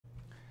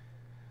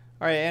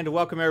All right, and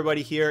welcome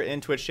everybody here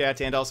in Twitch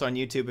chat and also on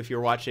YouTube if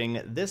you're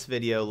watching this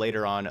video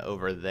later on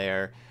over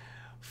there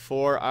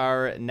for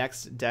our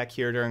next deck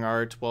here during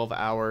our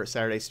 12-hour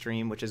Saturday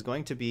stream, which is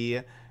going to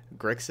be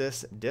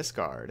Grixis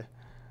Discard.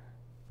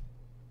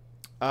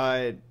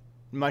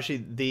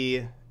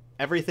 Mushy,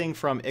 everything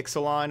from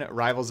Ixalan,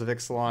 Rivals of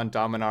Ixalan,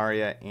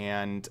 Dominaria,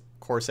 and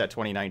Core Set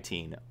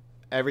 2019.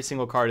 Every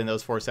single card in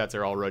those four sets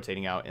are all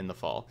rotating out in the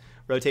fall.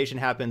 Rotation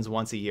happens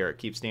once a year.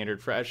 Keep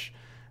standard fresh,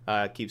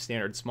 keep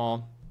standard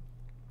small.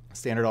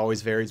 Standard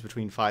always varies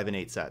between 5 and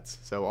 8 sets,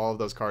 so all of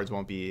those cards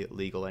won't be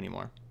legal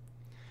anymore.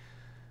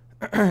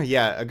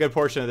 Yeah, a good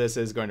portion of this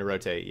is going to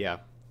rotate, yeah.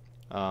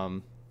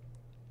 So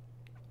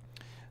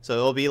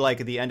it'll be like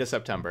at the end of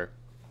September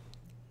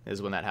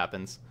is when that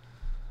happens.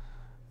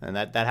 And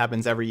that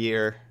happens every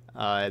year.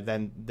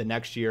 Then the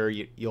next year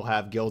you'll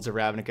have Guilds of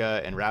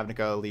Ravnica and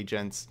Ravnica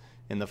Allegiance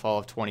in the fall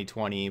of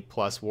 2020,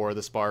 plus War of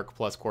the Spark,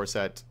 plus Core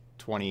Set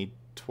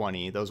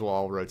 2020. Those will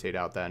all rotate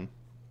out then.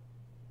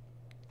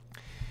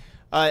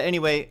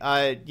 Anyway,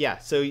 yeah,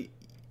 so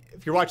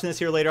if you're watching this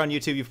here later on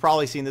YouTube, you've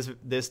probably seen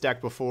this deck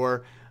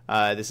before.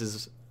 This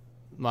is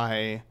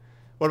one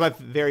of my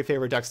very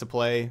favorite decks to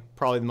play,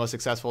 probably the most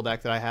successful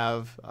deck that I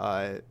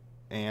have,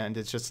 and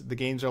it's just, the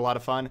games are a lot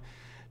of fun.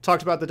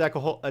 Talked about the deck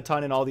a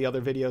ton in all the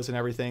other videos and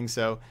everything,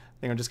 so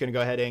I think I'm just going to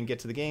go ahead and get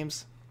to the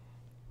games,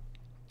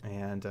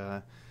 and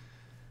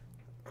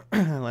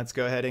let's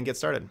go ahead and get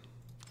started.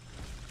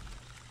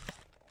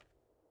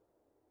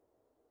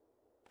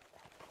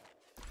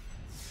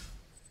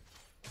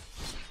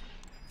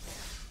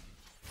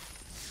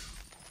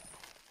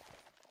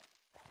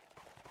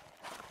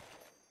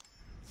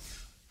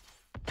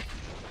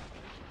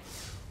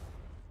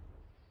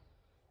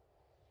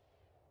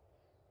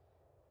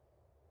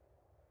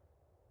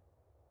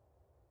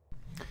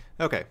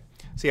 Okay,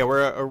 so yeah,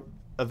 we're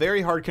a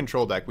very hard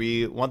control deck.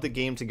 We want the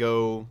game to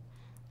go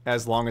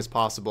as long as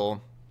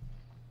possible,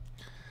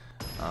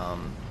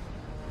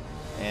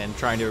 and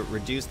trying to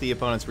reduce the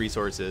opponent's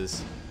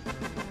resources.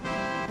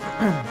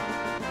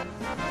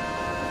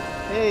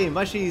 Hey,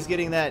 Mushy's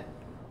getting that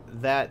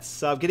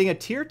sub, getting a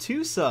tier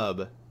 2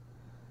 sub.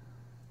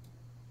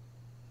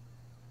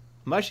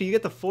 Mushy, you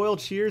get the foil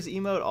cheers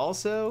emote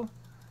also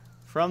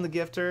from the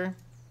gifter.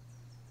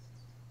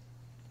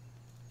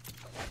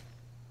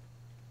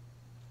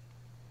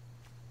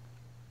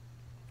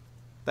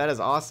 That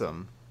is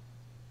awesome.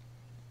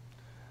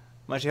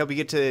 Mushy, hope you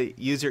get to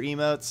use your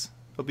emotes.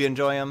 Hope you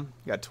enjoy them.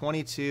 We got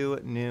 22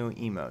 new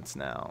emotes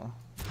now.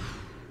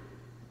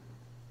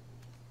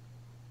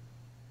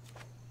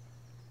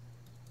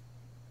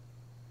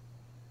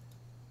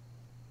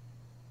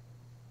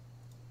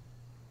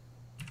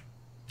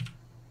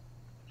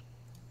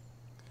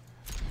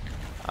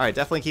 Alright,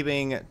 definitely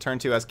keeping turn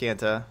 2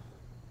 Escanta.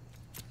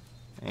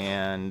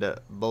 And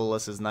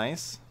Bolus is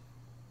nice.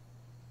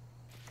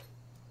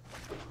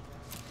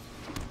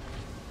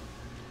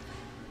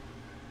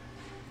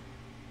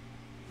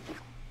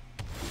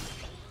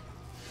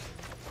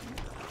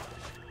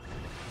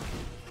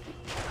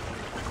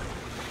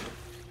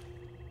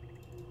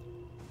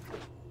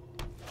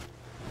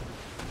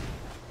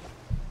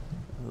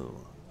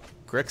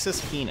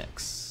 Grixis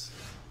Phoenix.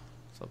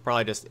 So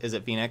probably just, is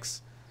it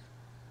Phoenix?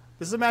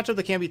 This is a matchup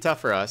that can be tough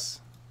for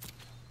us.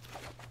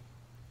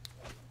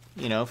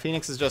 You know,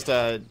 Phoenix is just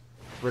a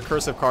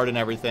recursive card and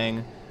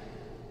everything.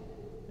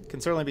 It can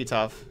certainly be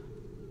tough.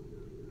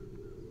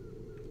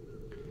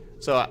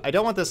 So I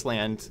don't want this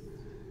land.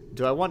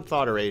 Do I want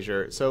Thought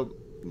Erasure? So,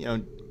 you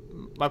know,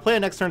 my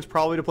plan next turn is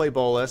probably to play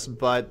Bolus,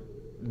 but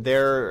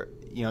they're,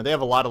 you know, they have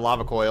a lot of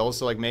Lava Coils,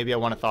 so like maybe I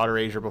want a Thought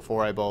Erasure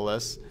before I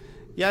Bolus.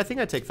 Yeah, I think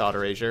I'd take Thought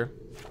Erasure.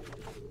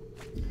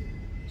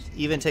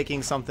 Even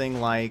taking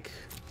something like,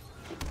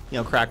 you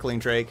know, Crackling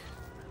Drake,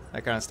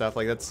 that kind of stuff.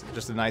 Like, that's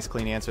just a nice,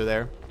 clean answer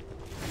there.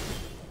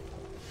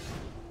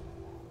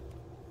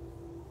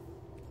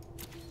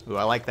 Ooh,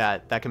 I like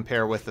that. That can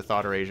pair with the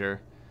Thought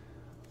Erasure.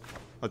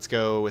 Let's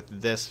go with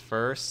this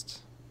first.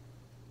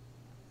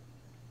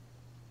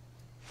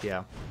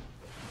 Yeah.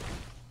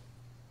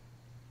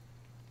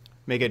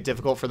 Make it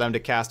difficult for them to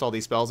cast all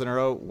these spells in a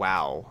row.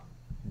 Wow.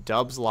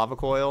 Dubs Lava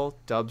Coil,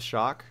 Dubs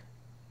Shock.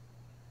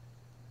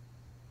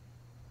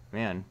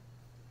 Man,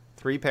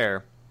 3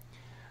 pair.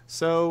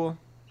 So,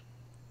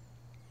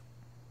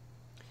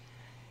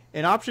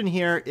 an option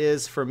here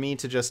is for me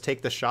to just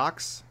take the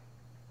shocks.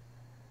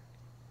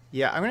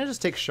 Yeah, I'm going to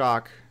just take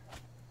shock.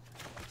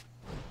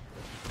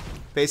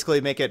 Basically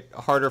make it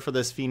harder for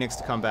this Phoenix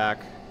to come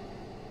back.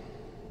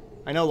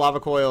 I know Lava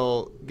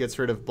Coil gets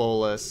rid of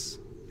Bolus.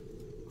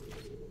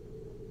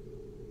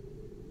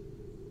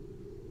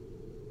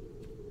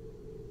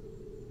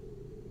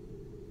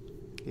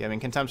 Yeah, I mean,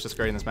 Contempt's just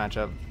great in this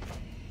matchup.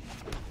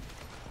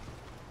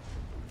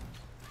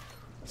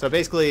 So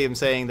basically, I'm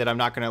saying that I'm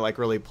not going to, like,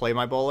 really play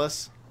my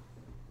Bolus.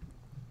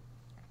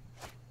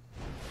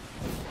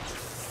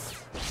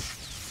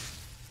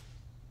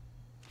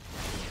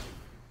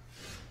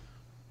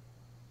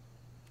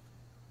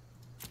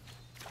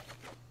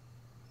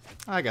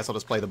 I guess I'll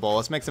just play the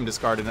Bolus. Makes him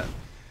discard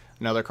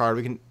another card.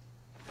 We can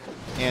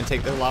And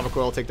take the Lava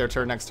Coil, take their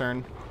turn next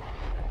turn.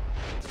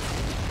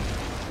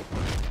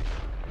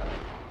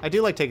 I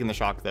do like taking the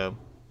shock, though.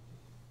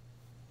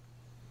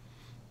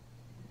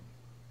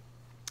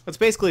 It's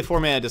basically 4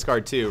 mana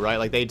discard 2, right?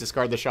 Like, they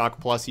discard the shock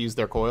plus use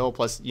their coil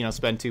plus, you know,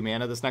 spend 2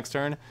 mana this next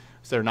turn.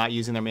 So they're not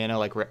using their mana,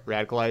 like,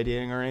 Radical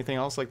IDing or anything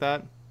else like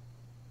that.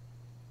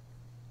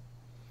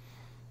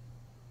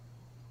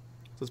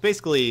 So it's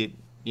basically,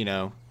 you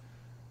know,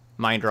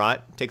 Mind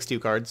Rot. Takes 2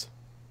 cards.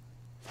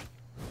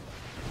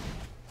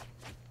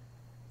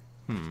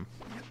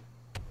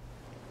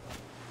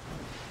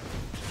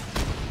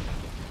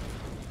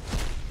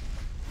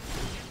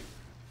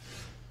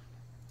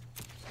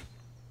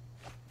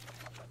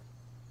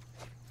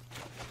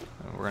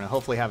 We're going to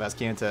hopefully have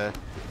Azcanta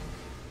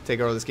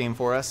take over this game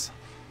for us.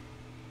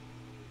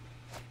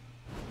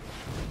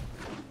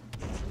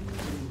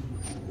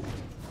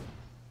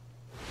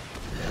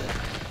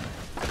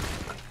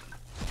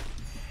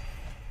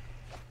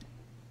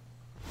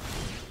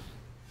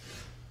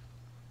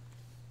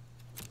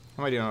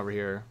 What am I doing over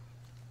here?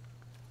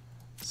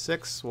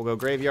 6. We'll go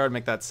Graveyard,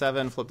 make that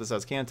 7. Flip this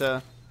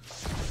Azcanta.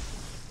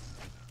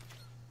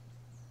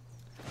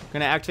 I'm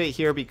going to activate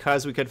here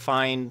because we could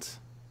find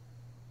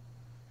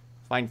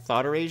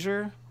Thought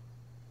Erasure.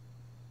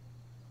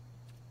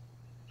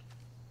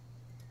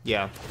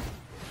 Yeah.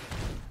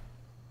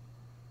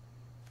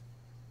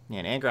 Yeah,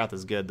 and Angrath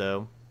is good,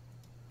 though.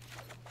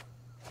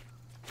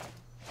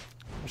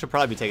 I should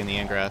probably be taking the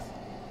Angrath,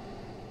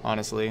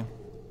 honestly.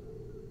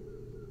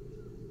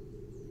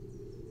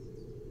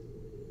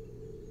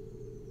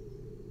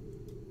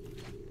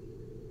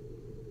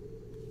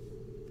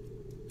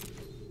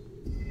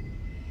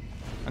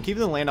 I'm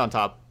keeping the land on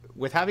top.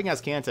 With having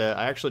Azcanta,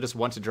 I actually just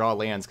want to draw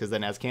lands, because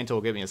then Azcanta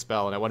will give me a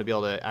spell, and I want to be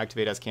able to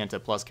activate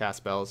Azcanta plus cast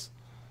spells.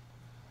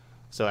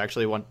 So I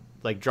actually want,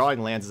 like,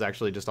 drawing lands is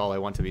actually just all I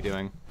want to be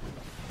doing.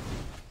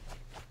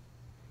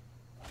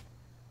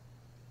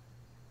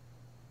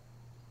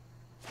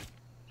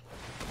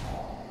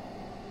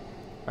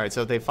 Alright,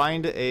 so if they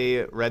find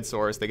a red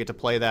source, they get to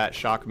play that,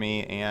 shock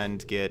me,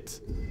 and get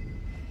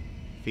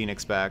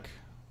Phoenix back.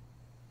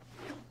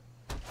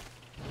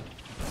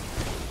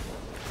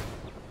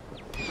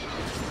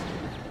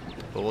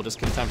 But we'll just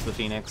contempt the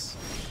Phoenix.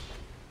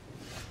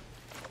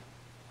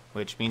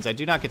 Which means I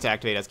do not get to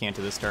activate Azcanta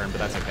this turn, but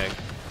that's okay.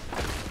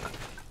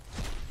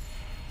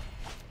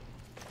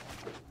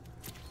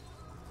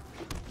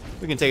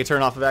 We can take a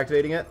turn off of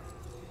activating it.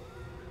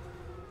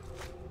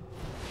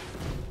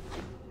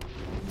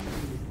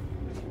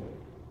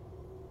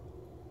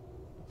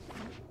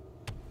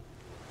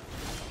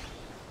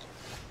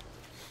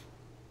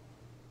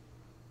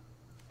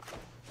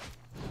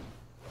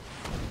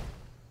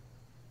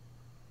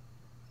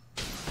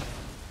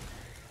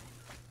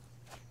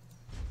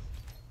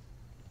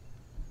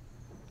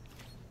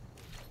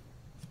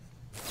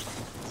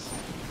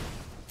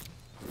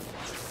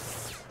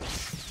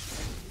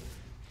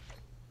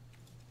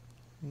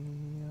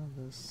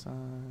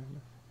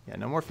 Yeah,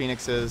 no more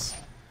Phoenixes.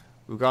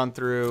 We've gone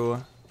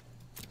through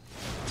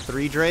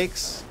 3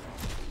 Drakes.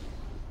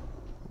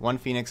 1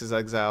 Phoenix is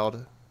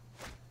exiled.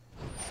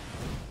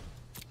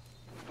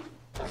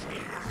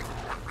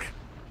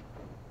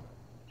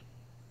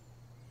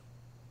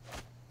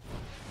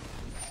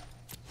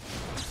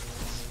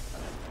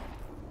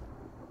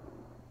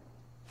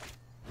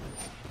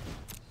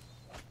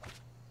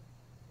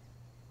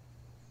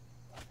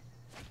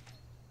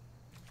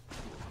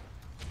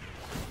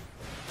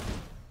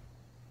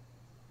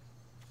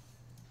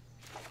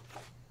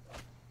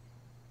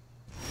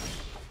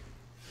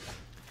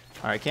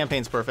 Alright,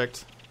 campaign's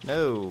perfect.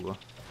 No.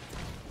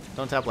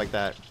 Don't tap like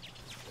that.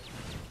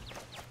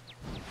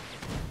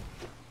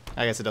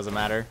 I guess it doesn't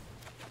matter.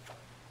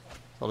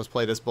 I'll just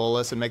play this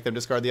Bolus and make them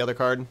discard the other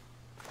card.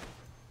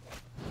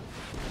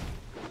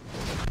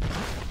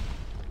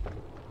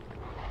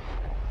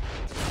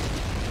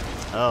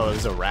 Oh, it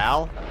was a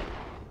Ral?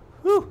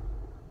 Whew!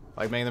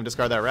 Like making them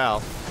discard that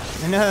Ral.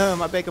 No,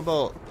 my Bacon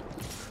Bolt.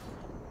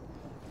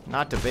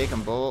 Not to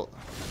Bacon Bolt.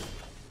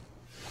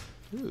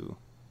 Ooh.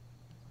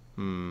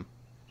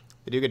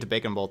 They do get to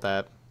Bacon Bolt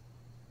that.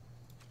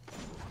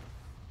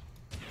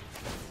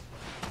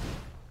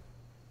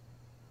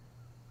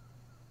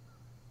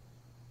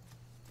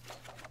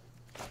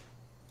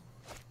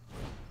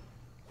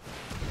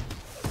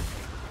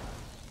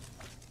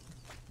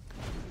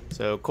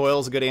 So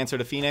Coil's a good answer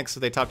to Phoenix, so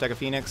they top deck a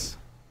Phoenix.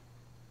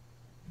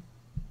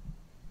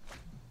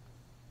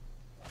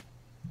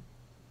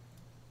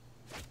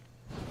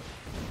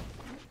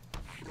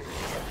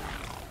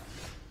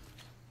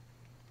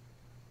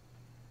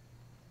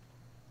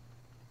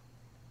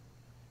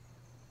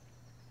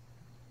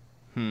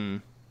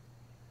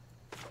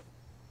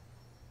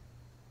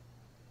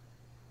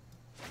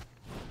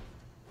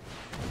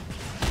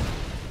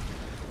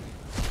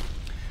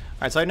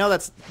 Alright, so I know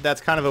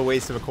that's kind of a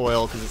waste of a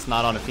coil because it's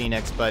not on a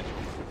Phoenix,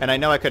 and I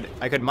know I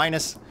could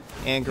minus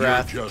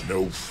Angrath just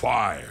no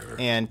fire,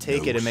 and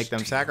take it and make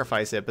them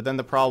sacrifice it. But then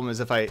the problem is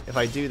if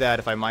I do that,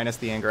 if I minus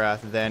the Angrath,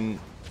 then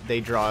they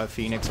draw a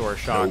Phoenix or a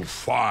Shock, No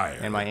fire,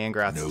 and my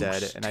Angrath's no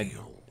dead, steel. and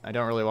I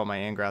don't really want my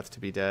Angrath to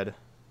be dead.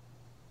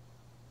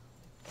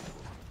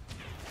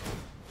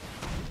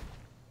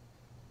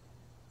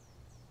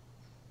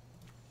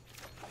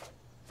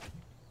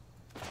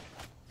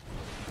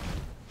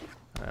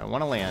 I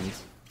want to land.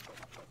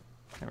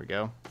 There we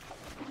go.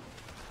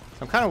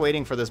 I'm kind of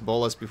waiting for this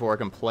Bolus before I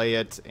can play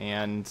it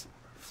and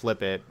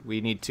flip it. We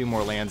need 2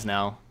 more lands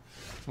now.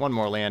 1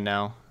 more land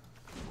now.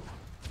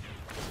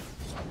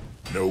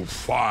 No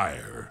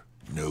fire,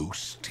 no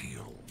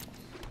steel.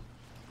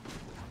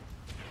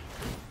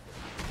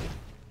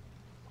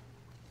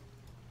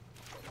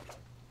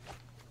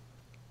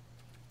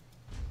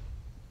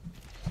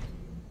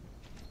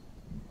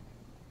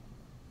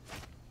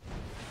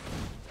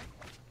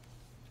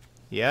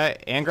 Yeah,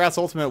 Angrath's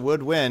Ultimate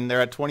would win.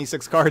 They're at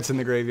 26 cards in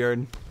the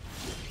graveyard.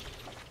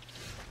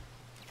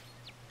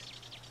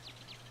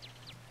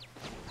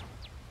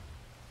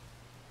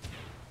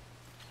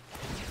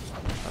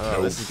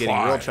 Oh, No this is getting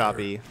fire, real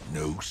choppy.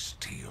 No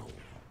steel.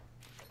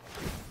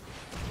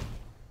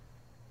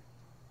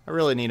 I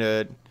really need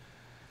to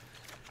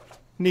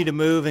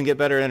move and get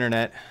better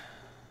internet.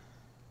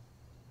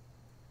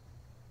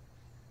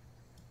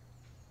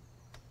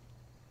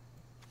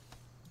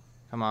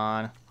 Come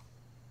on.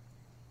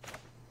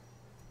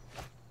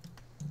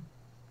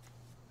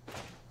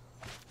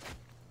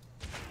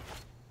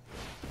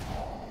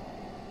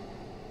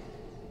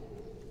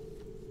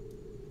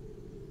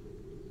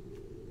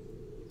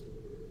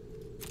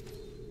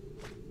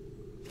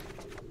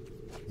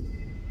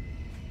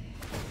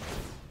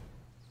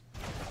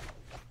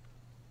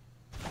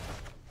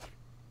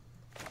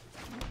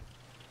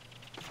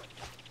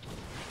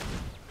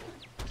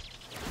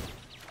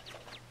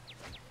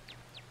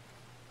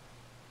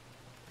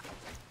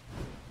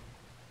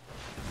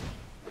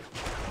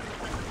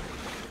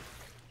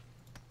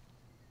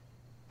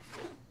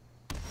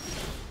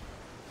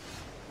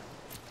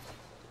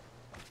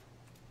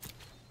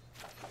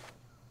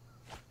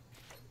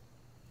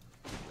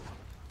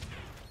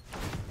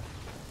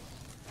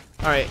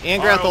 Alright,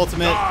 Angrath I'll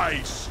Ultimate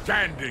die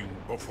standing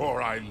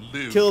before I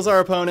live. kills our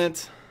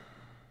opponent.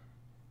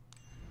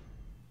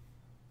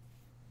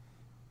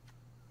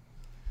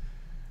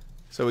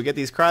 So we get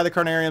these Cry the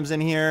Carnariums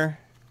in here.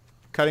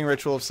 Cutting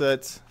Ritual of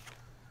Soot.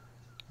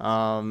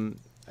 I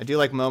do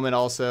like Moment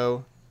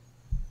also.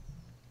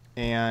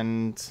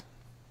 And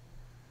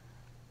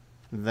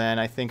then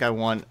I think I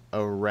want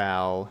a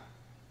Row.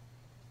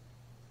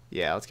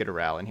 Yeah, let's get a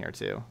Row in here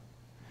too.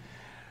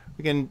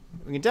 We can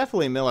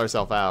definitely mill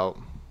ourselves out.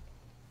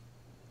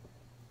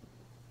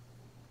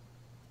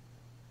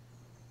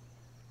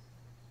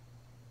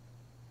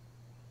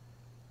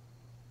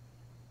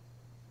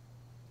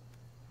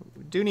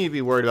 We do need to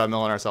be worried about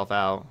milling ourselves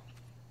out.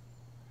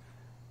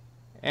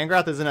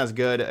 Angrath isn't as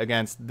good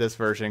against this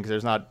version because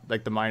there's not,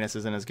 like, the minus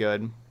isn't as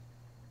good.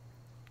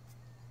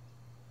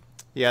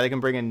 Yeah, they can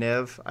bring in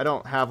Niv. I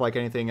don't have, like,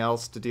 anything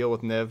else to deal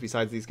with Niv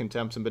besides these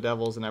Contempts and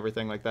Bedevils and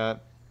everything like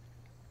that.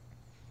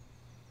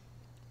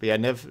 But yeah,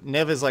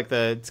 Niv is, like,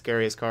 the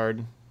scariest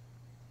card.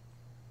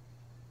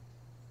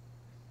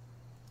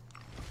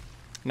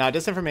 Nah,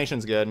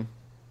 Disinformation's good.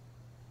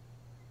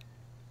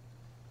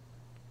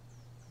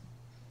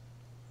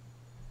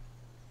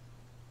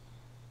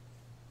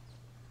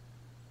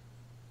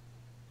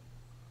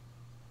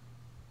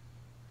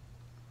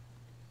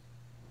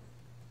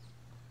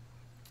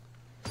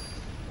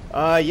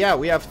 Yeah,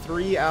 we have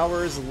 3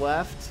 hours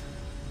left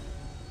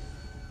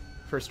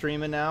for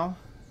streaming now.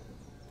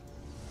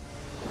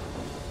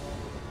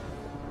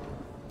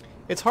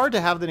 It's hard to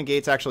have the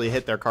negates actually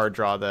hit their card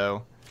draw,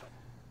 though.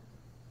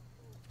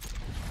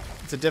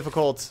 It's a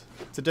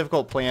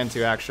difficult plan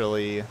to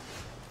actually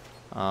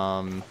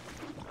to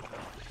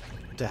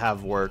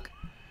have work,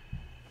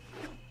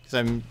 because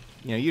I'm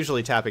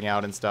usually tapping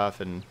out and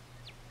stuff, and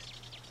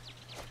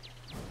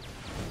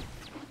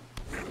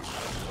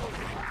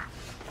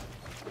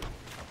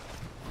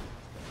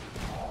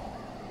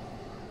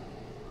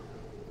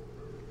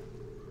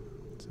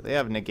they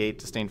have negate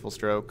Disdainful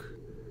Stroke.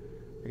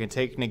 I can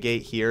take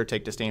negate here,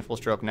 take Disdainful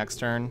Stroke next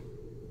turn.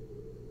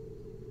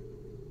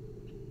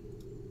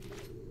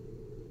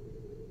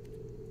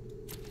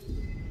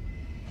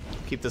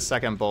 Keep the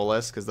second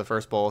Bolus, because the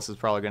first Bolus is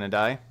probably going to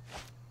die.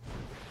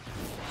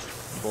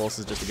 Bolus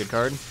is just a good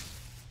card.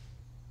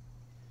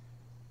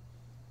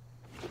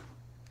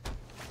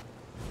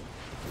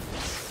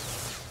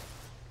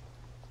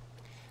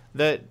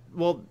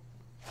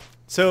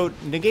 So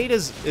negate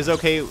is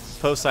okay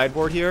post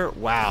sideboard here.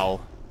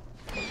 Wow.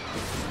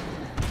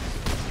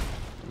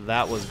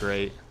 That was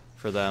great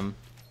for them.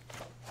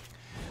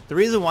 The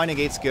reason why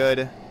negate's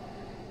good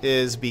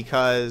is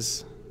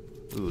because...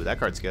 Ooh, that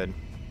card's good.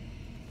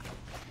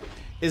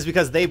 Is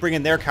because they bring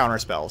in their counter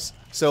spells.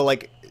 So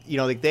like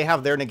they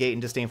have their negate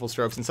and Disdainful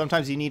Strokes, and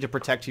sometimes you need to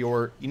protect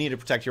your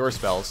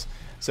spells.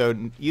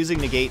 So using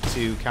negate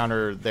to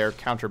counter their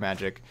counter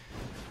magic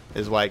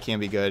is why it can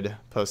be good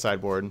post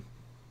sideboard.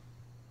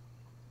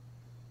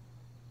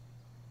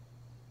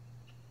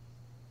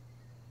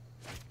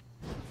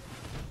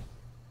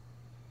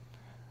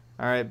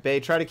 All right, Bay,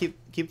 try to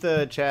keep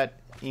the chat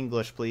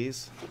English,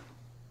 please.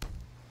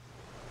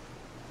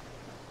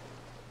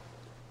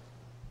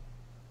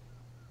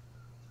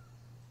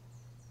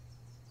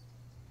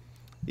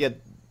 Yeah,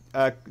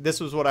 this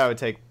was what I would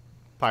take,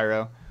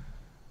 Pyro.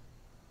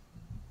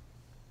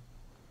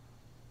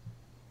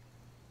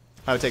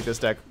 I would take this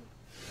deck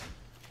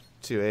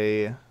to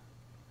a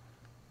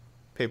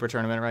paper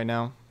tournament right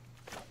now.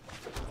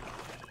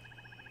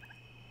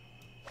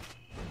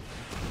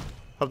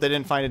 Hope they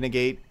didn't find a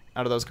negate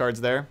out of those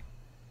cards there.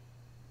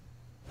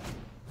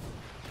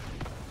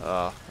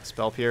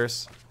 Spell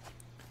Pierce.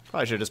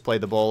 Probably should have just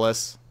played the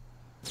Bolus.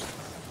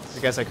 I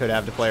guess I could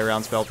have to play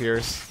around Spell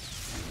Pierce.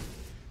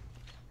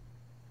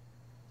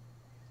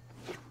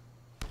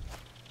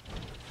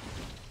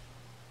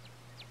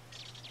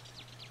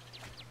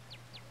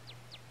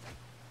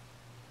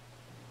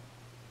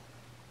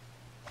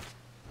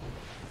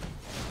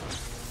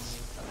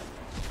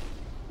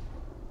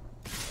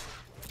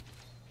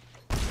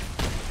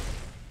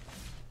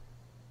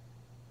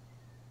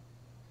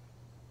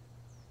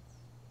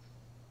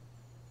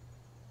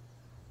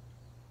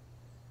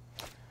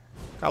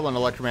 Goblin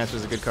Electromancer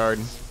is a good card.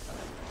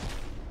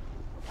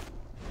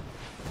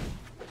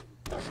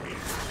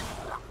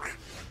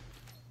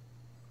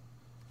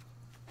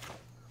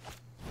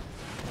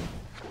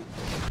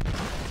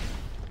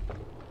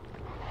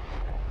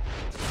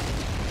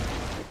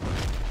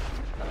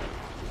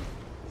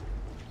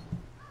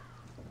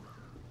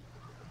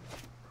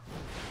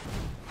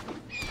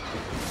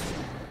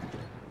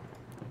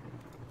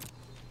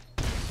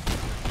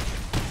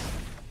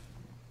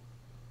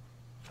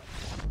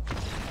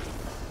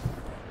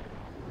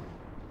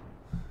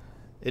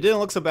 It didn't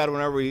look so bad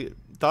whenever we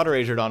thought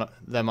erasured on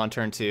them on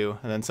turn 2,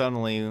 and then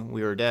suddenly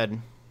we were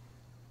dead.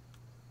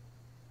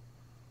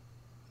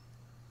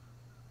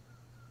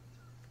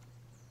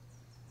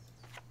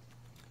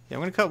 Yeah,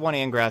 I'm gonna cut one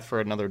Angrath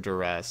for another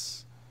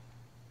Duress.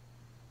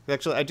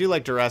 Actually, I do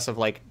like Duress of,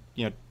 like,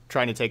 you know,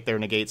 trying to take their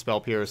negate,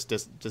 spell pierce,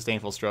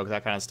 disdainful stroke,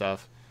 that kind of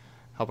stuff.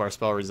 Help our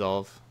spell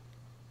resolve.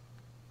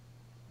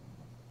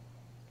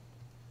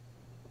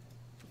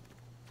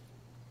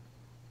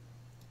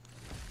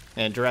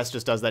 And Duress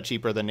just does that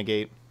cheaper than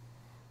negate.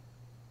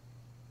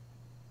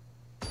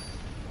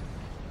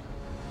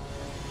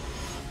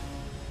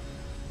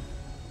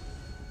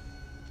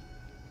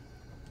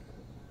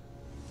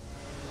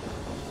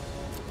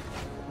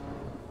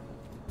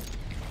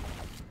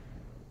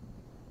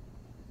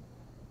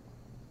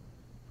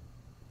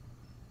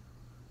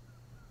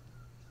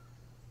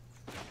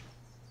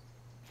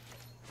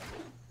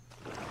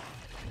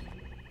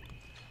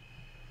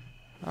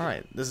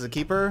 Alright, this is a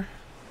keeper.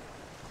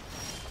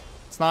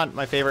 It's not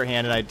my favorite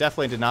hand, and I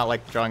definitely did not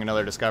like drawing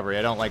another Discovery.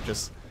 I don't like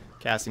just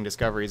casting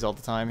Discoveries all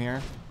the time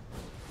here.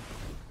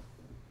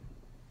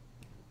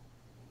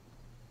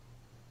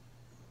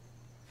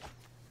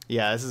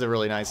 Yeah, this is a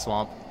really nice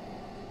swamp.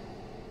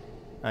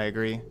 I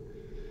agree.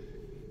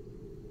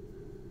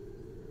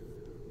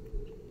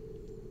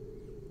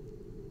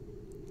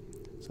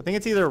 So I think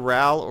it's either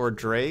Ral or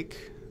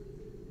Drake.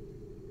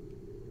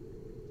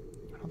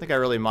 I don't think I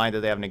really mind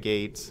that they have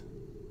negates.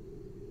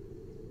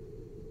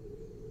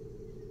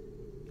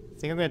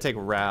 I think I'm gonna take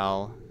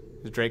Ral.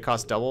 Does Drake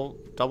cost double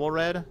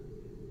red?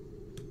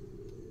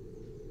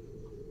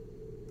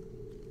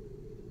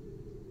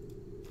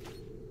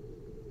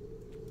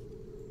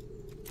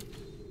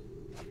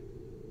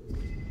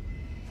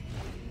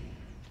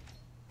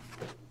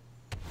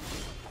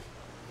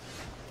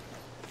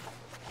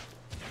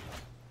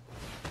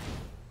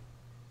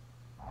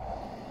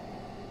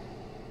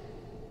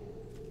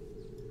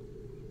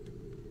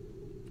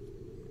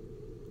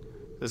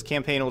 This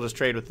campaign will just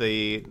trade with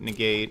the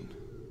negate.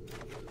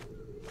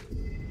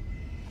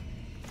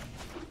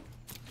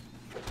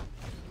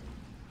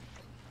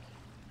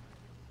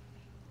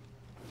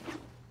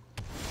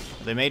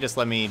 They may just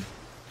let me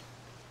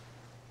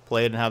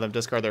play it and have them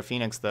discard their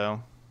Phoenix,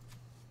 though.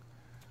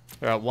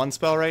 They're at one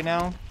spell right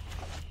now.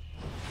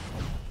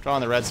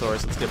 Drawing the red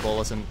source. Let's get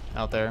Bolus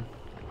out there.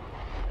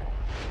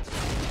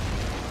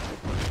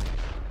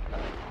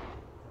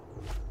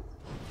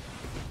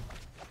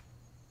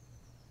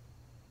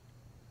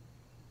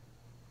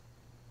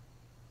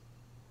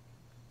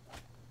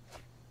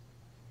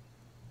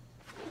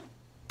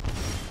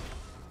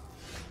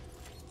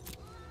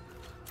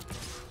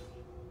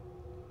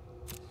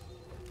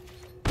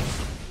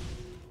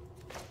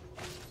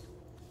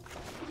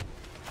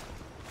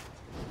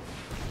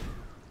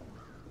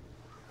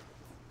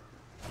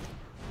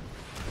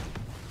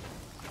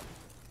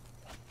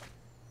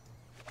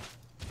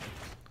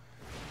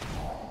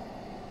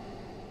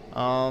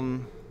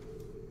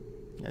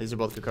 Yeah, these are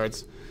both good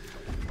cards.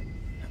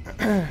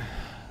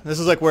 This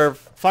is like where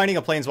finding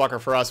a Planeswalker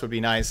for us would be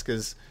nice,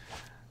 because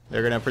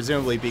they're going to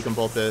presumably beacon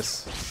bolt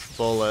this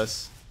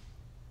Bolus.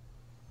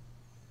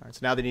 Alright, so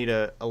now they need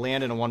a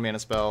land and a 1-mana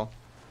spell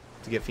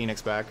to get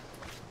Phoenix back.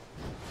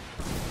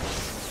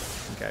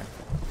 Okay.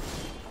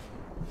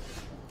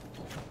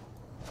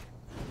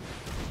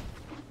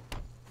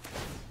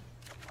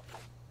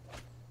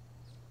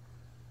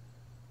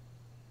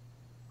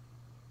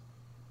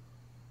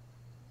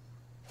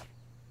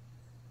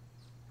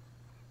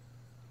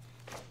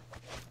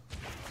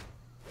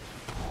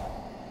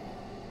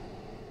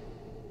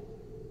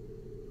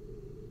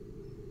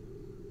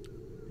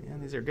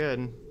 these are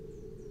good.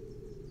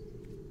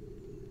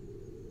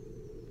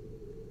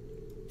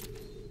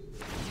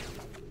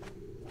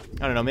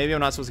 I don't know, maybe I'm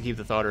not supposed to keep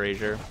the Thought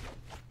Erasure.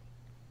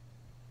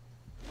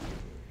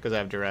 Because I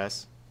have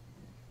Duress.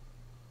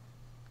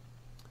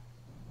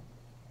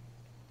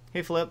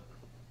 Hey, Flip.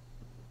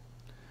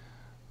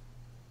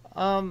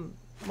 I'm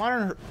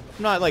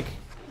not, like,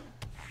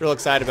 real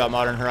excited about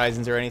Modern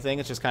Horizons or anything.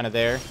 It's just kind of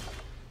there.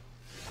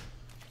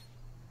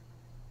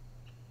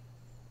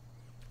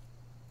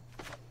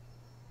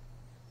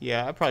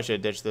 Yeah, I probably should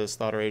have ditched this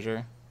Thought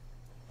Erasure.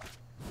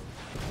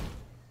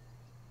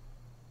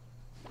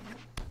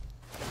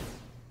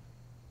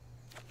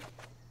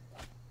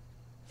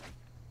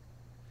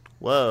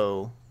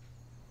 Whoa.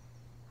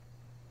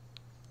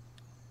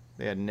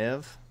 They had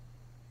Niv.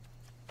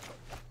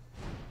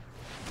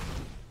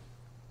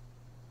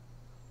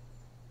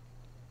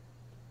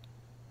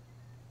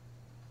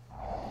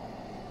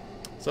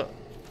 So,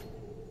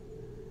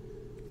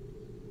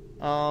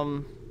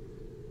 I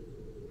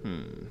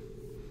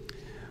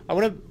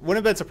wouldn't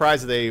have been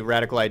surprised if they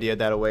radical idea'd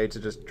that away to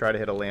just try to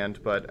hit a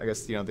land, but I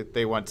guess, you know,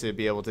 they want to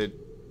be able to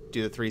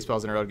do the 3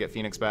 spells in a row to get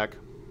Phoenix back.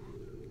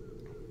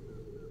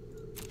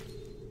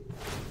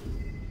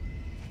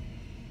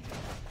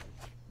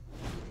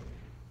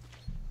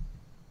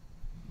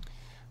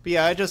 But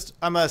yeah,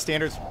 I'm a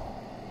standard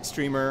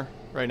streamer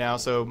right now,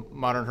 so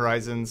Modern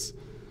Horizons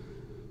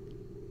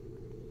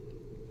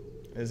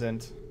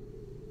isn't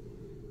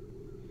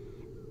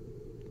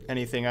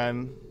anything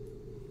I'm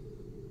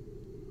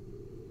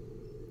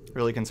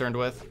really concerned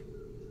with.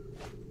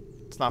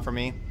 It's not for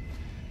me.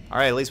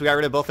 Alright, at least we got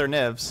rid of both their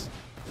Nivs.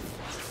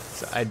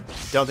 So I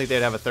don't think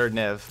they'd have a third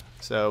Niv.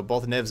 So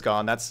both Nivs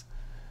gone. That's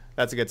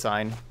a good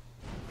sign.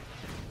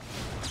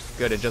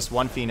 Good, and just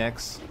one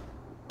Phoenix.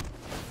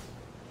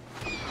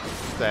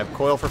 So I have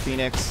Coil for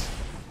Phoenix,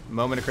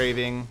 Moment of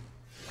Craving.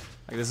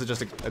 Like, this is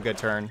just a good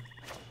turn.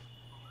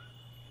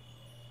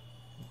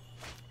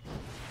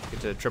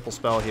 Get to triple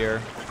spell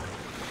here.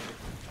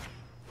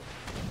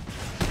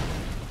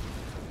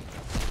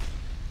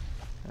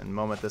 And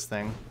Moment this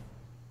thing.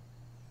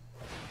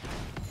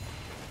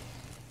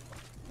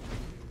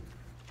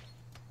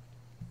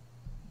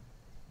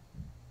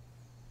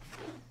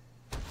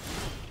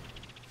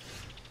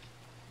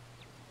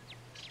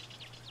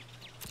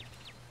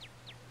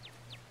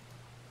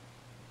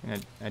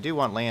 And I do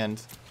want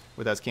land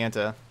with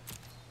Azcanta.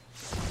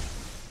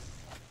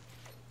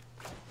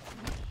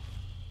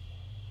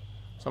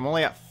 So I'm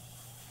only at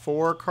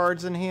 4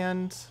 cards in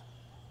hand.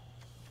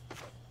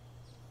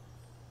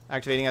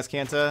 Activating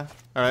Azcanta.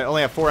 Alright, I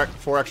only have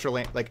four extra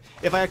land. Like,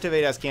 if I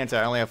activate Azcanta,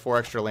 I only have 4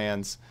 extra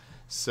lands.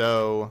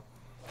 So,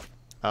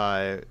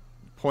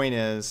 point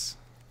is,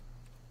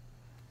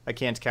 I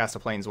can't cast a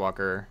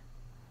Planeswalker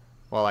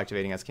while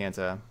activating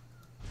Azcanta.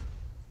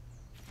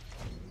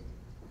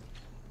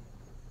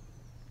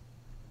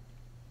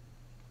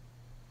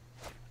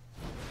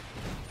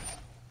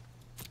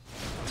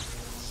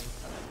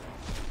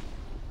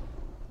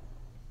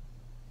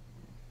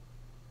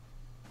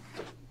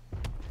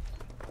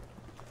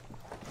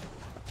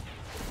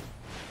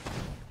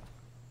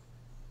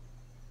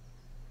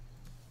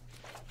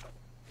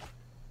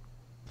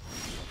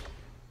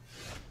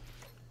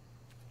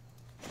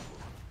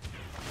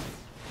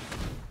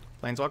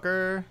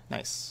 Planeswalker,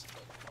 nice.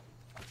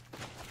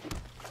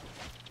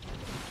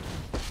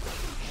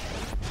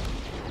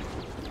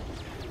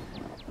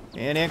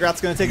 And Angrath's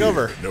gonna take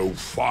over. No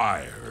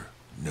fire,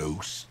 no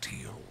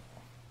steel.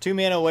 2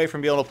 mana away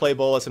from being able to play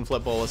Bolas and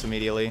flip Bolas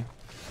immediately.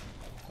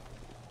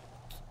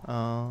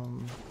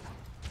 No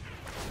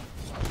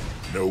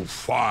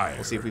fire.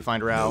 We'll see if we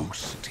find Ral. No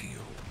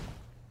steel.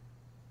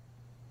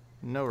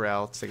 No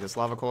Ral. Let's take this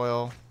Lava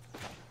Coil.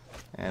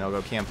 And I'll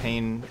go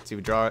campaign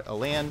to draw a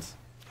land.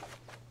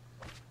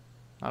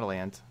 Not a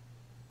land.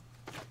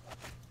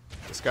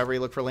 Discovery,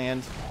 look for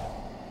land.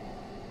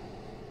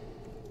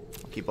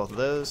 I'll keep both of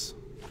those.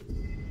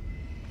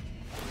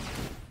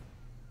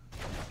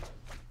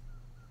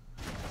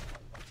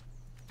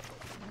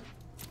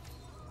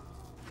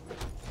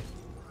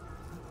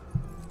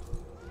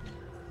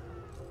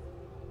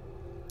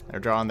 They're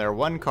drawing their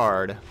 1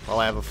 card while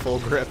I have a full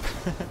grip.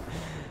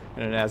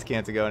 And an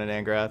Azcanta go and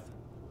an Angrath.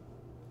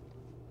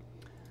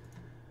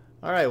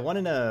 Alright,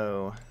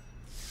 1-0.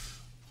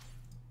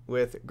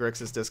 With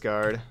Grixis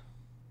discard.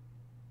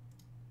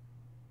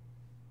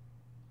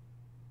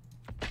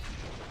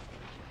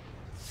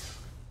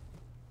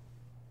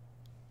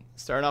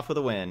 Starting off with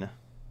a win.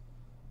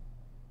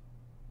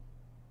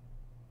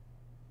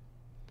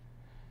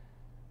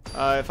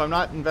 If I'm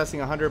not investing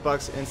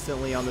 $100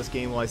 instantly on this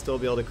game, will I still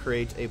be able to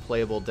create a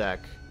playable deck?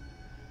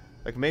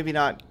 Like, maybe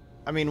not.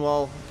 I mean,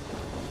 well,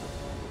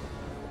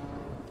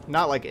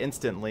 not like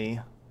instantly.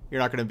 You're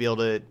not going to be able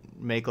to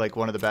make like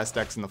one of the best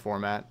decks in the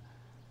format.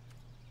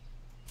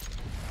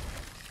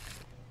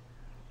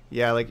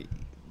 Yeah, like,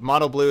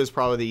 Mono Blue is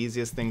probably the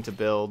easiest thing to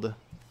build.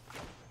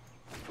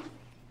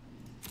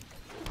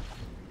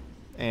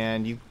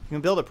 And you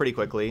can build it pretty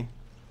quickly.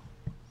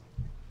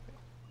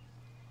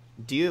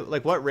 Do you,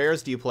 like, what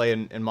rares do you play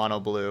in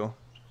Mono Blue?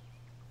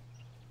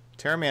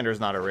 Terramander's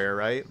not a rare,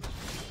 right?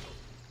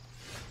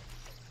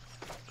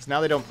 Because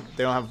now they don't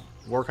have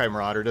Warkite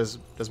Marauder. Does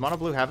Mono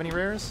Blue have any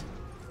rares?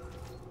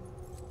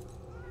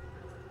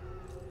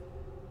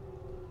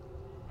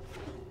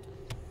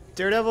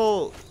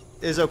 Daredevil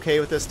is okay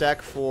with this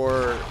deck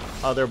for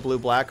other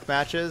blue-black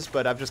matches,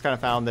 but I've just kind of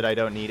found that I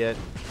don't need it.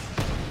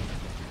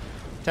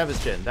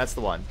 Tempest Djinn, that's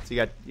the one. So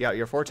you got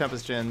your 4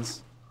 Tempest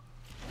Djinns.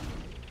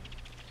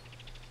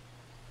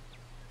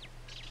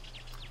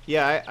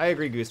 Yeah, I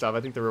agree, Gustav.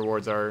 I think the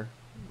rewards are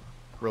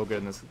real good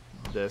in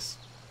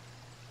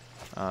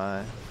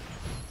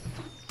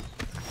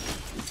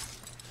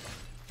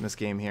this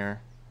game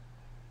here.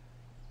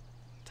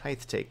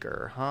 Tithe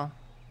Taker, huh?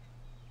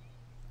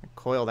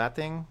 Coil that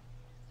thing.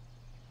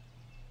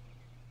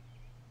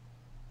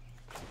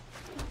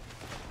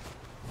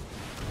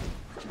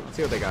 Let's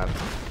see what they got.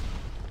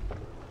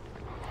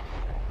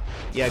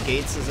 Yeah,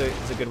 Gates is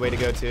a good way to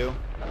go too.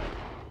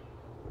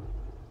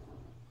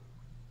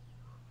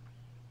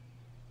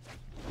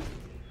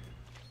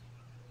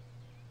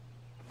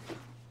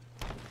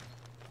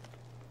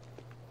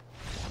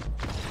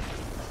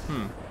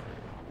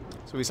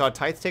 So we saw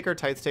Tithe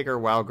Taker,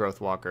 Wild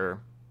Growth Walker.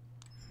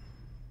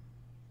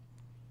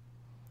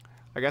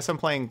 I guess I'm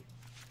playing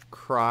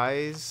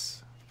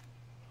Cries.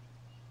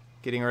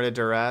 Getting rid of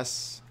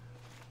Duress.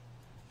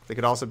 They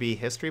could also be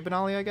History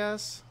Benali, I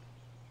guess.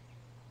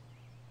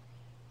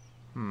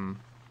 I don't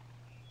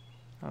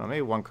know,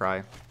 maybe 1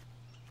 Cry.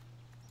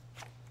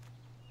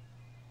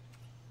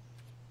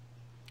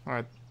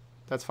 Alright,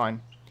 that's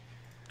fine.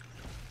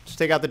 Just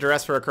take out the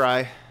Duress for a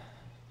Cry.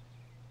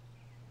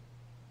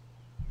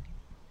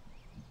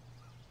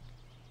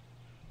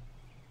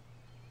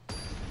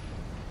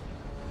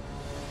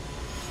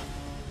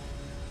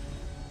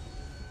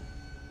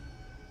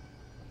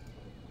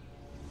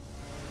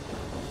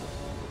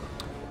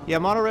 Yeah,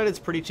 mono red is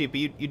pretty cheap, but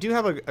you do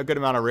have a good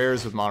amount of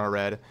rares with mono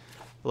red.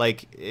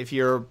 Like if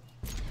you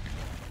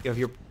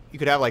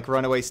could have like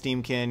Runaway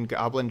Steamkin,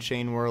 Goblin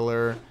Chain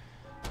Whirler,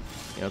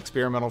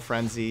 Experimental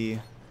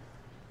Frenzy.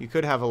 You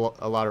could have a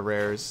lot of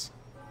rares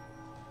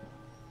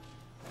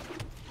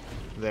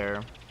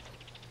there.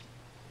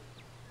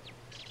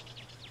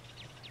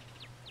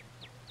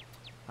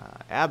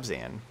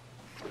 Abzan.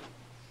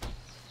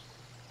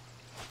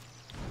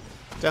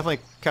 Definitely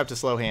kept a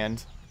slow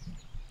hand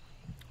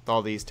with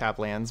all these tap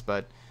lands,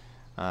 but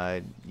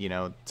some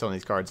of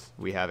these cards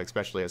we have,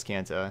 especially as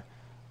Kanta,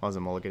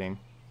 wasn't mulliganing.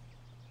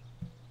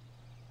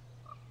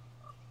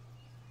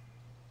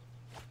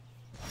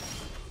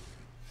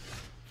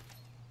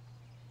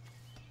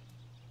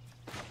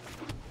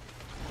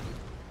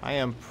 I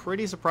am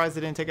pretty surprised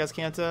they didn't take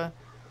Azcanta,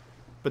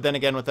 but then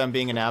again, with them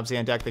being an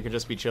Abzan deck, they could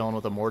just be chilling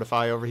with a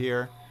Mortify over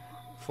here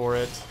for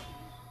it.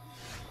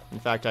 In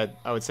fact, I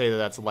would say that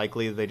that's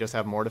likely that they just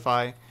have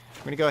Mortify. I'm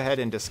going to go ahead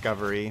and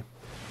Discovery.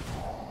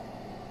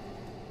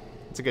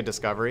 It's a good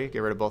Discovery. Get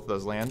rid of both of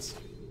those lands.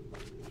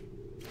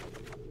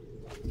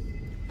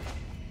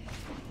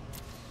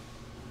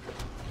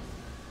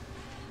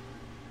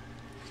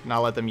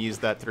 Not let them use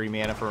that 3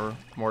 mana for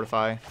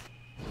Mortify.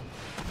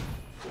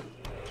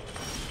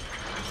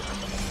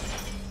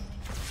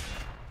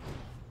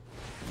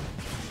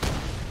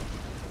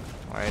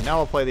 Alright, now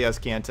we'll play the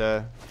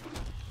Azcanta,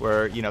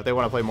 where, if they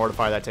want to play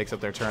Mortify, that takes up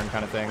their turn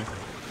kind of thing.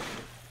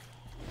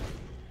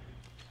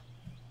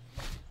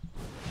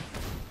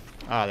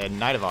 Ah, they had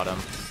Knight of Autumn.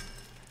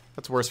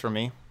 That's worse for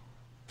me.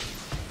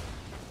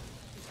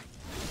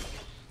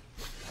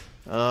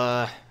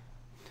 I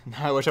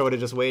wish I would have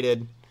just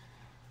waited.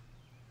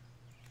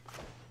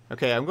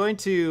 Okay, I'm going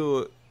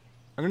to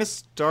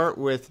start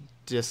with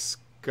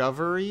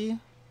Discovery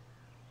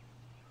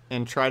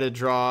and try to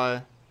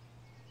draw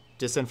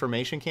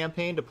Disinformation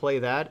Campaign to play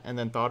that, and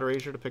then Thought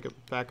Erasure to pick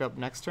it back up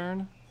next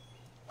turn.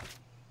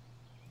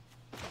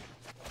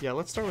 Yeah,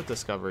 let's start with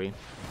Discovery.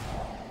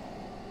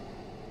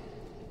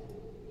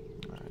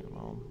 Alright,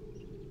 well,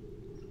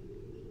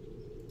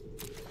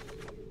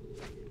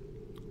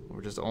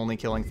 we're just only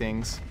killing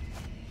things.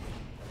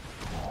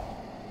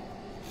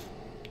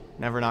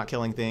 Never not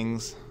killing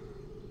things.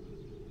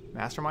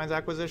 Mastermind's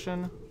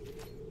Acquisition.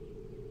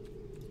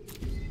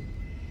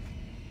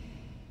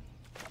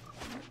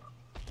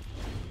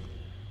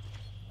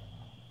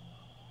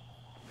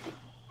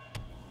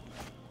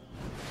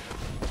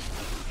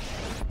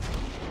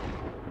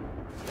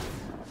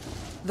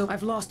 Though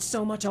I've lost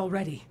so much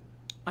already,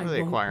 What are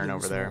they acquiring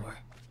over there?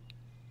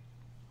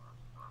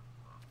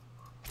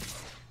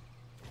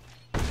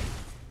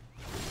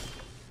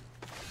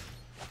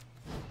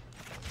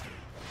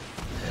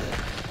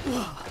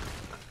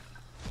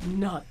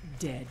 Not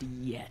dead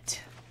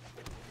yet.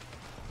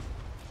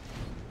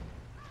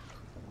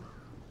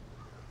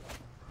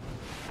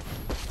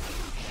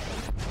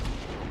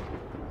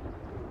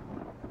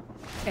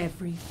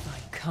 Every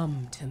fight,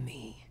 come to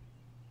me.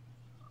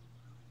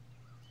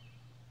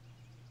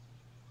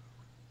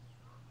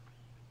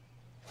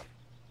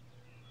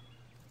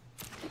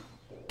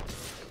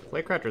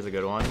 Playcrafter's a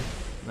good one. And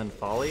then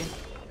Folly.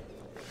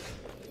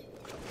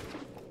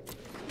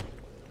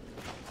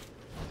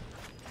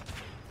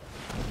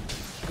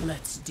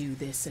 Let's do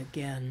this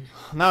again.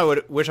 Now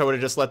wish I would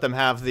have just let them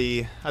have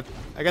the...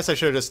 I guess I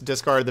should have just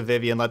discarded the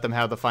Vivian, let them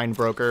have the Find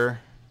Broker.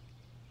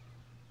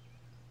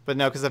 But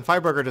no, because then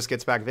Find Broker just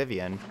gets back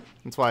Vivian.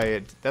 That's why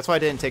I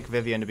didn't take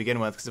Vivian to begin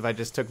with, because if I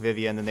just took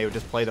Vivian, then they would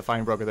just play the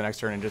Find Broker the next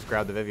turn and just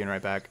grab the Vivian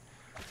right back.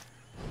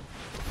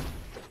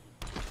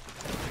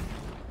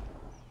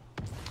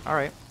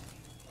 Alright.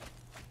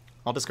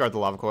 I'll discard the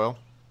Lava Coil.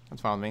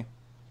 That's fine with me.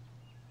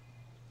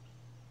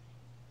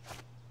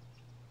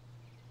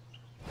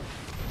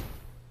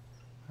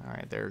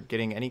 Alright, they're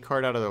getting any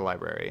card out of their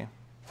library.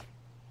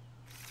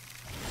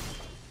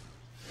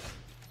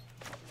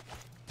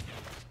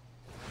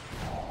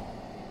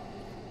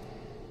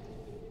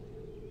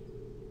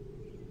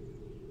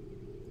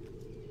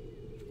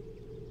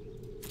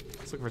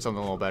 Let's look for something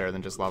a little better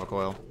than just Lava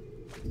Coil.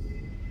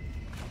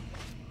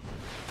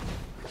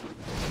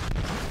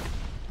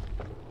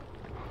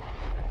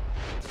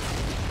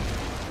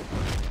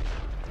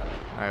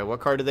 Alright, what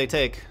card did they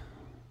take?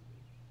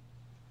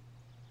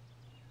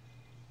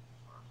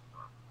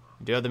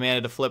 You do have the mana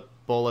to flip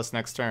Bolas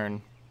next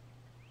turn.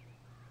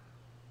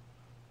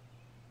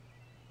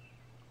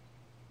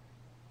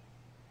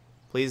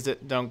 Please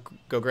don't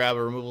go grab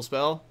a removal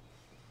spell.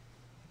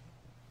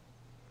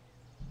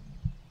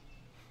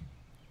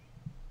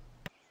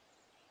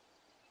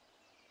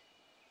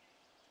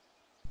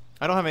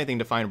 I don't have anything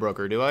to Find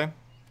Broker, do I?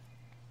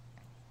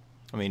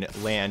 I mean,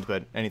 land,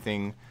 but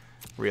anything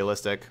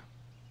realistic.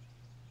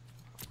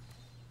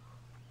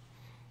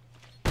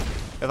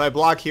 If I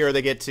block here,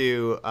 they get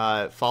to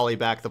volley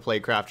back the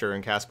Plaguecrafter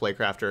and cast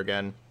Plaguecrafter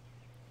again.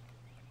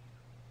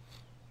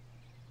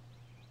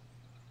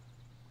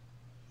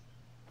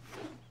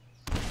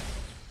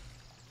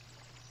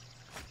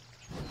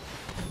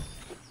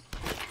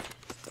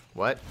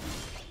 What?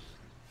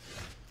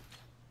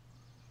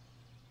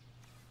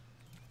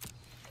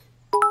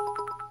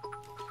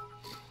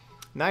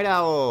 Night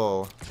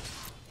Owl!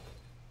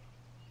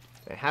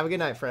 Okay, have a good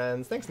night,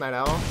 friends. Thanks, Night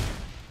Owl.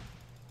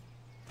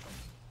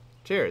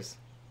 Cheers.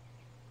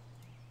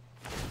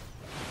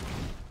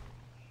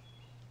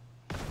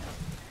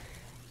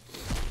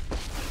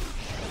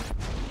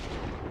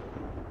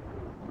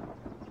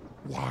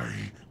 Why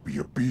be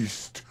a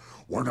beast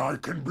when I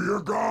can be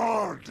a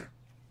god?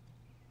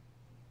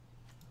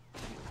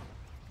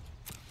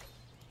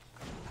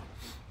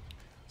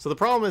 So the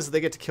problem is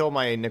they get to kill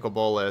my Nicol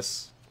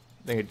Bolas.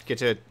 They get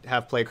to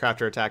have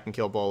Plaguecrafter attack and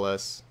kill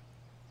Bolas.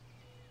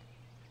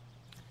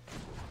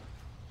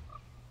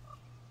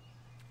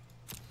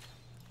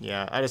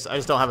 Yeah, I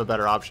just don't have a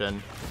better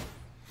option.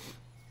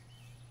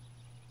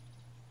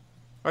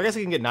 Or I guess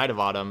I can get Knight of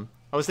Autumn.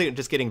 I was thinking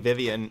just getting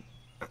Vivian,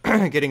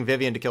 getting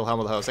Vivian to kill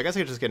Helm of the Host. I guess I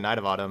could just get Knight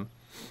of Autumn.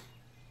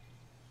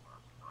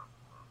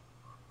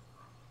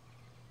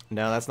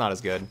 No, that's not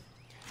as good.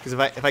 Because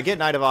if I get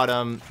Knight of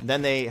Autumn,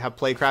 then they have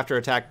Plaguecrafter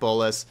attack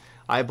Bolas.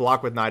 I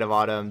block with Knight of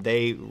Autumn.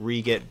 They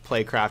re-get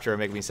Plaguecrafter and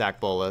make me sack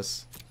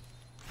Bolas.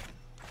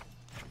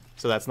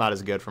 So that's not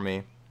as good for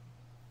me.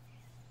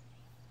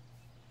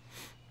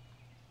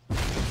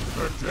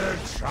 The dead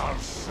shall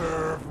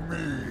serve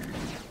me.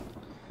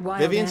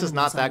 Vivian's is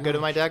not that good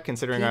in my deck,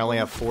 considering I only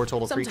have 4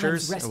 total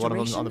creatures, and one of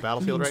them's on the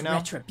battlefield right now.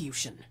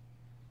 Retribution.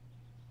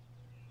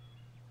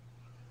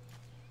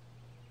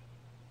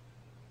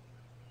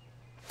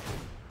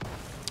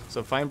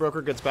 So Find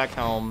Broker gets back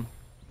Helm.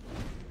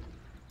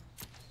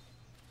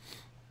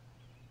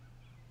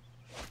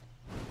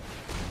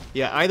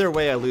 Yeah, either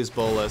way I lose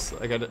Bolas.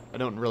 Like I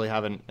don't really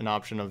have an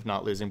option of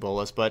not losing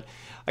Bolas, but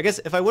I guess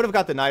if I would have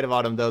got the Knight of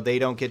Autumn, though, they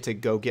don't get to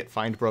go get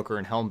Find Broker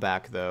and Helm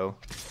back, though.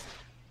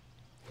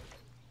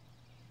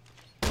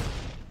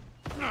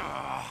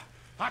 Ah,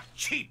 a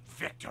cheap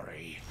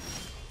victory.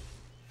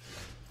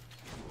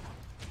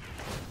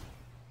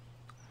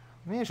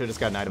 Maybe I should have just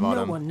got Knight of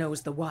Autumn. No one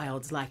knows the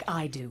wilds like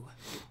I do.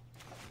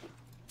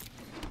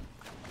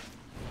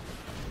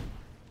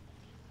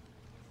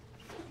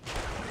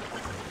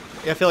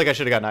 Yeah, I feel like I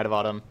should have got Knight of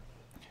Autumn.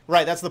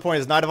 Right, that's the point,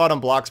 is Knight of Autumn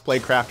blocks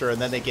Plaguecrafter,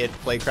 and then they get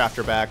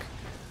Plaguecrafter back.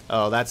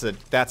 Oh, that's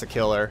a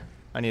killer.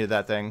 I needed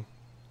that thing.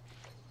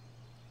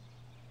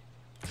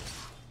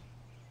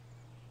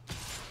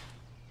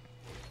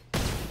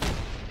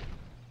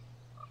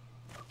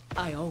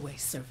 I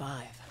always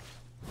survive.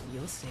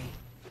 You'll see.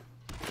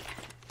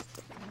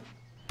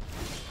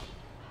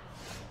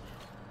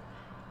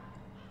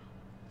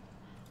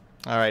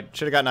 Alright,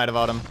 should have got Knight of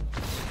Autumn.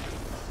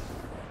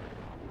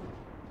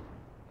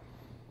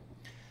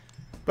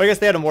 But I guess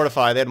they had to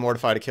Mortify. They had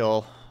Mortify to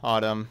kill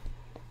Autumn.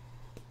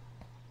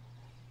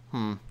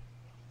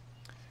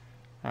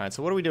 Alright,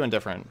 so what are we doing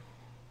different?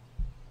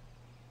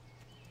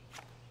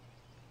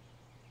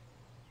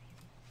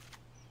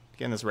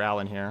 Getting this Ral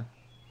in here.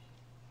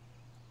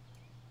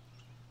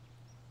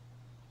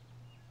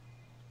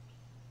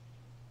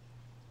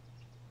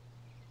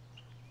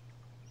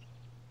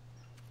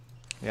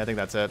 Yeah, I think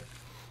that's it.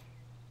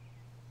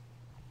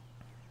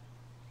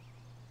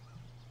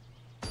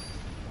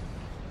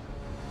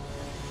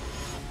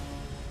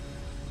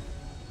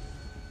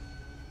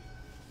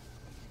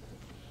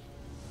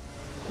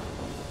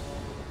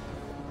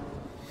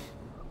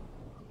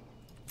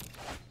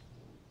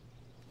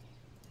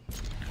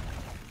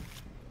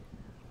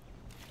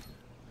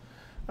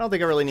 I don't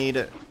think I really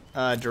need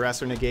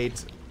Duress or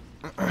Negate.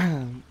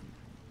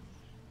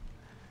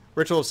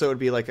 Ritual of Soot would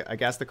be like, I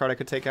guess, the card I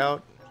could take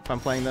out if I'm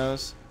playing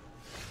those.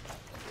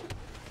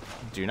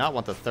 Do not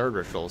want the third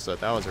Ritual of Soot.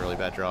 That was a really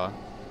bad draw.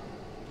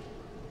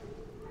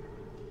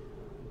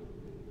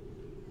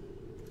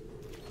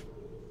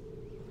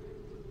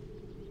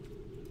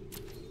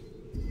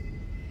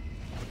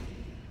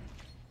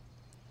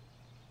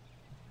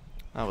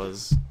 That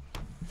was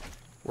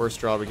worst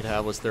draw we could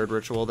have was third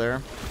Ritual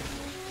there.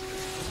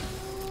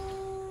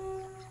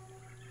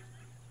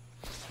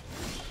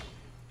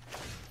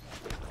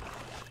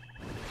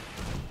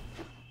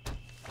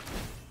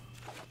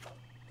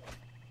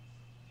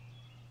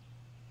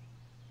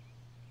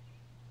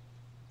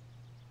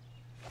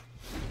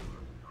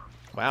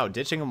 Wow,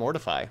 ditching a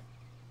Mortify.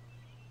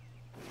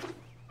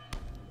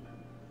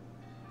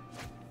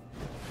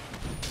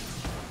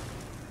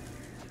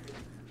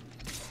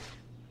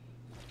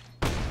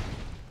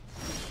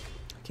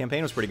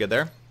 Campaign was pretty good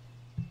there.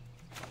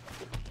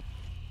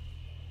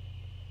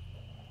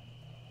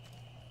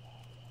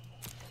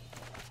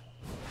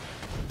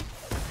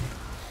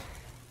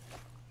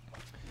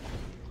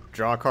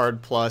 Draw a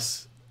card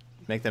plus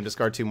make them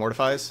discard 2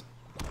 Mortifies.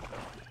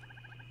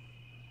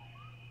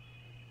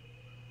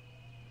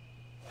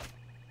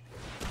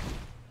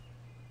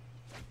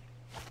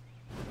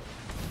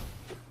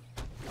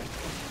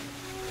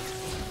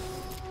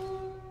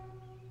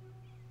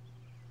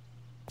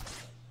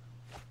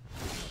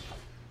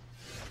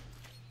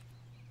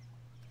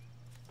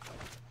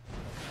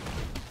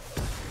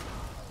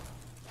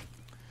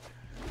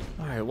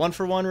 Alright,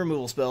 1-for-1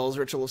 removal spells,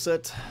 Ritual of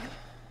Soot.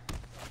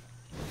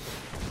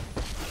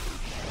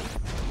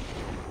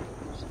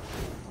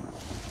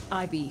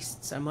 Eye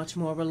beasts are much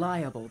more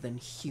reliable than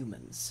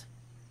humans.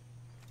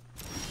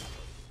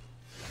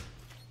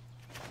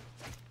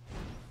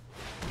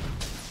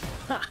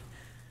 Ha!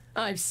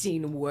 I've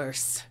seen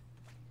worse.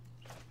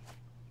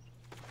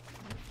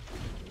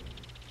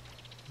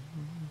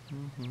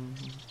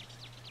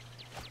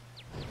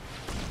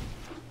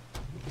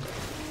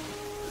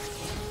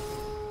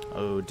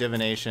 Oh,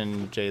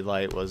 Divination Jade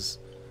Light was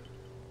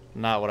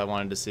not what I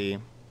wanted to see.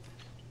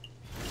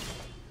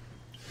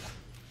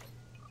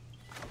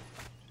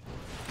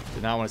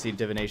 Did not want to see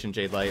Divination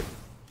Jade Light.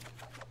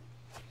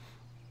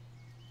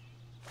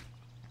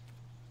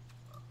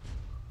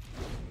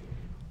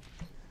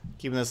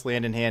 Keeping this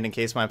land in hand in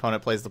case my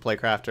opponent plays the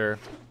Playcrafter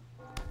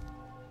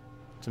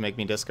to make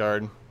me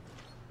discard.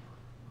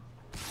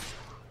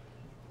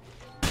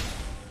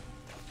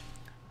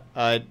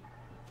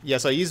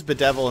 Yes, I used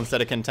Bedevil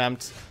instead of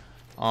Contempt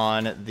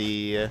on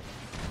the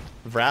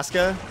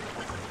Vraska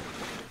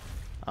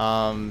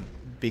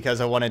because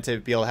I wanted to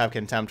be able to have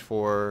Contempt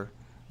for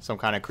some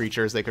kind of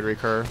creatures they could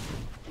recur.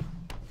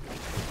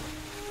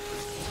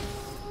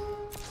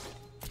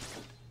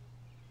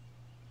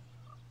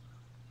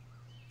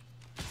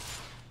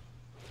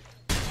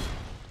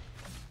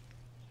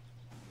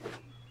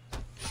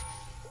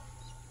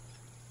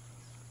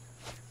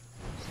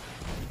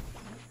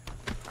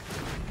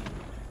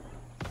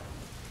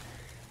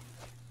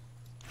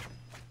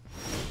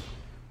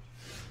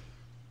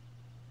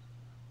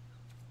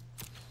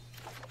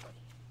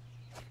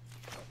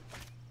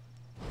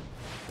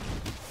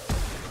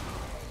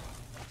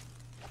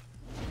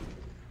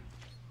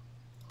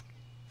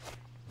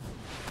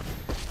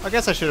 I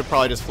guess I should have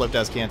probably just flipped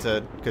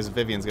Escanta, because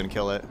Vivian's gonna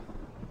kill it.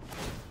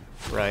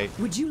 Right.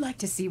 Would you like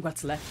to see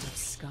what's left of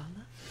Scala?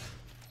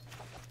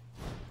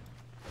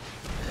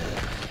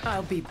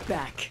 I'll be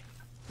back,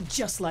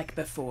 just like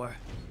before.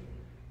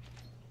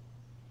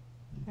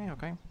 Yeah,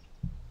 okay.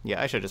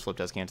 Yeah, I should have just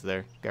flipped Escanta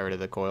there. Got rid of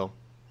the coil.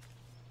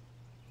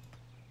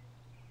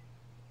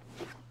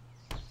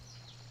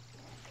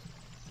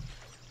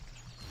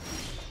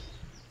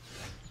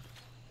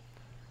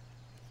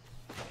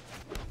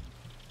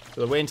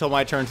 So wait until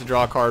my turn to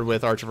draw a card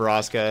with Arch of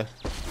Vraska,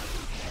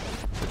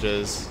 which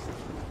is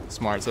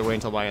smart. So wait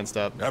until my end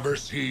step. Never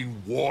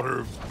seen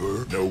water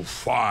burn. No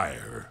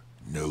fire.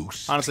 No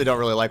steel. Honestly, don't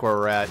really like where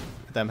we're at.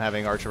 Them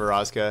having Arch of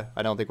Vraska.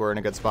 I don't think we're in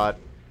a good spot.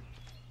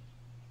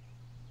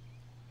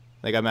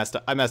 Like I messed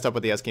up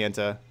with the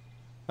Escanta.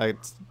 Like,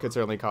 it could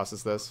certainly cost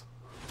us this.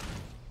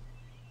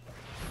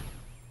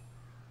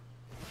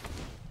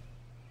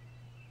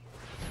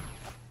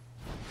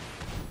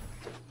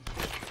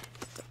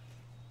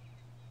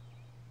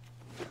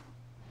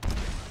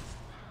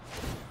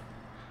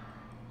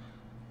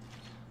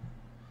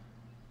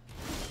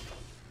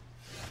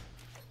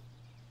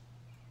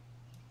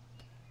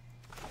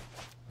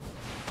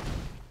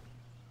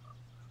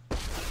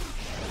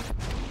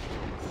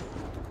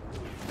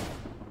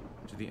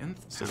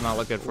 This does not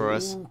look good for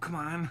us. Oh, come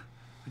on.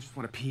 I just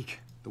want to peek.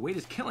 The weight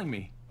is killing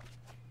me.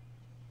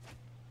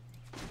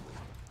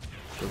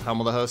 With Helm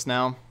of the Host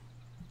now.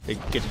 They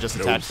get to just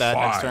No attach that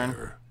next turn.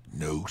 fire.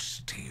 No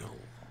steel.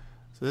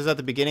 So this is at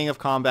the beginning of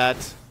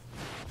combat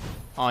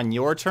on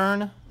your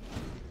turn.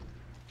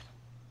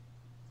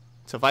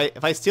 So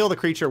if I steal the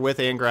creature with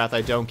Angrath,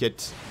 I don't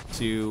get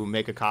to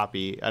make a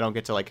copy. I don't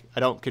get to I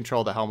don't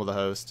control the Helm of the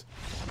Host.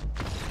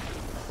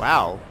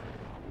 Wow.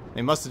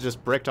 They must have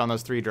just bricked on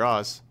those 3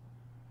 draws.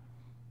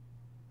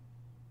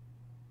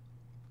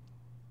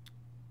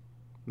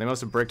 They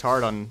must have bricked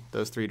hard on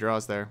those 3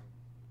 draws there.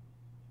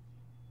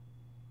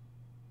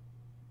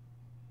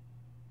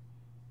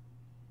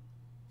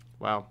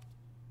 Wow.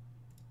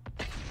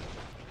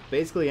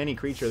 Basically any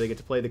creature, they get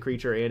to play the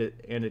creature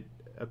and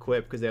a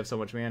Quip because they have so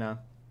much mana.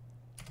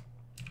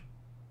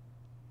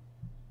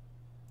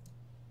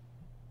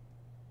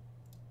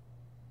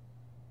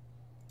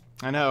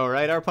 I know,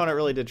 right? Our opponent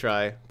really did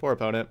try. Poor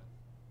opponent.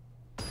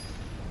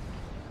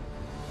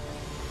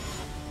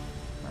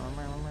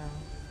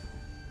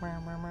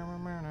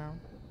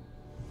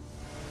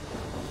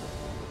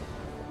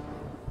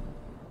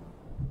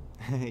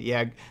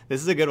 Yeah,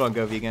 this is a good one,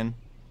 Go Vegan.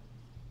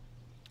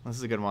 This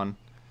is a good one.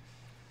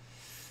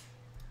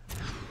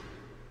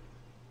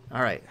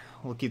 Alright,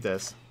 we'll keep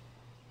this.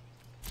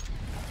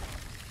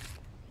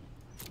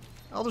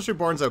 Eldritch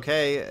Reborn's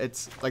okay.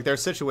 It's like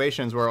there's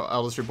situations where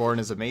Eldritch Reborn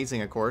is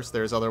amazing, of course.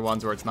 There's other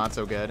ones where it's not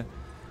so good.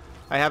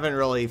 I haven't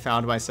really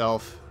found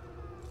myself,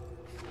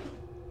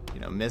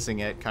 you know, missing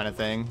it kind of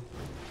thing.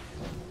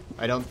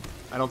 I don't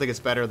think it's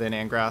better than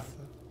Angrath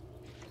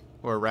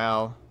or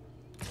Rao.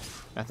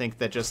 I think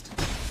that just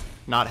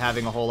not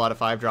having a whole lot of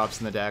 5-drops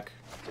in the deck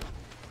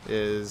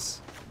is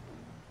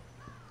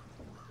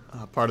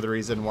part of the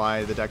reason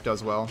why the deck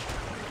does well.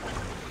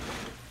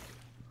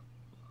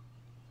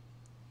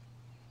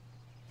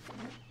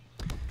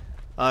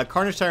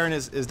 Carnage Tyrant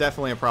is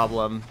definitely a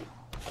problem.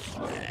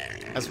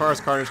 As far as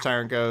Carnage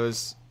Tyrant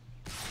goes,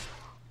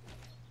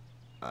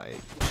 I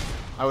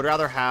would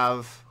rather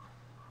have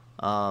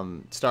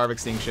Star of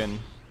Extinction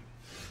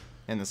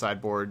in the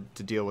sideboard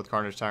to deal with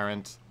Carnage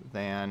Tyrant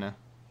than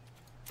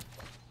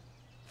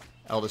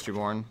Eldritch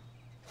Reborn.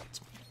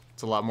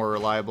 It's a lot more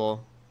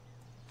reliable.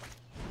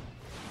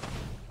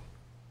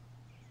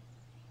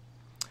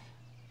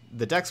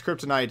 The deck's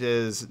Kryptonite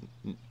is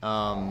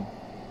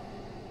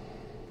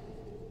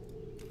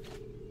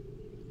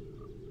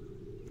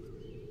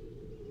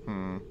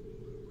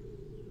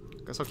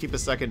guess I'll keep a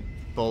second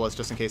Bolus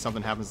just in case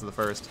something happens to the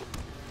first.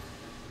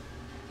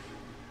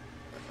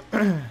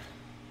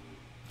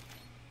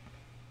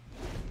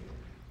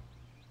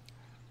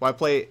 Why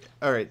play?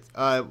 All right.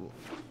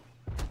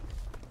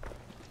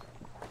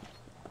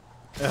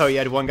 Oh, you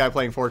had one guy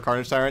playing 4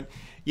 Carnage Tyrant.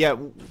 Yeah,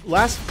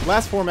 last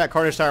format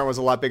Carnage Tyrant was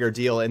a lot bigger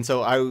deal, and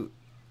so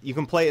you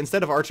can play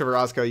instead of Arch of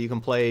Orozco, you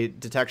can play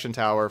Detection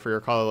Tower for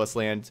your colorless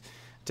land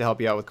to help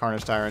you out with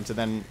Carnage Tyrant,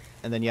 and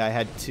then yeah, I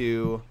had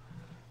to.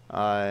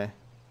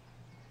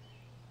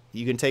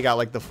 You can take out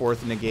like the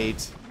 4th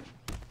negate.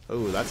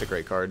 Oh, that's a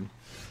great card.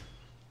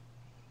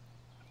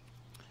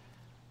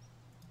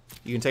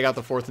 You can take out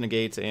the 4th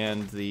negate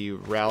and the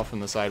Ral from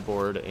the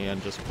sideboard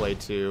and just play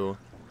 2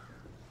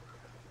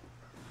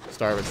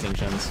 Star of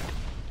Extinctions.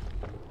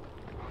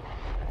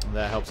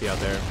 That helps you out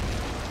there.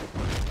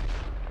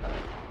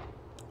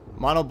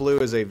 Mono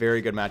blue is a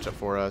very good matchup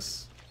for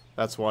us.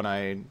 That's one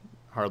I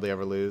hardly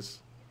ever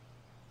lose.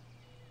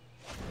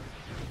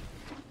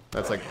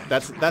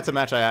 That's a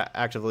match I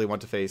actively want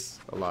to face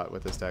a lot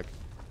with this deck.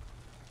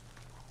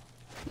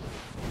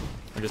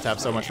 We just have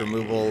so much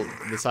removal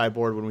in the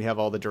sideboard when we have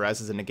all the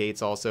duresses and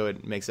negates also.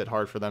 It makes it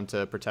hard for them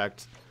to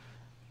protect.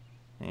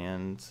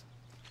 And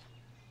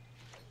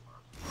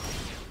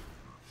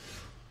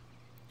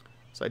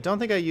so I don't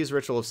think I use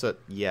Ritual of Soot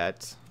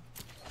yet.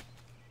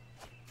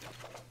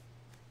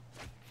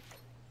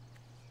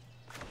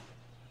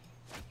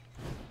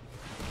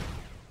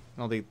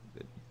 I don't think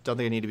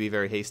I need to be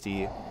very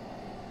hasty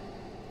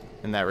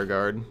in that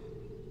regard.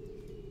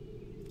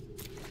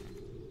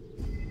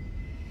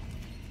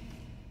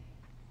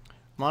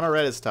 Mono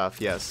red is tough,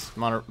 yes.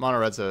 Mono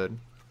red's a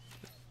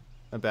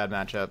bad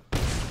matchup.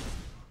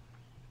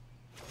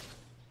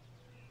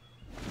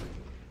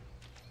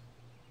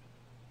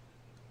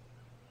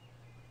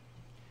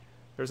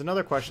 There's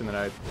another question that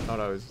I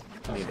thought I was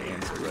need to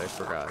answer, but I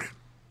forgot.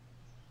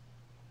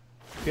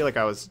 I feel like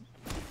I was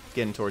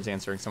getting towards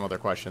answering some other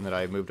question that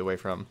I moved away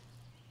from.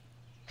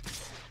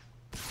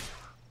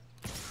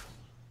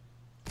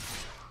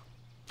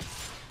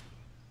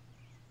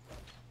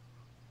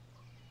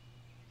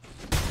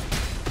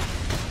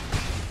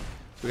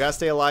 We gotta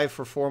stay alive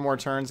for 4 more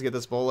turns to get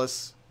this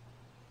Bolus.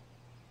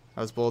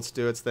 How's Bullets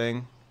do its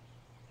thing?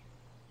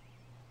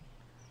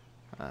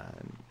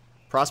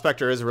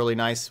 Prospector is really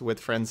nice with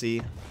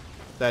Frenzy.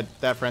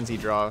 That Frenzy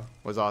draw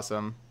was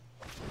awesome.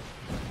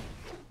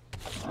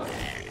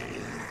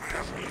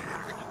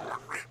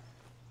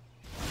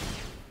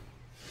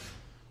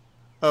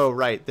 Oh,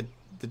 right.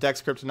 The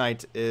deck's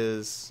Kryptonite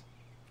is...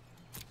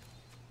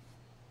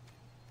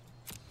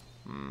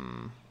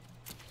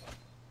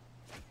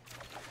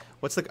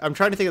 What's the... I'm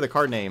trying to think of the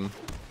card name.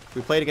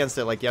 We played against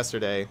it, like,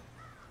 yesterday.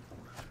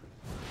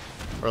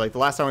 Or, like, the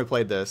last time we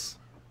played this.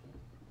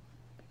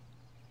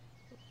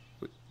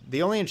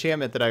 The only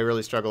enchantment that I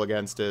really struggle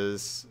against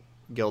is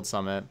Guild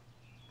Summit.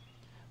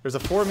 There's a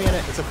 4-mana...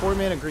 It's a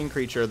 4-mana green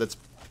creature that's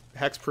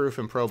hexproof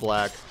and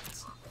pro-black.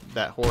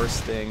 That horse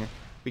thing.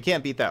 We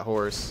can't beat that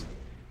horse.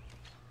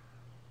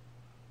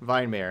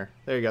 Vine Mare.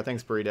 There you go.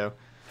 Thanks, Burrito.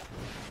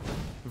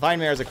 Vine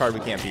Mare is a card we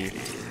can't beat.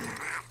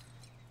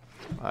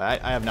 I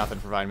have nothing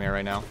for Vine Mare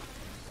right now.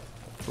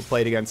 We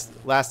played against...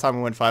 Last time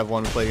we went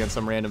 5-1, we played against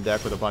some random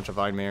deck with a bunch of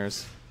Vine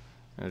Mares.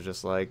 And it was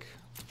just like...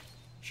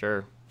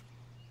 Sure.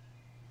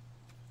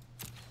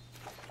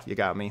 You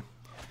got me.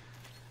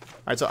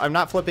 Alright, so I'm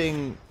not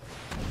flipping...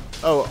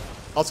 Oh,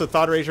 also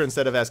Thought Erasure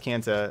instead of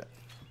Azcanta.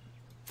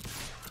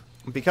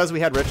 Because we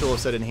had Ritual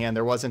set in hand,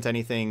 there wasn't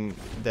anything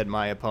that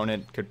my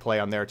opponent could play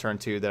on their turn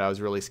 2 that I was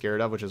really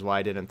scared of, which is why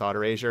I didn't Thought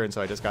Erasure, and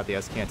so I just got the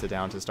Azcanta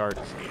down to start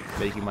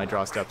making my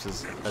draw steps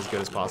as good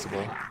as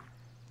possible.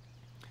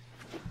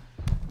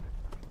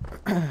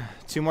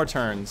 2 more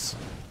turns.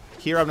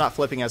 Here I'm not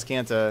flipping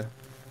Azcanta,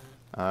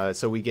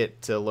 so we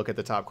get to look at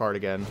the top card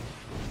again.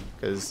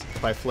 Because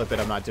if I flip it,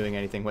 I'm not doing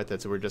anything with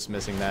it, so we're just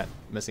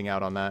missing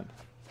out on that.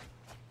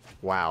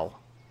 Wow.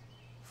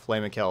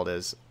 Flame of Keld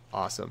is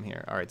awesome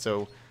here. Alright,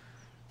 so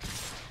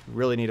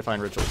really need to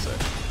find Ritual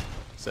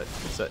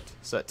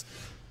Set.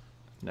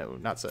 No,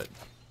 not Set.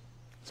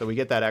 So we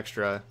get that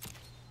extra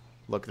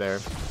look there.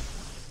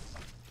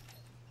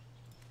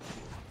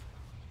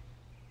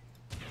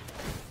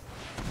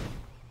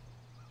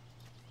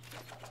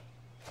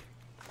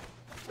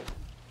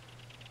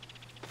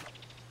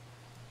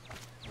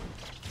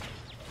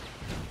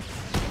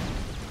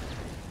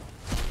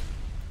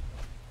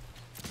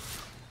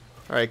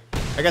 Alright,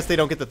 I guess they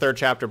don't get the 3rd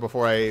chapter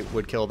before I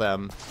would kill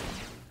them.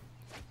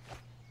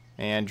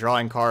 And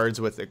drawing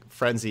cards with a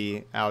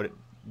Frenzy out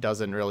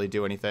doesn't really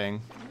do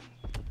anything.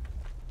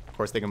 Of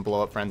course, they can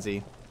blow up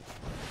Frenzy.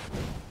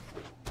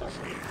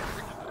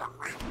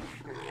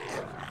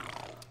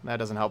 That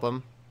doesn't help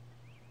them.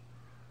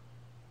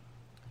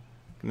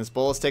 Can this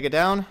Bolus take it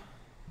down?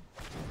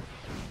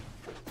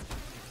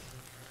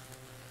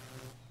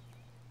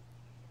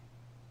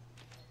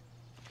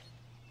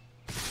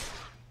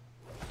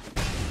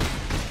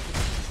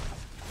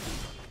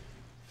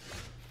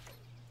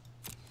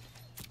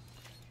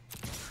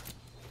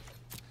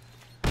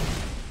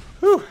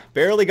 Whew,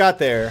 barely got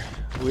there.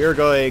 We are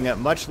going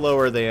much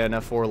lower than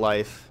a 4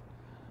 life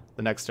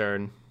the next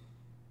turn.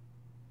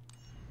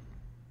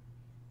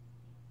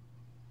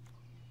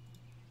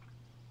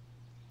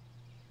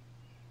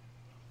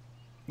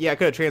 Yeah, I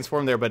could have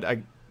transformed there, but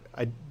I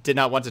did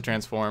not want to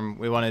transform.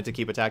 We wanted to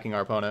keep attacking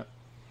our opponent.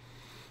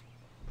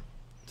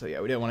 So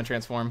yeah, we didn't want to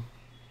transform.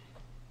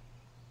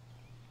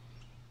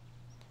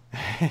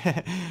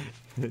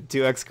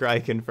 2x Cry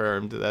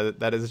confirmed.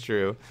 That is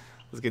true.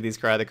 Let's get these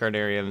Cry the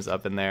Carnariums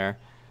up in there.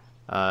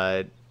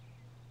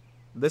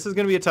 This is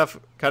going to be a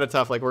kind of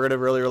tough. Like, we're going to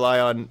really rely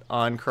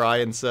on Cry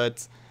and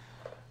Soot.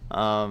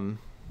 Yeah,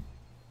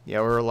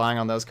 we're relying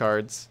on those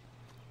cards.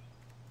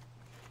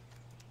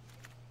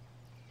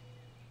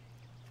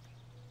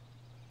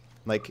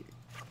 Like,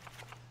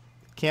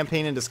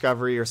 Campaign and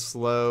Discovery are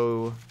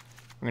slow.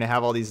 I'm going to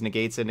have all these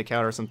negates in to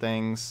counter some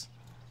things.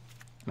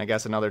 And I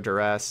guess another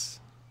Duress.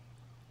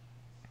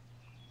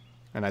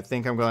 And I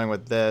think I'm going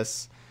with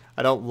this.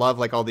 I don't love,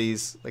 like, all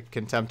these, like,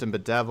 Contempt and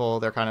Bedevil.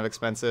 They're kind of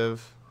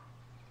expensive.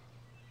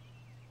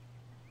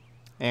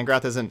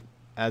 Angrath isn't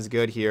as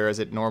good here as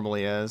it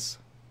normally is.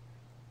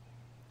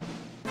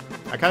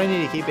 I kind of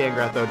need to keep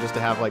Angrath, though, just to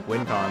have, like,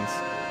 win cons.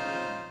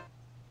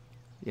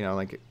 You know,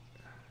 like...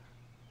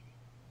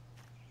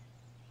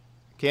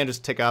 Can't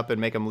just tick up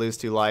and make them lose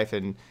 2 life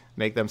and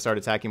make them start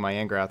attacking my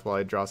Angrath while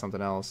I draw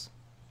something else.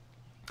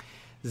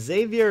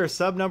 Xavier,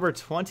 sub number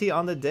 20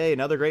 on the day.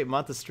 Another great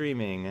month of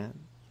streaming.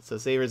 So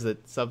Xavier's the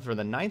sub for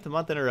the 9th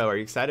month in a row. Are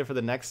you excited for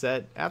the next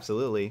set?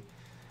 Absolutely.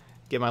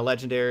 Get my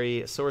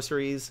legendary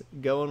sorceries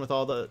going with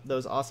all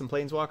those awesome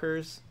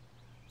planeswalkers.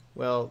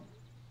 Well,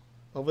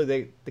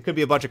 hopefully they could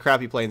be a bunch of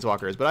crappy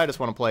planeswalkers, but I just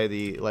want to play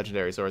the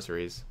legendary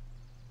sorceries.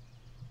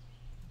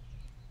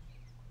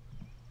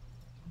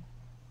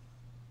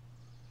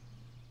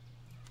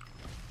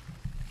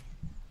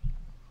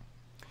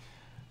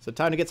 So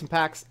time to get some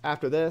packs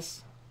after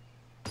this.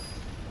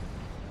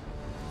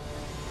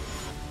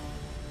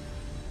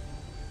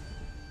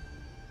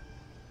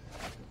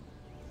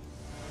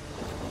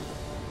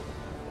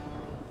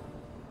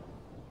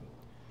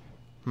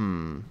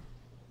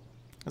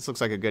 This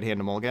looks like a good hand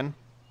to mulligan.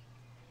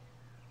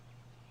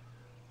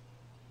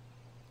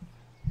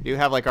 We do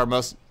have like our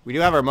most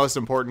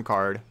important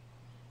card,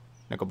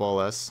 Nicol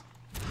Bolas.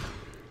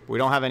 We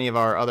don't have any of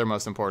our other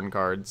most important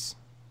cards.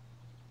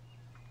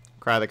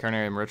 Cry the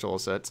Carnarium Ritual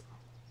Set.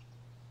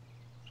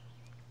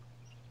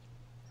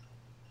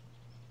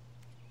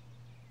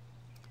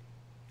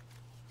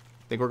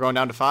 Think we're going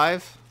down to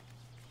 5?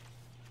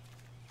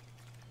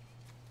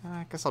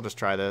 I guess I'll just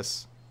try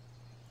this.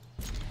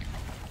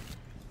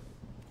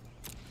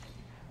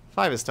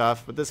 5 is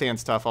tough, but this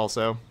hand's tough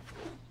also.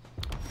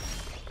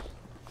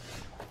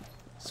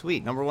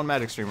 Sweet, #1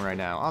 Magic streamer right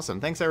now. Awesome.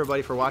 Thanks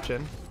everybody for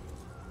watching.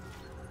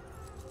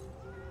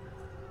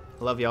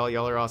 I love y'all.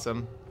 Y'all are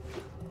awesome.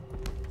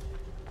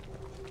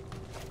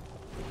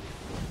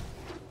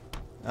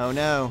 Oh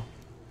no.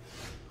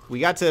 We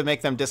got to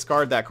make them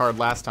discard that card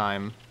last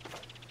time.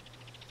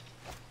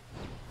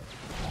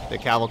 The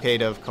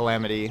Cavalcade of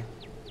Calamity.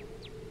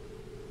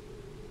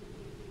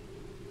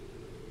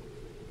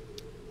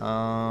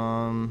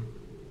 I'm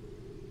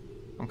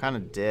kind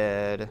of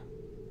dead.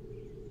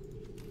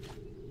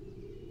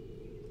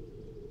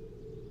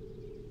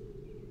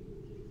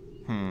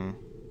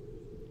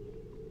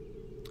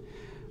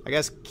 I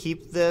guess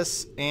keep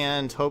this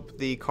and hope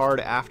the card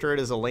after it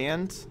is a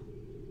land.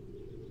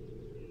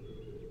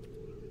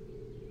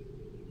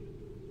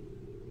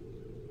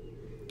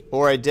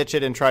 Or I ditch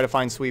it and try to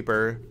find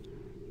Sweeper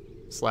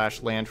 /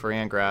 land for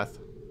Angrath.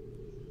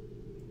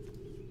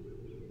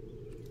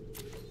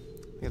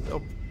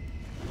 Oh.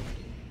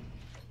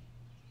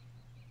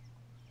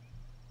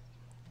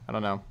 I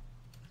don't know.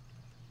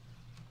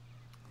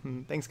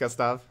 Thanks,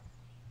 Gustav.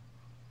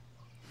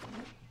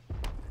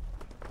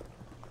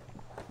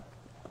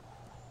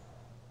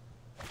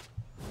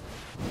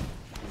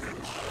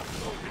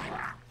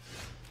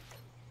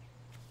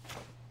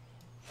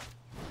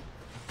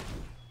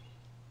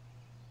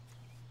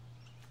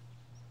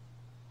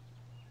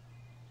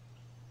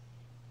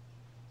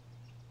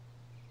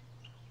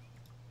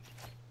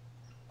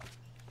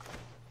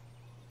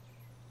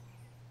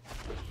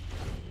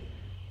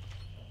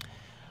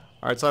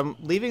 Alright, so I'm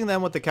leaving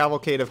them with the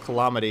Cavalcade of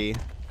Calamity.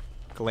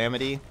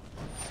 Because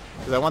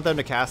I want them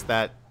to cast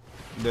that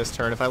this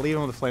turn. If I leave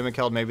them with the Flaming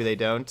Keld, maybe they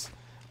don't.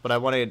 But I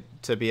wanted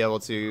to be able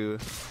to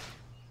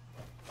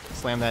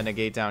slam that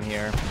negate down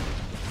here.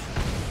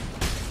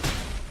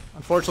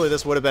 Unfortunately,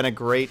 this would have been a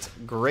great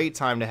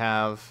time to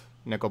have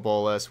Nicol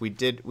Bolas. We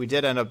did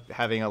end up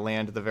having a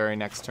land the very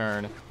next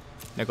turn.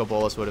 Nicol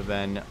Bolas would have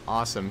been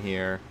awesome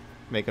here.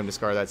 Make him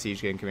discard that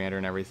Siege Gang Commander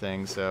and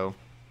everything, so...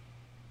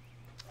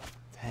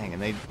 Dang,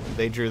 and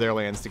they drew their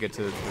lands to get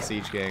to the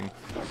Siege Gang.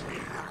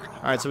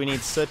 Alright, so we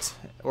need Soot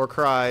or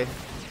Cry.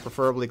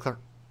 Preferably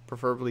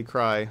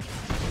Cry.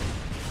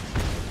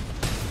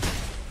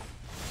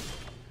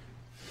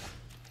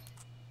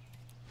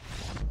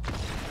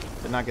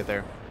 Did not get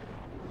there.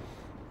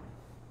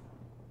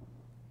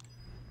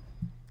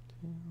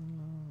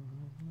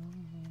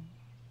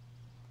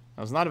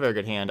 That was not a very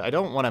good hand. I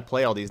don't want to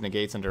play all these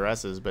negates and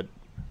duresses, but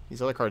these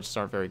other cards just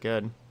aren't very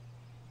good.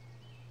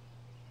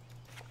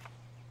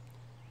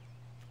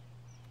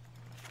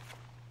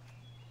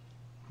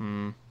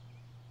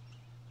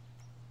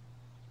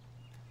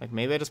 Like,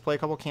 maybe I just play a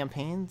couple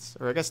campaigns?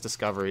 Or I guess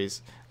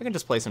discoveries. I can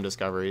just play some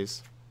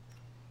discoveries.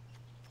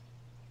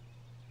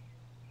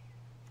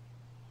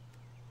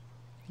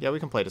 Yeah, we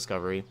can play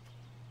discovery.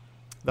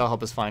 That'll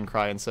help us find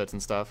Cry and Soot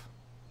and stuff.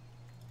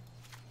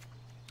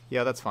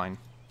 Yeah, that's fine.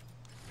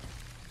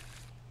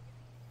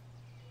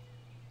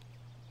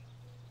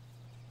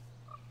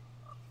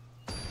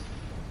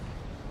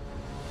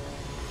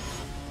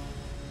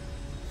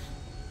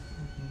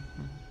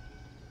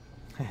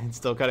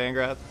 Still cut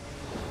Angrath?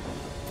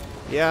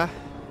 Yeah.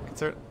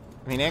 I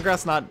mean,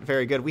 Angrath's not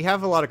very good. We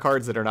have a lot of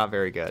cards that are not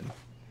very good.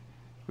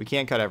 We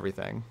can't cut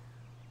everything.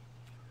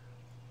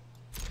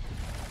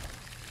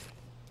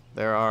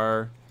 There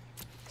are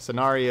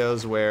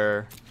scenarios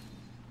where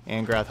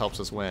Angrath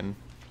helps us win.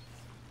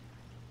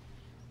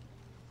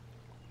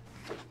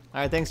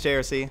 Alright, thanks,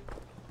 JRC.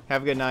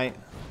 Have a good night.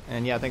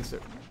 And yeah, thanks.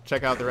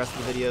 Check out the rest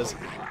of the videos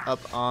up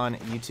on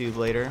YouTube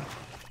later.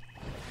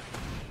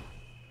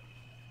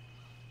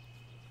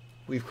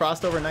 We've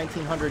crossed over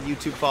 1,900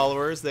 YouTube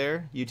followers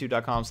there,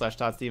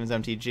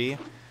 youtube.com/ToddStevensMTG.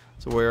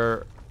 So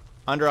we're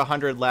under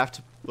 100 left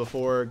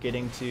before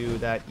getting to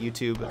that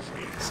YouTube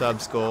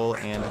subs goal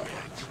and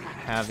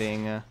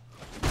having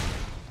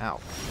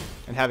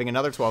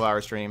another 12-hour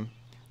stream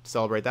to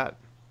celebrate that.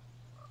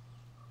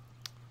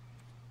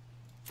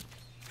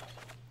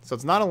 So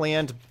it's not a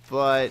land,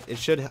 but it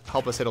should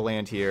help us hit a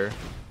land here.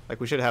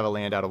 Like, we should have a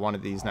land out of one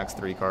of these next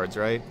 3 cards,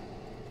 right?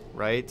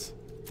 Right?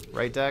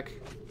 Right, deck?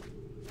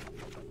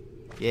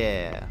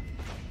 Yeah.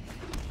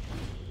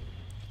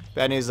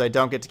 Bad news is I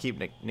don't get to keep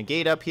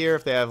negate up here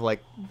if they have,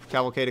 like,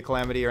 Cavalcade of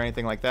Calamity or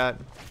anything like that.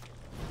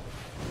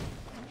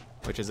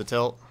 Which is a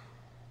tilt.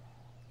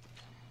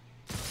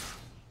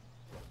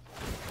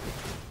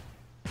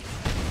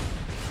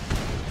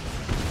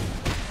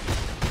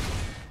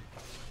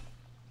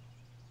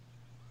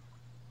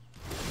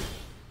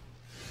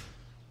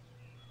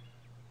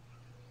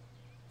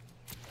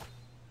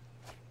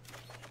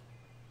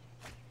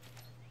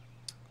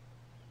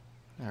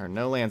 There are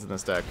no lands in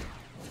this deck.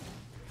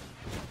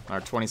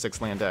 Our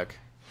 26 land deck.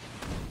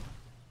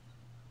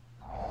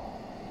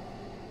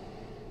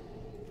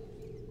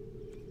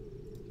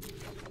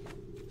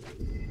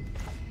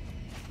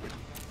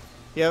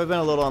 Yeah, we've been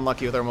a little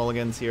unlucky with our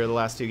mulligans here the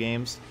last 2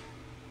 games.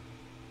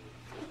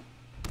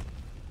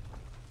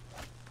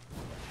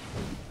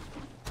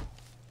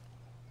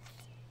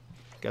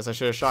 Guess I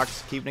should have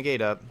shocked keep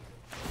negate up.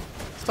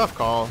 It's a tough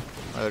call.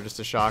 Whether just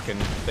a shock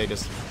and they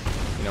just,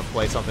 you know,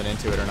 play something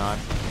into it or not.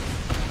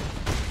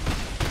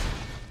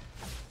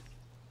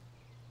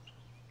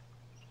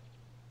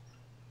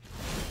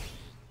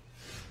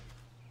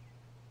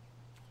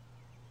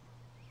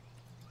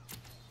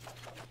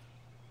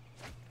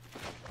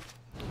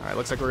 Alright,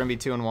 looks like we're going to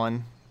be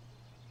 2-1.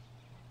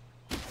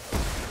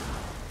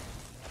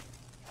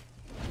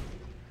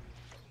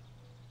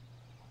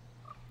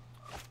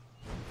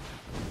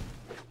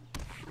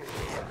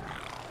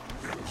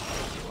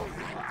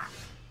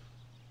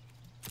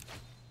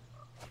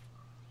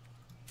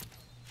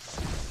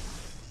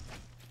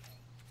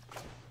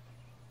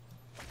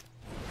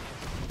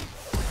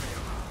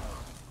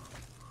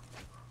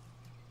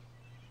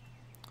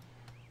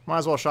 Might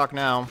as well shock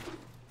now.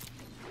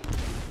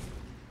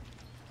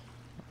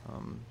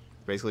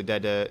 Basically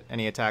dead to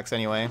any attacks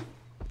anyway.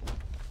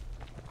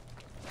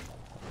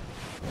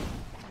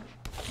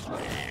 So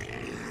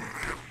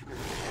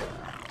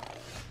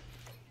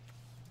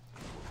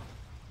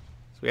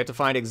we have to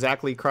find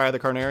exactly Cry of the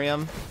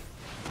Carnarium.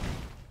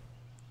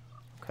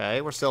 Okay,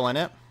 we're still in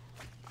it.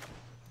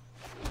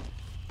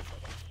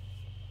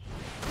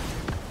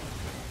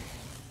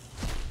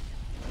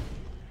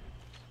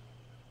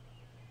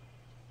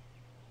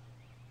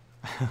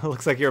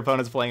 Looks like your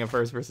opponent's playing a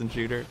first-person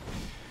shooter.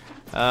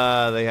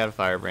 They had a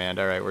Firebrand.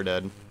 Alright, we're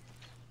dead.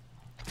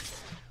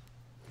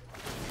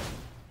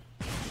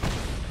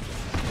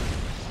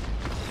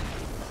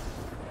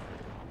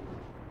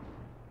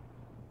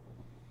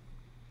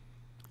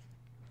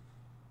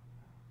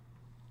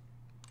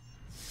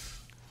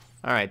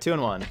 Alright,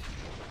 2-1.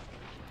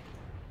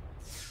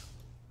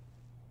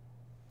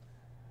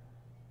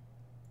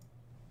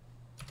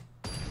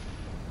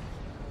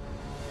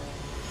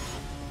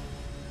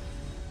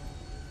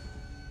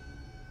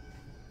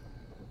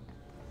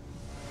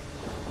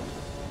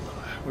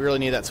 We really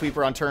need that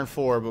sweeper on turn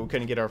 4, but we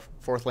couldn't get our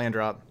 4th land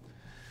drop.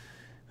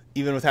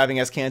 Even with having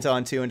Escanta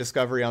on 2 and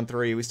Discovery on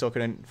 3, we still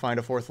couldn't find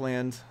a 4th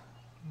land.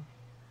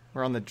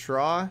 We're on the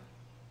draw.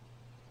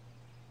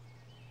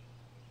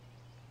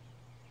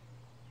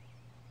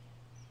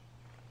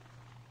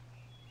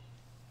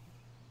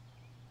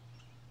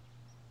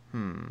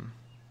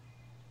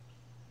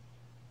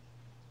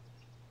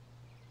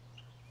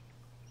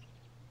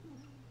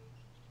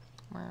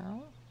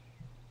 Well,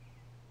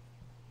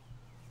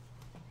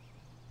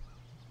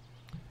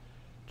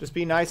 just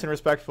be nice and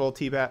respectful,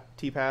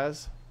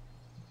 T-Paz.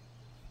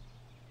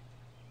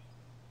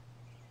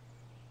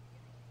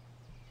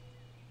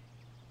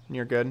 And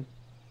you're good.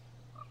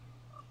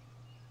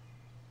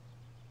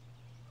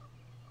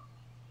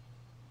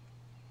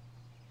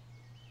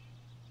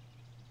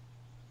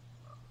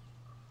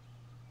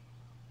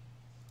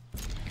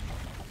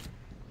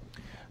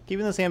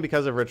 Keeping this hand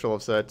because of Ritual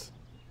of Soot.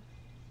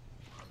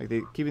 Like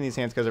keeping these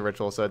hands because of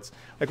Ritual of Soot.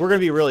 Like we're gonna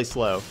be really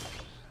slow,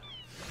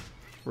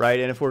 right?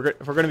 And if we're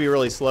gonna be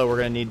really slow, we're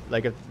gonna need,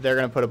 like, if they're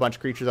gonna put a bunch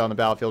of creatures on the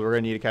battlefield, we're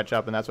gonna need to catch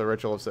up, and that's what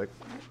Ritual of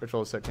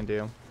Soot can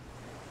do.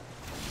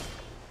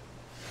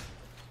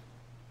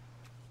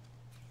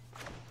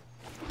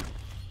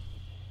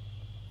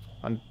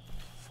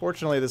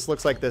 Unfortunately, this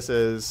looks like this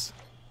is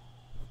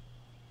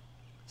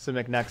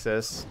Simic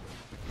Nexus,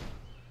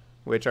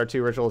 which our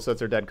 2 Ritual of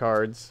Soots are dead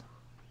cards.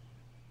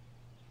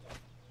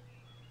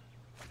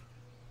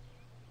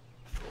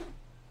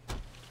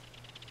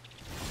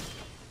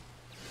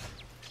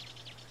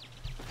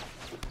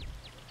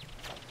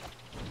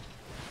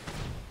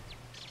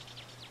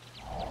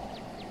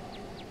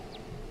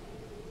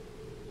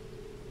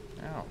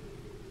 Ow.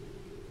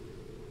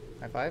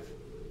 High five?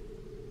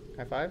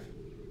 High five?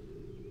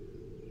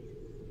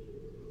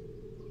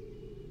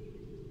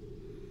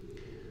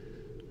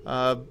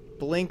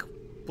 Blink,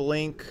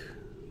 Blink,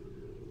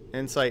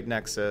 Insight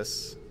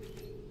Nexus.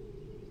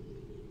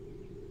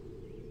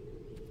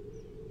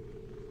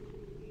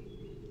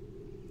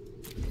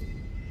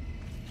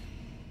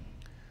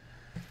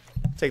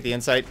 Take the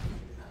Insight.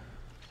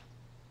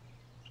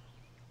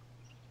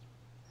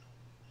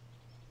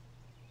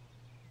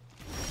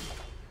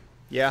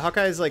 Yeah,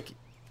 Hawkeye's like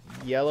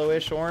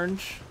yellowish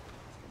orange.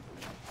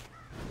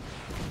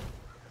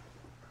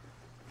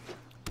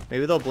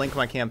 Maybe they'll blink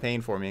my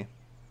campaign for me.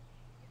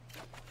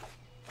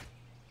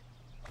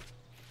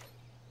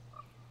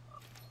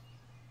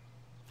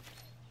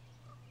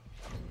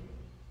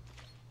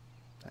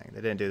 Dang,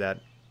 they didn't do that.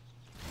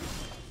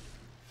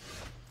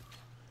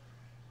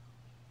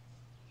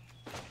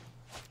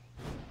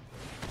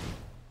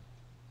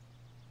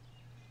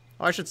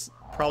 Oh, I should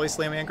probably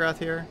slam Angrath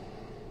here.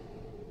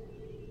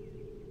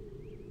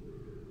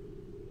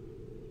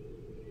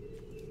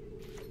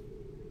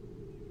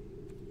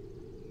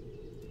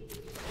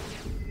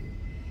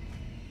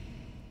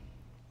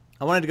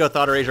 I wanted to go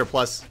Thought Erasure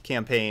plus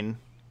campaign,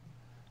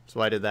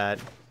 so I did that.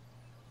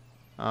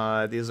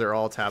 These are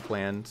all tap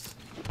lands.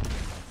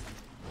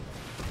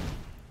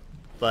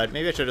 But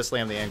maybe I should have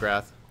slammed the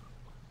Angrath.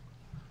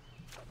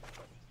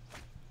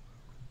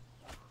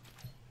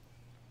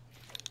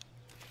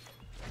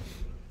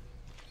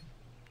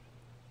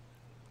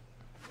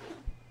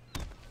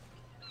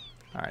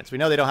 Alright, so we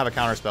know they don't have a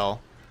counterspell,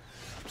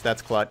 so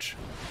that's clutch.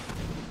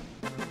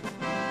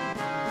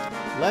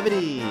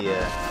 Levity!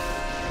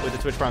 With the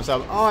Twitch Prime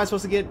sub. Oh, I was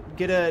supposed to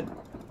get a...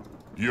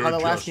 How the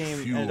last game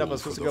ended up, I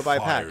was supposed to go buy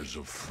a pack.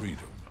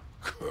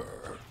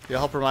 You'll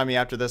help remind me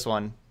after this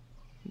one.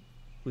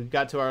 We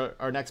got to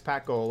our next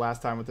pack goal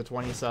last time with the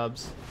 20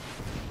 subs.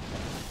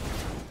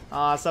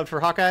 Sub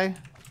for Hawkeye?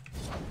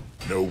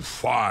 No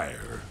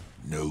fire,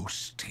 no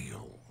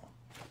steel.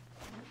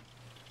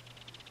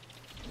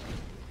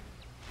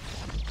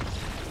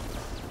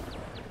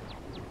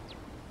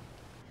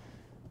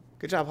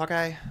 Good job,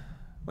 Hawkeye.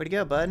 Way to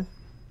go, bud.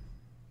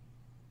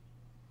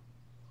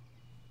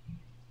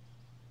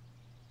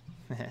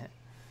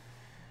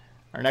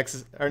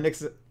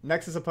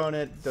 Nexus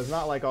opponent does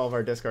not like all of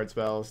our discard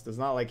spells, does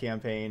not like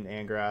Campaign,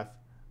 Angrath,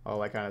 all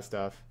that kind of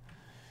stuff.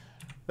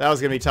 That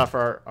was going to be tough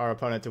for our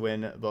opponent to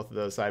win both of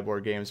those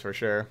sideboard games for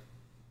sure.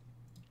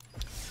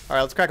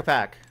 Alright, let's crack a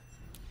pack.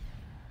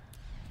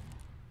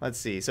 Let's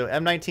see. So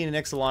M19 and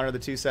Ixalan are the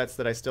two sets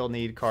that I still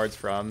need cards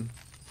from. In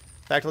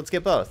fact, let's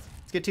get both.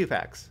 Let's get 2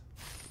 packs.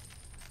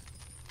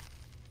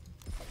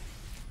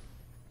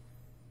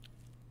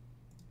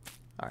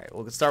 Alright,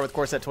 we'll start with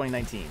Core Set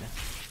 2019.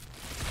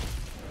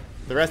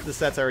 The rest of the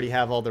sets I already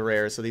have all the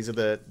rares, so these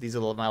are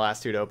my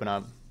last 2 to open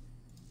up.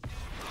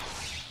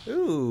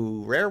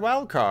 Ooh, rare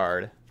wild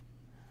card.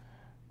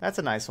 That's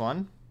a nice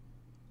one.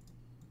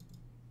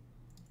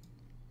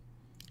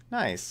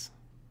 Nice.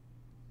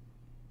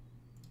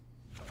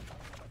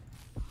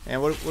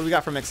 And what do we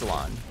got from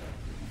Ixalan?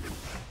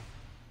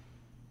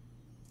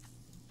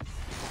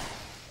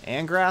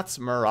 Angrath's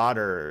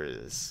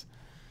Marauders.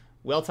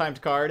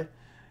 Well-timed card.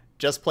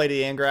 Just played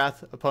the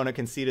Angrath. Opponent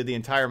conceded the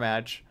entire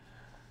match.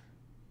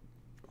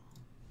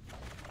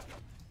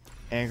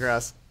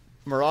 Angrath's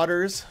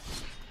Marauders.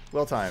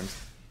 Well-timed.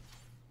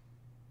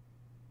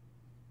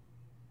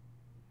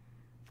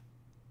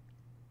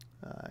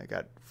 I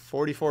got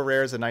 44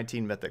 rares and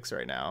 19 mythics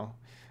right now.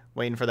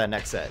 Waiting for that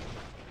next set.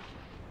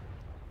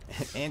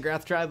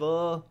 Angrath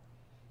Tribal.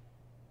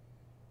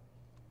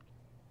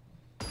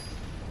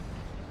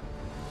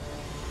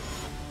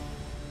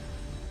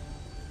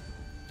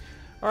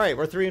 Alright,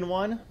 we're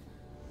 3-1.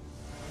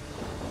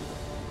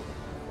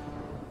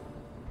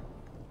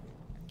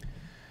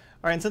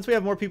 Alright, and since we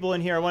have more people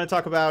in here, I want to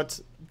talk about,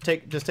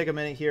 just take a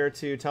minute here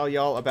to tell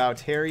y'all about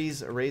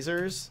Harry's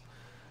Razors.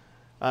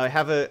 I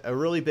have a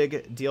really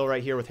big deal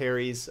right here with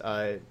Harry's.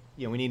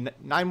 You know, we need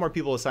 9 more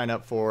people to sign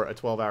up for a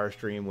 12-hour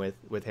stream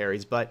with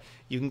Harry's, but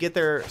you can get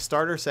their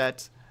starter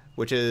set,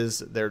 which is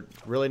their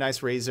really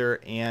nice razor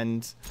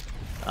and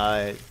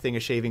thing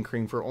of shaving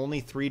cream for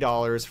only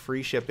 $3,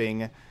 free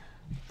shipping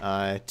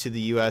to the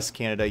US,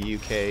 Canada,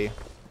 UK.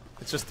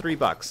 It's just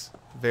 $3.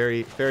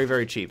 Very, very,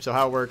 very cheap. So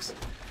how it works,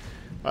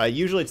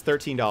 usually it's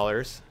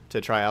 $13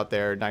 to try out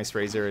their nice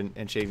razor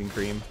and shaving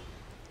cream.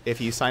 If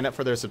you sign up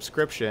for their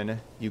subscription,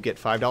 you get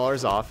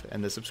 $5 off,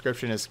 and the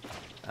subscription is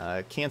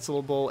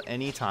cancelable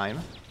anytime.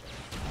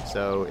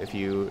 So if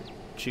you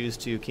choose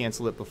to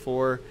cancel it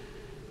before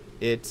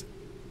it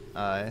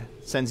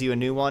sends you a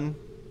new one,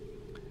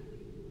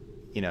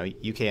 you know,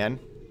 you can.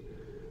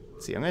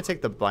 Let's see, I'm going to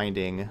take the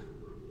binding.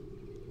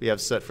 We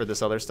have soot for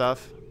this other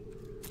stuff.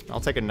 I'll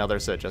take another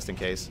soot just in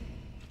case.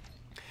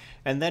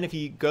 And then if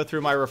you go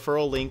through my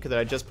referral link that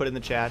I just put in the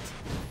chat,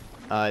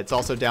 it's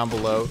also down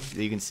below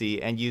that you can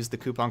see, and use the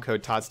coupon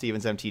code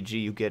ToddStevensMTG,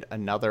 you get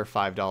another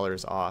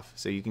 $5 off.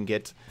 So you can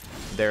get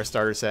their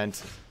starter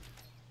set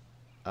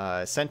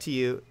sent to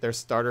you, their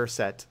starter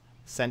set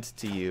sent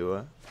to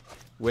you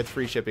with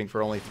free shipping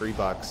for only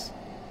 $3.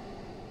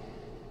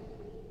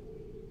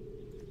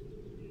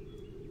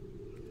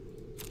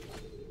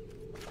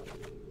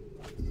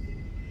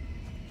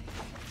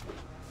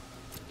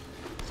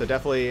 So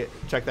definitely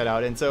check that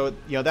out. And so,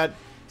 you know,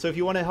 so if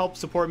you want to help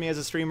support me as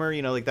a streamer,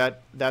 you know, like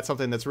that's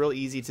something that's real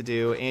easy to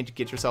do, and you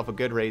get yourself a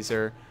good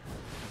razor.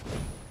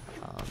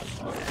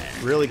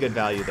 Really good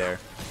value there.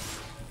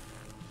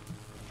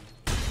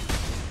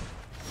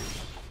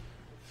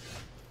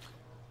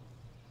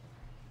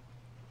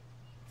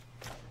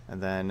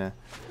 And then,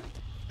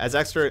 as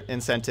extra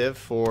incentive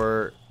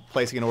for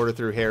placing an order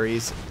through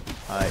Harry's,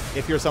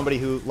 if you're somebody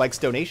who likes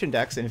donation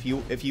decks, and if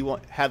you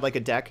had like a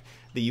deck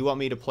that you want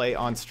me to play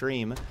on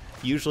stream,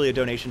 usually a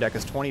donation deck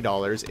is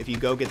 $20. If you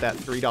go get that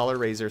 $3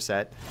 razor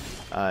set,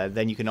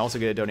 then you can also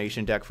get a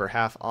donation deck for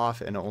half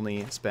off and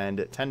only spend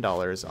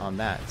 $10 on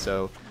that.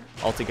 So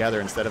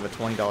altogether, instead of a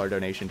 $20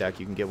 donation deck,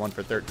 you can get one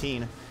for $13.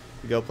 You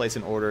go place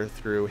an order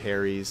through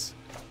Harry's,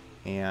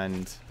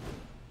 and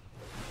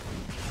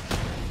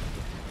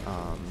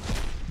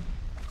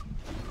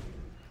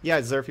yeah,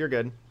 Zerf, you're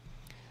good.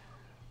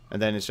 And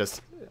then it's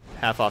just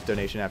half off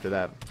donation after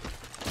that.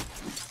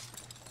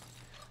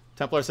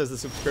 Templar says the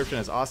subscription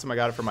is awesome. I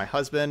got it for my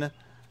husband.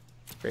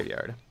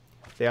 Graveyard.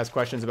 They ask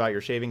questions about your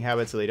shaving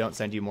habits, so they don't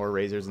send you more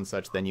razors and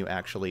such than you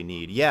actually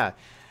need. Yeah,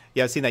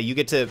 yeah, I've seen that. You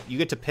get to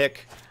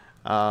pick,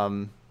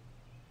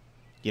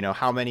 you know,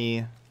 how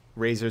many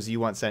razors you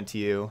want sent to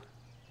you,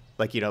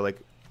 like, you know, like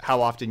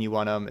how often you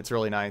want them. It's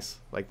really nice,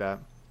 like that.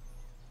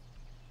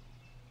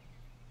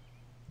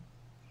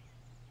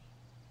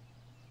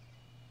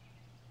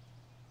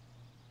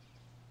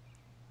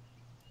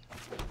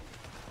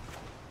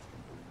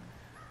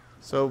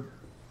 So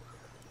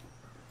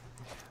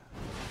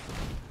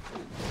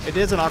it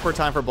is an awkward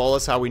time for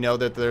Bolas, how we know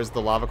that there's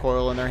the lava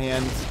coil in their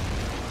hand.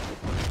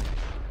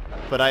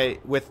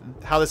 But with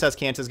how this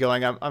Escant is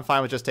going, I'm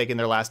fine with just taking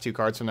their last 2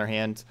 cards from their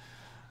hand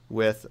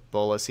with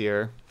Bolas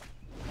here.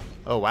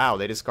 Oh wow,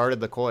 they discarded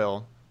the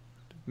coil.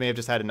 May have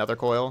just had another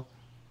coil.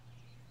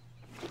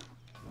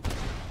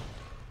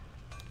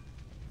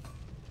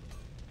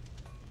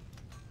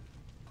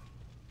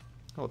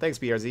 Oh, thanks,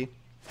 BRZ.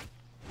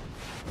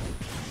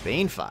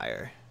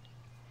 Banefire.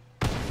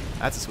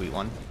 That's a sweet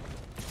one.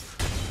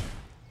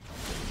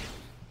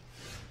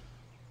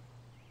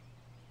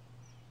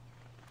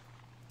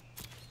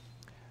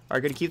 are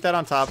going to keep that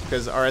on top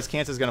because our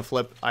Escanta is going to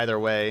flip either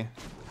way.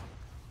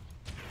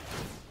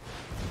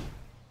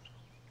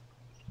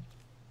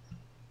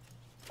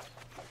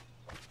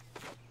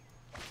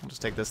 I'll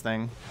just take this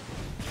thing.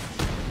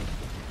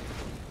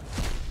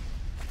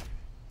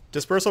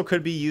 Dispersal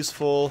could be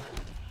useful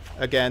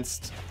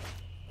against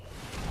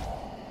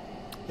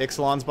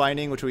Ixalan's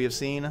Binding, which we have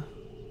seen.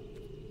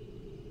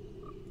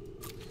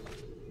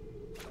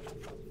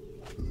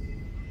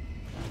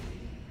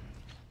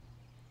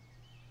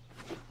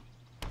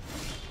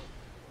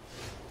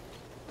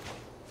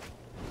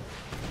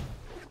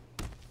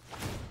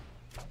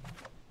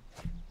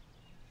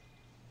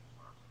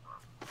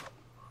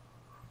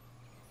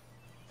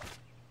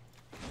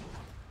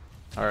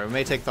 Alright, we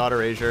may take Thought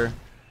Erasure.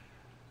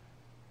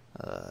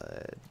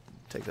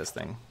 Take this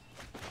thing.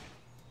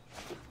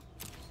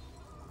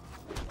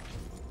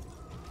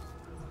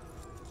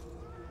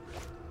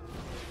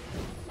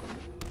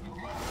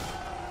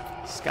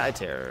 Sky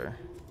Terror.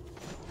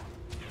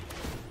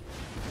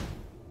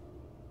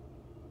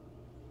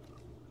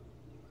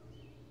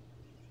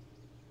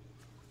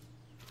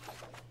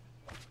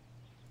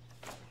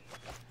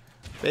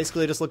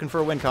 Basically just looking for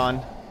a win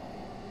con.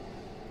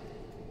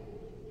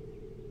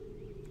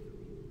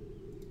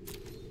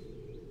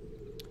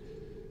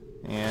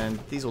 And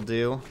these will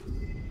do.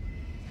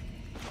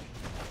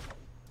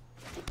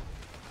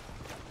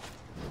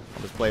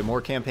 I'll just play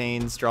more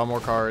campaigns, draw more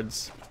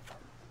cards.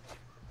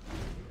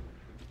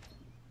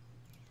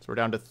 So we're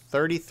down to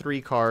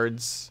 33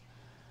 cards.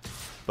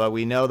 But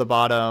we know the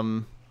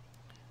bottom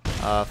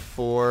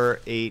 4,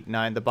 8,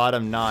 9. The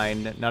bottom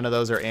 9, none of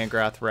those are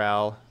Angrath,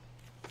 Ral.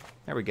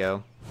 There we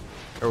go.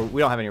 Or we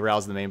don't have any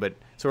Rals in the main, but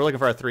so we're looking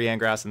for our 3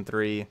 Angraths and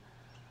 3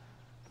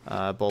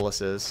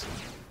 Boluses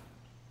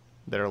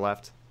that are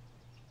left.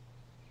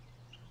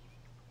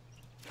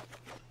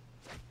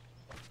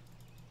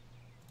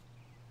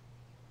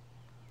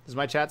 Is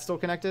my chat still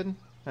connected? I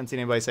haven't seen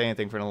anybody say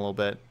anything for a little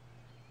bit.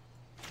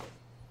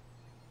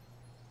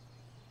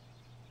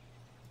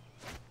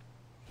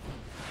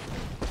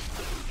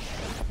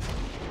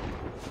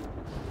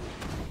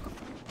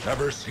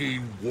 Ever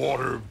seen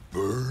water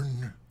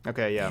burn?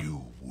 Okay, yeah.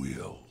 You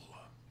will.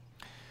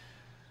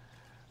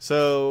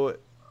 So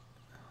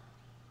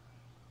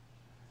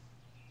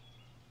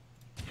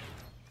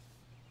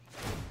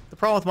the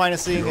problem with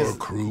minusing is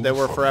that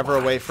we're forever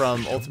away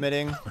from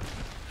ultimating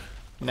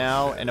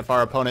now, and if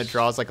our opponent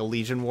draws like a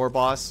Legion War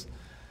boss,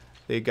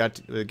 they get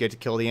to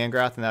kill the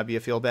Angrath, and that'd be a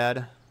feel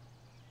bad.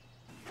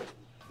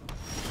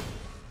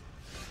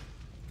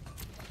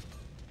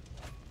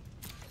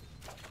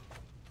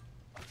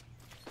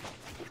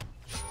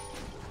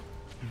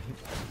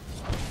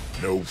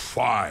 No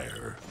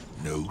fire,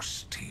 no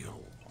steel.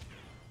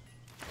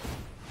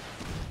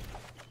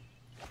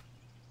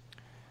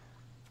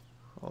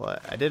 Well,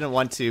 I didn't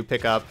want to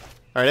pick up,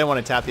 or I didn't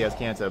want to tap the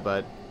Escanta,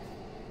 but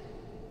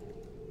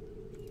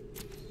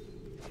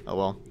oh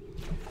well.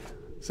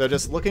 So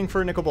just looking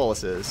for Nicol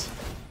Boluses.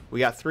 We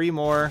got 3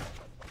 more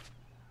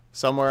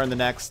somewhere in the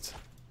next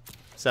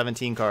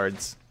 17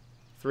 cards.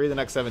 3 of the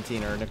next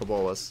 17 are Nicol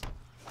Bolas.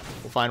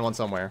 We'll find one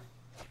somewhere.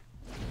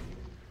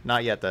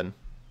 Not yet then.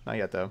 Not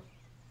yet though.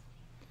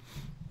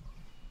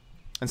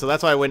 And so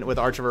that's why I went with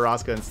Arch of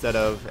Araska instead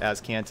of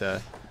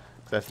Escanta,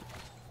 because I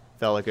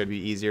felt like it would be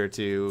easier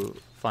to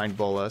find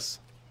Bolas.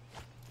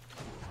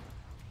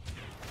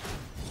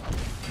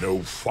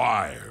 No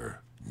fire,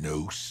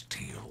 no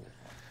steel.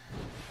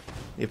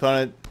 The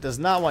opponent does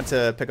not want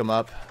to pick them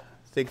up.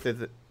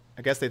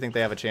 I guess they think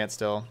they have a chance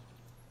still.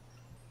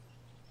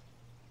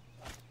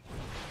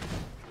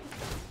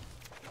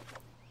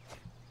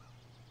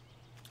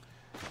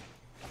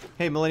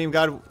 Hey, Millennium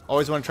God,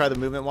 always want to try the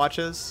movement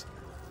watches.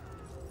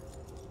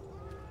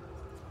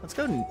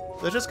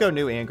 Let's just go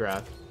new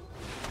Angrath.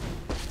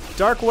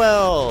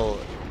 Darkwell,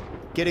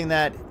 getting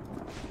that,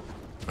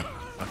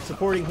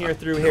 supporting here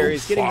through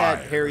Harry's, getting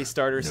that Harry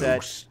starter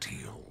set.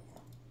 Steel.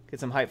 Get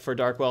some hype for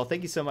Darkwell.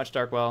 Thank you so much,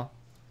 Darkwell.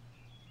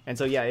 And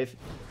so yeah, if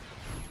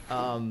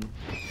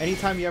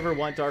anytime you ever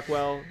want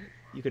Darkwell,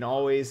 you can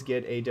always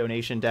get a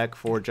donation deck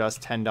for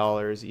just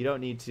 $10. You don't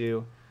need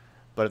to,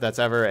 but if that's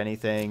ever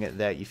anything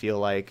that you feel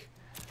like,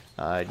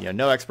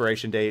 no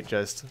expiration date,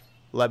 just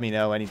let me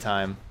know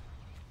anytime,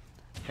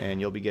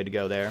 and you'll be good to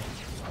go there.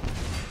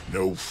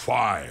 No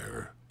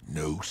fire,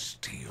 no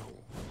steel.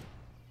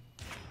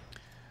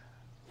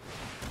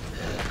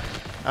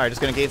 All right,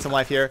 just gonna gain some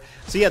life here.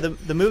 So yeah,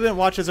 the movement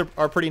watches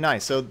are pretty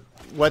nice. So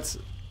what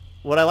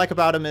I like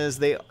about them is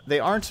they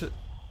aren't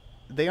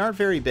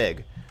very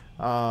big,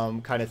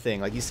 kind of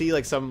thing. Like you see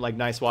like some like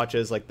nice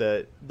watches like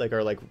are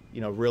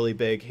really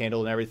big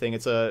handle and everything.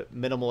 It's a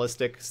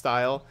minimalistic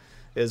style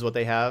is what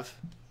they have.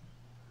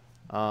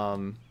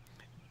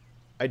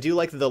 I do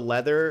like the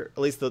leather,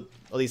 at least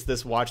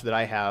this watch that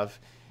I have.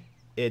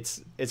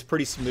 It's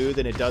pretty smooth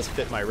and it does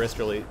fit my wrist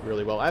really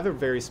well. I have a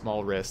very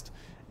small wrist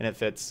and it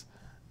fits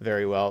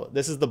very well.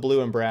 This is the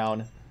blue and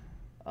brown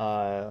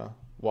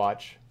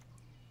watch.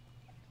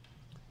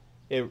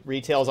 It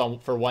retails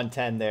for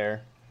 $110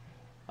 there.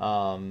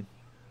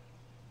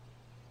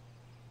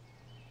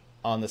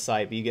 on the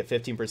site, but you get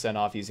 15%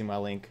 off using my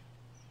link.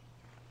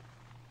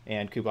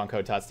 And coupon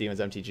code TOTSDemons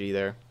MTG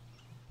there.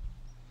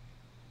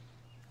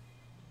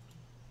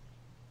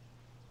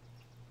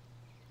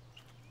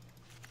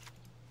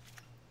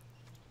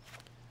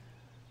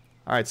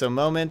 Alright, so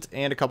Moment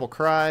and a couple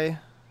Cry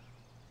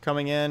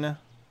coming in.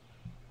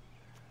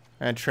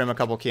 And trim a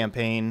couple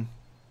Campaign.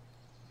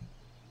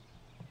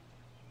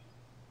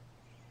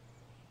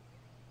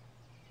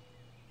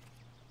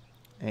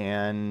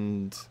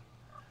 And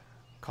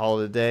call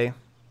it a day. I'm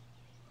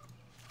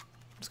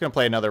just going to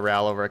play another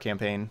Ral over a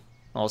Campaign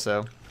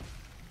also.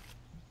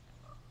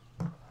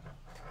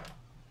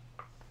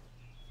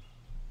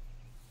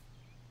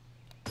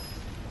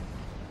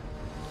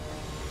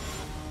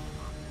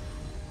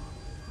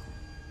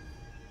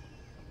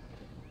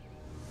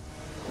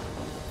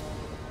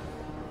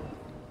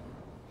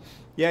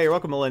 Yeah, you're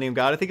welcome, Millennium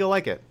God. I think you'll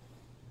like it.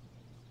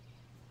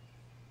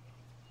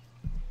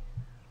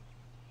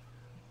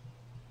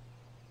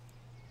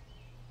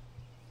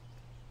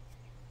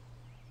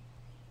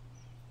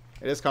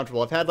 It is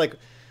comfortable. I've had like,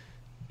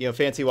 you know,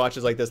 fancy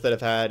watches like this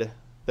that have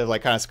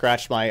like kind of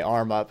scratched my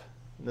arm up.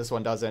 This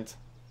one doesn't.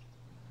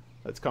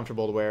 It's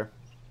comfortable to wear.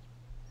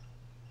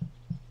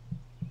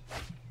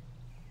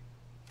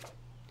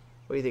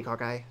 What do you think,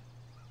 Hawkeye?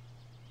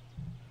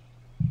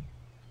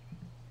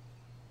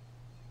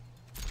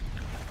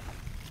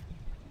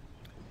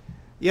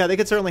 Yeah, they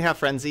could certainly have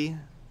Frenzy.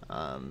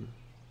 Not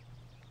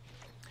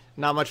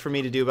much for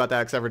me to do about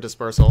that except for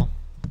Dispersal.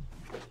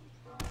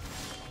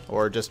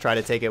 Or just try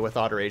to take it with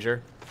Autorager.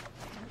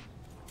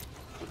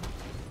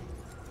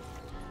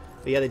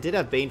 But yeah, they did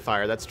have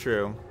Banefire, that's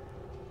true.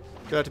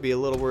 Could have to be a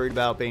little worried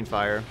about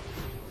Banefire.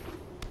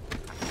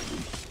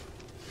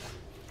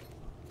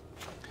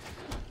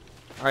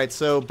 Alright,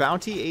 so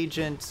Bounty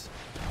Agent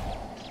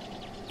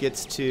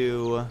gets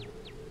to...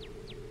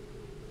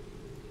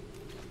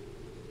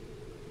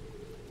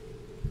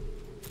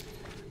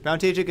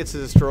 Bounty Agent gets to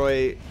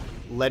destroy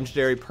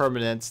legendary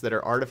permanents that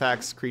are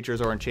artifacts, creatures,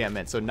 or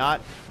enchantments. So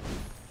not...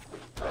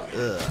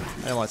 Ugh,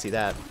 I don't want to see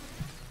that.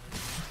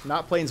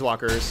 Not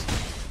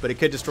Planeswalkers, but it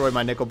could destroy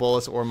my Nicol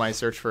Bolas or my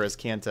Search for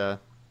Azcanta.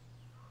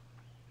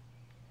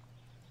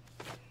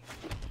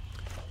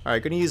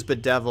 Alright, gonna use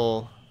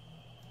Bedevil,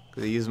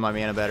 because he uses my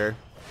mana better.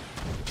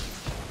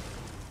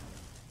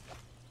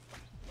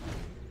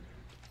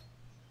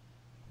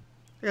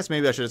 I guess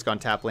maybe I should have just gone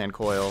tap land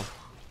Coil.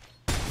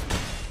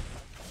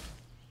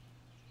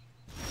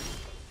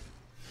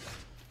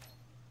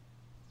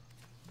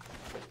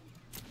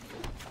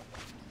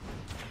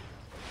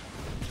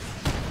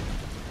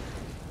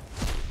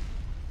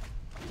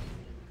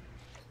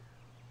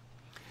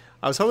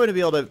 I was hoping to be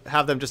able to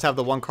have them just have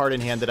the one card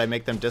in hand that I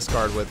make them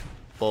discard with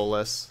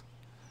Bolas.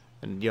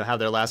 And, you know, have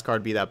their last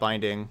card be that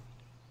Binding.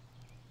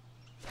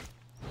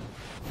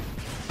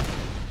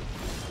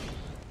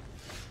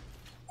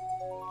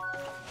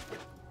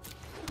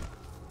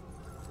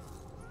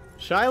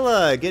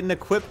 Shyla getting a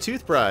Quip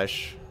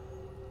toothbrush.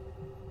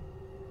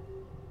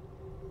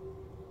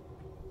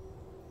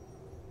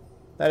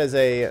 That is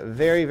a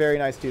very, very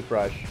nice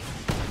toothbrush.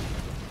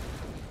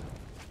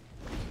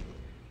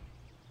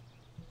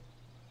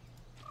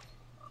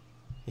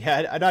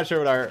 Yeah, I'm not sure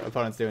what our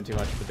opponent's doing too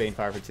much with the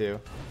Banefire for 2.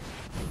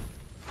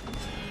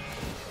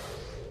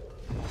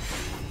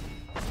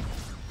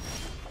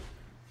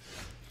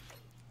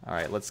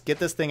 Alright, let's get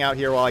this thing out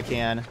here while I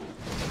can.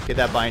 Get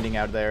that Binding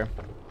out of there.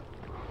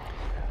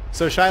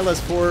 So Shyla's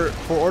for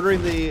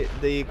ordering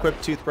the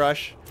Quip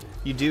toothbrush,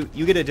 you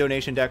get a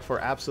donation deck for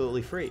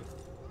absolutely free.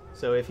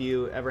 So if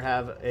you ever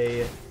have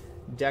a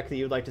deck that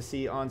you would like to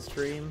see on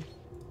stream,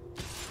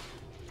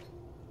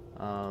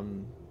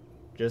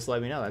 just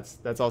let me know.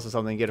 That's also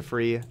something. You get a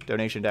free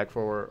donation deck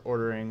for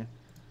ordering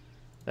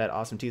that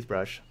awesome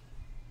toothbrush.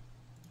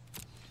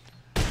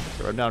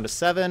 So we're down to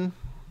 7.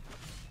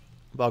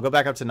 But I'll go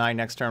back up to 9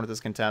 next turn with this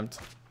Contempt.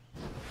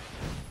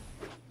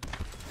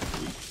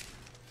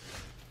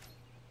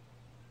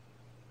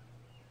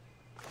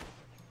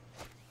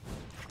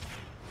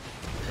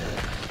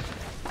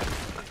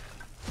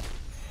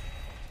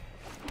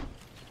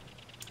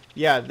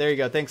 Yeah, there you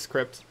go. Thanks,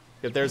 Crypt.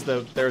 Yep, there's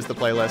the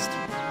playlist.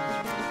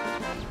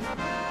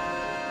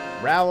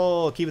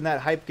 Raoul keeping that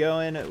hype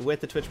going with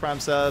the Twitch Prime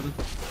sub.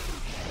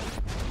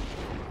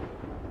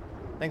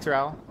 Thanks,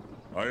 Raoul.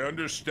 I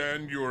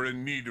understand you're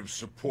in need of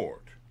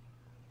support.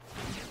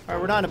 All right,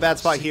 we're not in a bad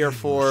spot here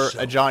for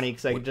a Johnny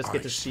because I can just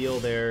get to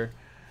steal their.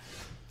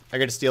 I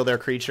get to steal their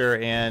creature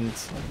and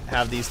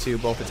have these two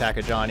both attack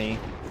a Johnny,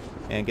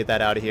 and get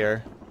that out of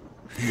here.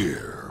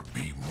 Here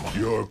be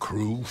your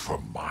crew for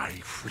my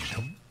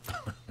freedom.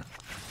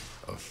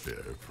 A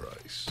fair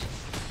price.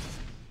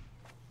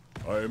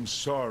 I am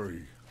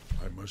sorry.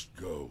 I must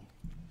go.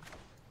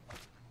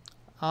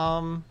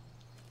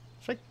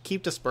 Should I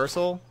keep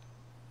Dispersal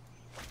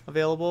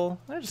available?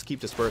 I just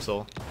keep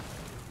Dispersal.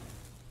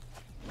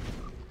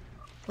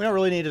 We don't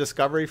really need a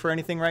Discovery for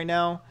anything right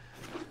now.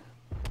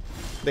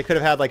 They could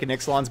have had like an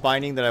Ixalan's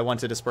Binding that I want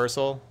to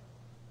Dispersal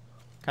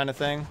kind of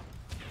thing.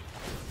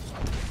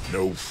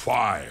 No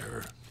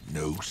fire,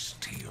 no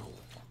steel.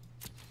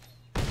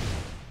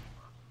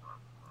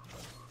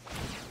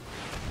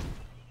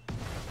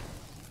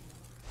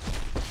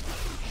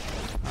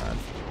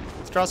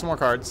 draw some more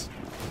cards.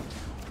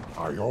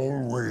 I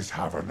always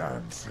have an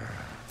answer.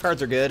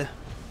 Cards are good.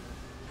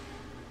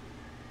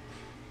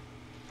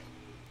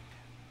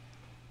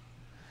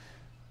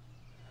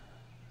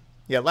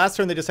 Yeah, last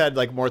turn they just had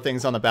like more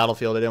things on the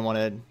battlefield. I didn't want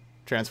to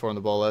transform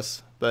the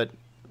Bolas, but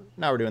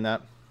now we're doing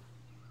that.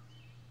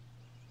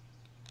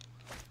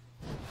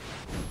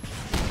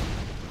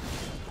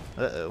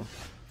 Uh-oh.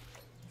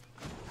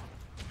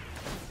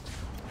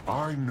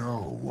 I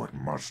know what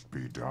must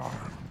be done.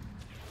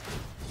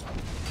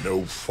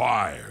 No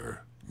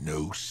fire,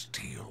 no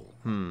steel.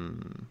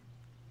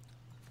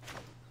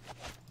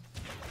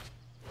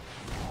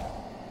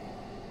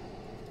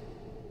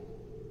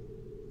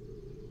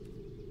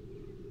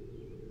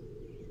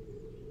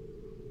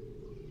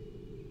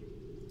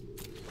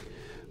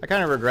 I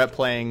kind of regret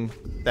playing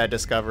that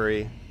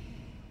Discovery.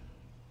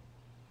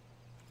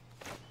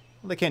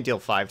 Well, they can't deal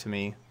 5 to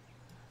me.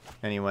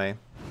 Anyway.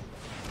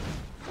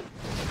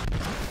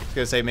 I was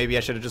going to say, maybe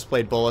I should have just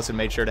played Bolas and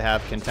made sure to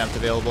have Contempt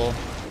available.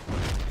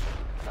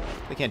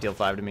 They can't deal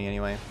 5 to me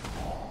anyway.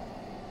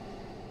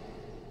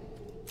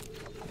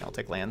 Yeah, I'll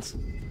take lands.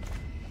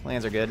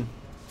 Lands are good.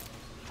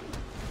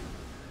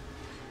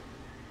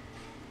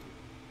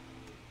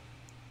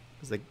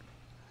 They...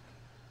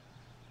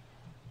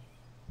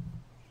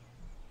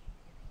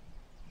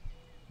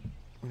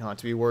 We don't have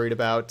to be worried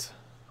about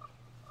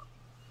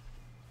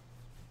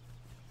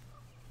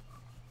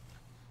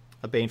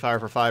a Banefire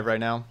for 5 right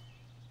now.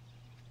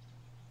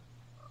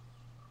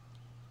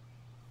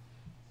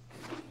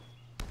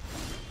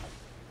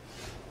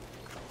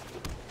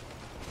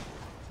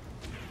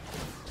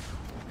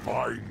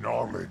 My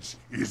knowledge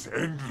is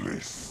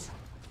endless.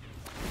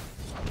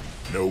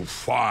 No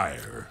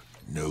fire,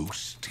 no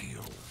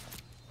steel.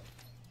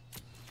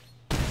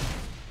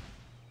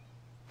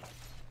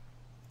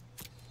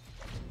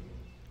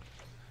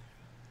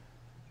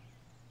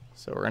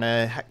 So we're going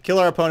to kill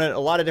our opponent a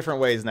lot of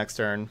different ways next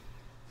turn.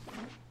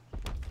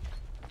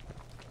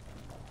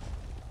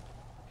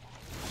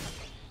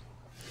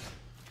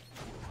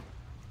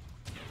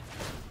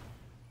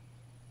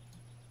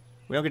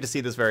 We don't get to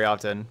see this very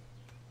often.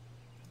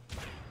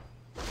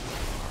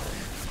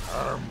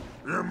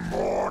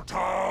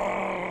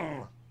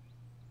 Immortal!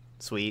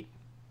 Sweet.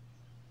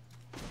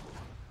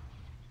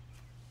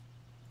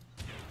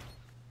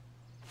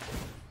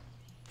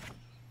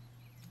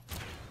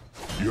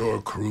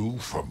 Your crew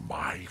for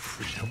my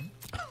freedom?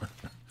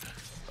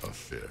 A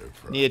fair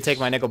price. Need to take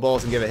my Nicol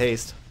Bolas and give it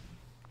haste.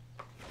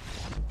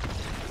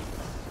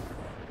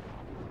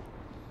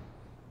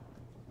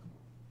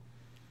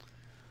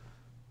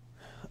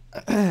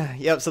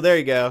 Yep, so there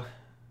you go.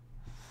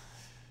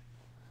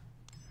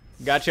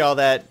 Got you all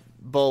that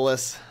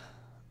Bolas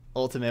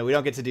ultimate. We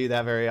don't get to do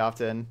that very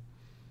often.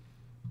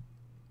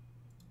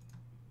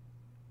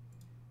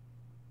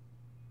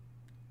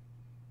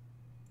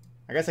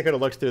 I guess I could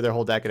have looked through their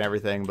whole deck and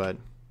everything, but...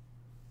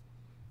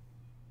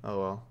 Oh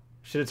well.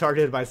 Should have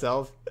targeted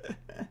myself.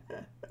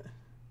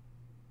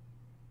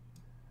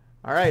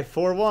 Alright,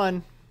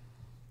 4-1.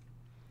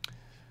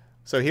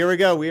 So here we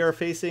go. We are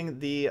facing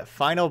the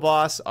final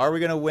boss. Are we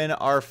going to win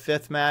our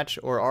 5th match,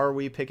 or are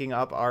we picking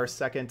up our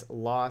 2nd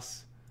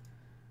loss?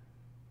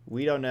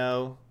 We don't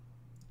know.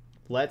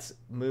 Let's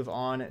move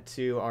on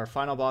to our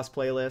final boss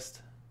playlist.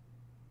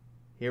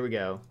 Here we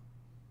go.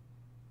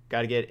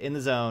 Got to get in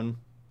the zone.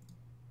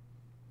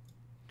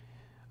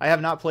 I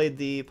have not played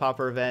the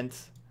Pauper event.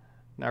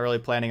 Not really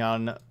planning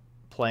on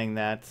playing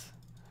that.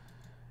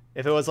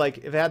 If it was like,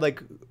 if it had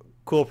like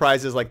cool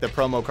prizes like the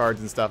promo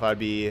cards and stuff, I'd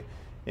be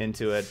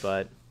into it,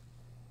 but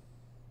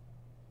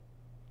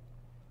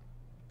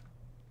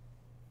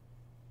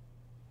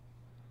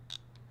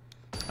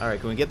alright,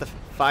 can we get the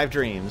 5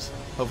 dreams?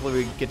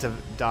 Hopefully we get to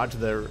dodge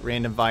the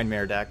random Vine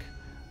Mare deck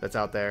that's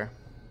out there.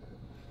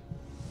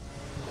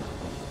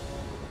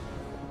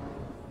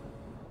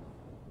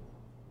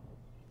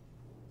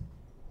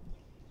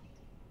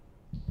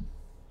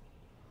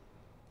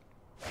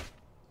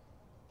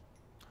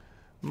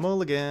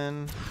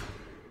 Mulligan.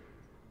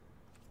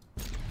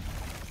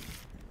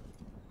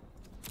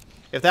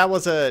 If that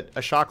was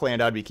a shock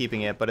land, I'd be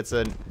keeping it, but it's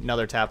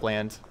another tap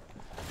land.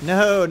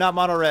 No, not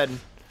mono red.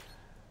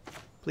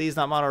 Please,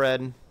 not mono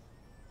red.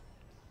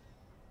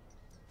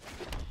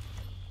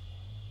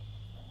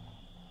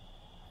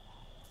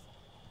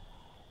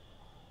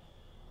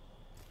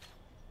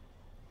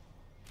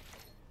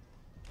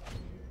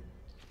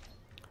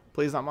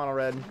 Please, not mono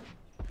red.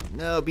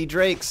 No, be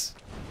Drakes.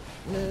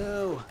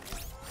 No.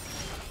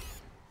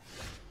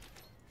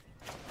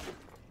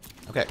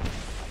 Okay.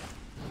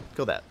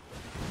 Kill that.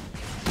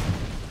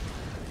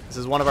 This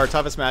is one of our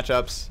toughest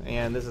matchups,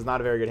 and this is not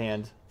a very good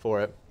hand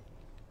for it.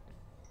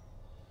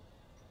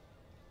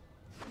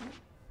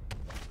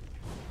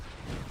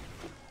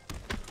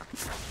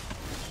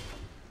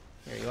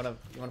 Here, you wanna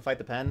fight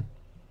the pen?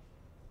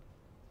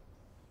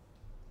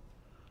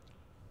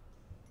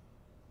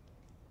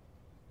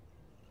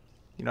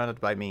 You don't have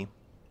to bite me.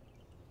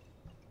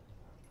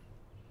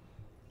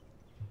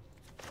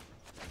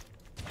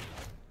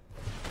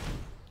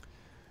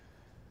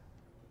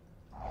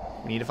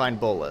 We need to find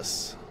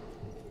Bolas.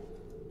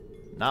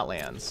 not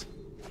lands.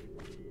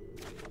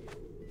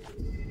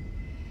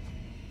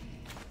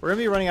 We're going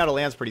to be running out of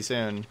lands pretty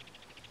soon.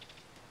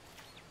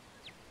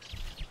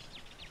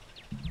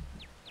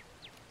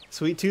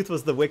 Sweet Tooth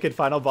was the wicked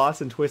final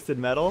boss in Twisted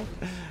Metal?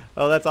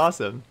 Oh, that's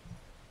awesome.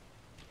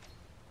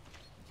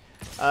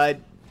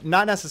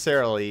 Not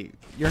necessarily.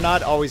 You're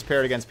not always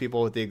paired against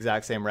people with the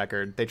exact same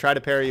record. They try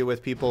to pair you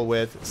with people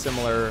with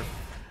similar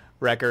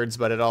records,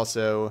 but it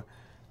also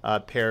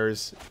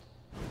pairs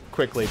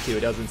quickly, too.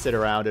 It doesn't sit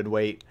around and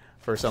wait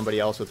for somebody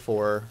else with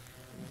 4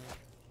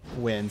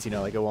 wins. You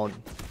know, like it won't...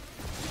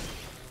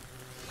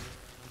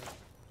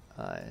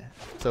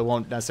 so it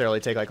won't necessarily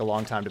take like a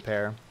long time to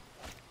pair.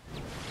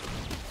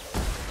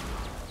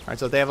 Alright,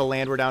 so if they have a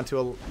land, we're down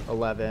to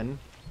 11.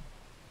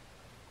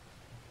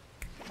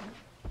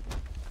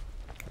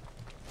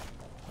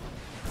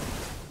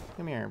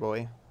 Come here,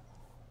 boy.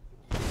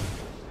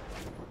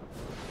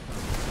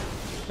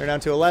 They're down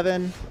to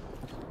 11.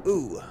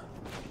 Ooh.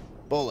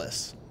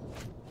 Bolus.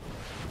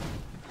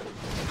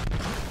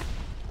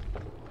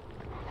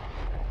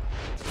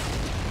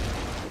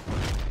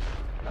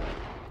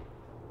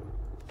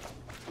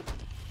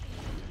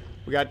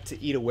 We got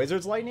to eat a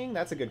Wizard's Lightning?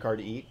 That's a good card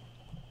to eat.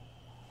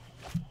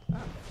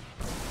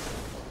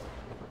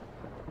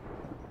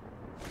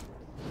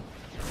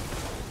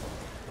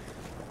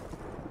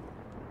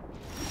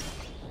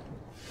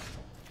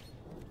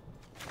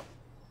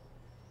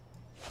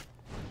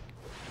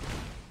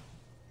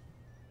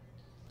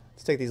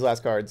 Let's take these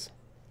last cards.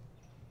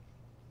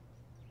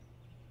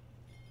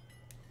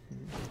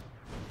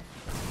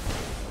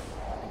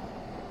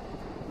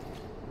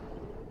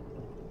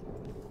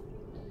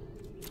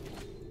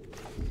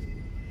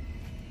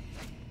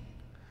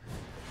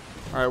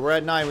 Alright, we're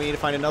at 9. We need to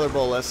find another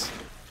Bolus.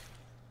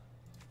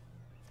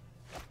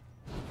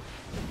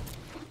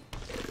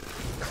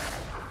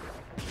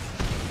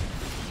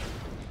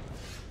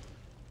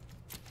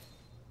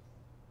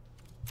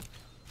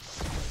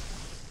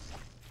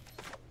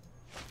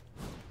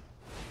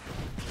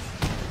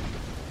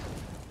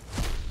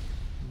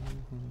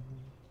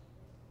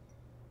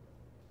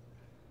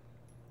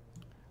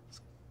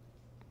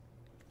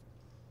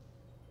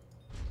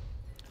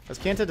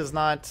 Kanta does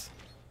not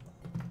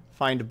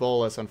find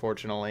Bolus,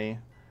 unfortunately,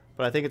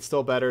 but I think it's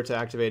still better to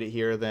activate it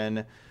here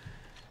than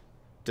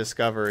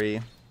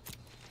Discovery.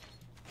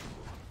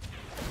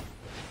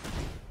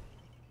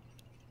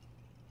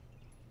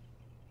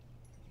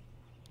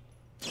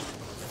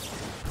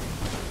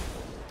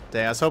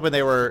 Dang, I was hoping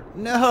they were...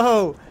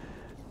 No!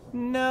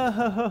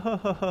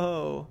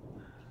 No!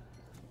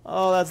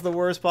 Oh, that's the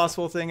worst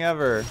possible thing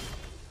ever.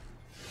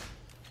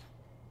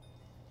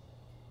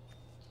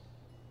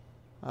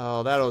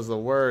 Oh, that was the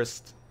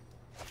worst.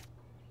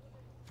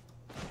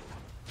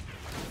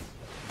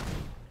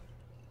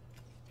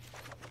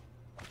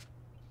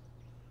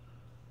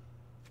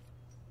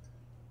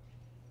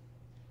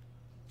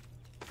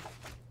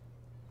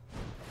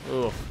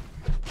 Oof.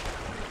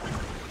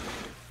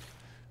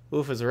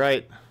 Oof is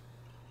right.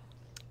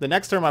 The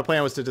next turn my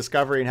plan was to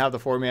Discovery and have the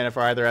 4 mana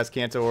for either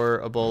Azcanta or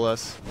a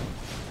Bolus.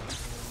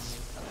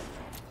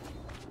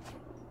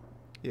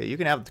 Yeah, you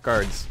can have the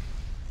cards.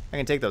 I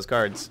can take those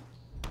cards.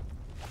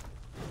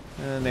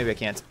 Maybe I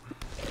can't.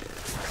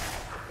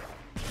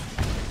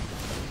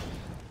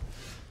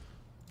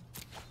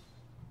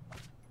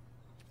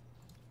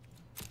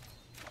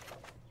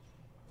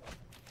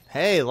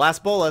 Hey,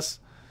 last Bolus.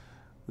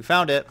 We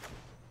found it.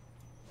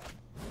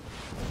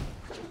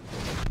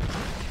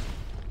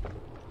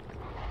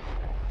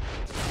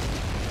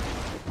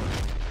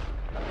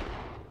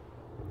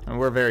 And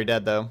we're very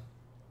dead, though.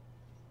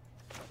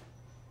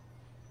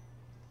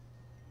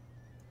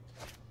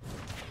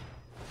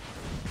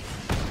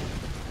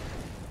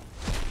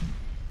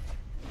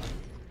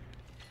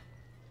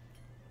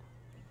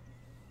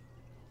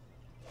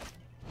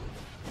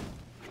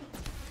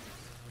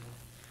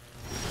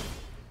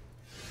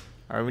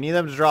 Alright, we need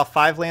them to draw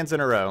 5 lands in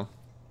a row.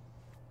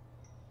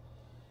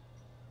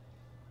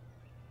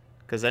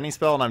 Because any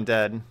spell and I'm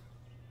dead.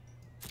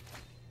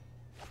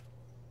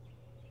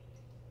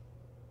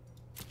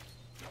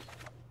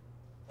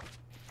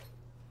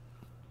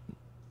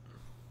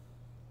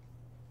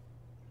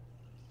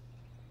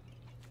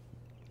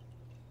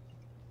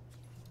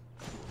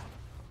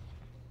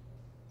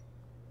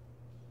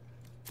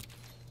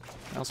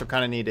 I also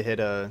kind of need to hit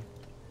a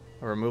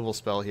removal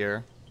spell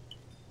here.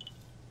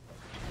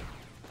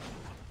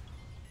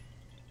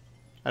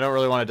 I don't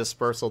really want to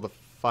Dispersal the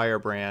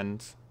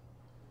Firebrand.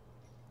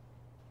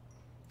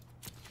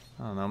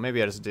 I don't know,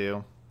 maybe I just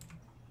do.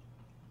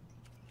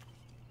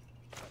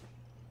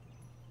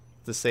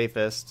 The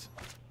safest.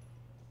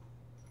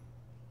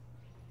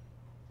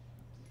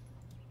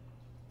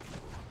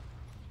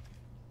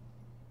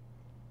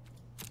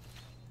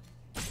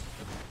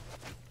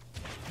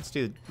 Let's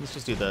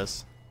just do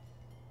this.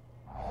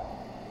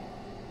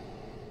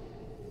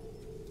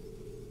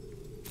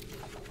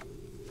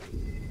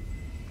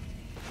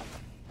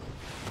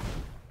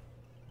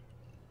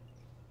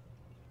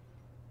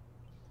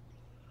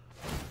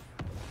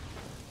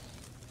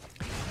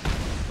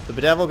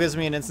 The Bedevil gives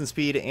me an instant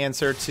speed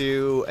answer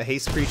to a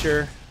haste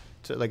creature.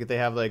 To, like if they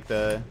have like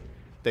they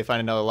find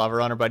another lava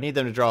runner, but I need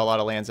them to draw a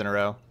lot of lands in a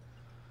row.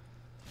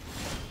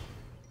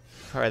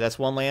 Alright, that's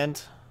one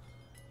land.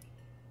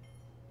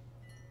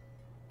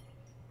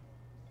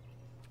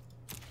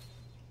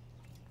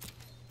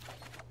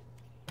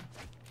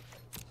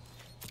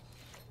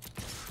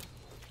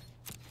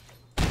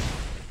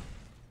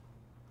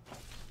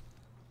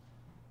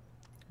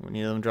 We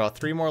need them to draw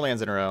 3 more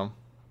lands in a row.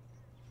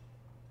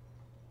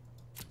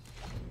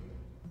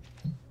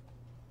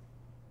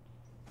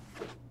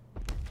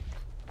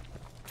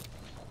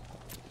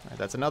 Alright,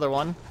 that's another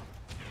one.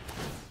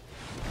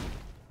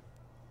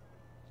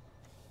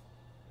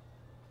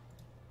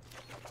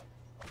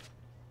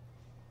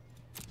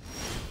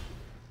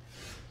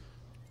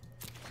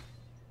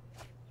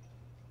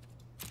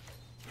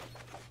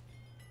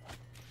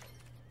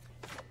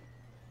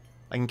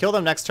 I can kill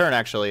them next turn,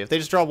 actually. If they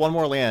just draw 1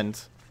 more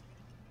land.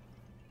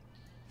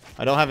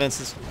 I don't have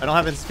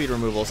instant speed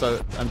removal,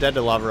 so I'm dead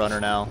to Lava Runner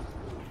now.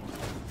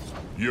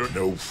 You're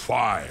no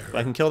fire. But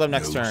I can kill them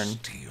next no turn.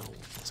 Steel.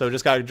 So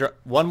just gotta draw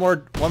one more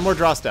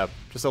draw step.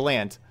 Just a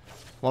land.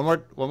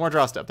 One more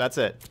draw step. That's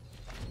it.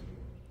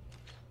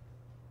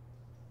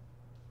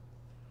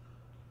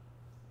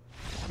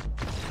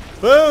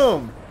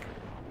 Boom!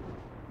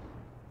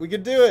 We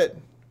could do it.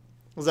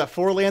 Was that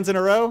 4 lands in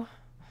a row? Or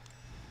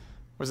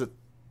was it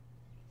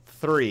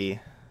 3?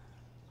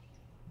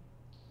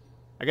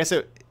 I guess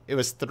it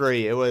was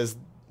 3. It was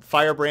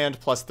Firebrand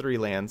plus 3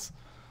 lands.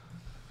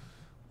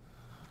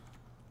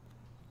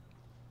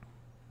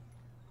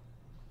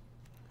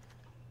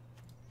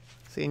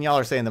 See, and y'all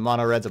are saying the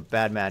mono red's a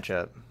bad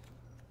matchup.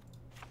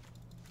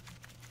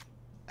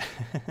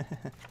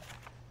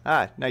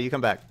 Ah, no, you come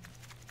back.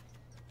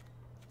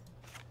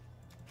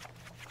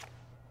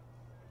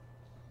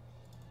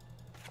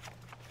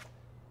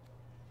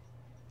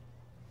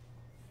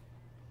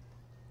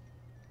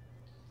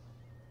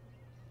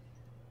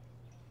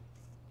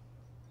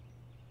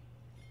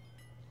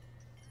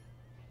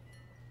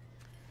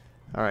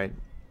 Alright,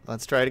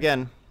 let's try it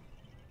again.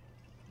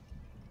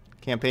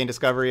 Campaign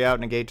Discovery out,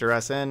 negate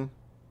Duress in.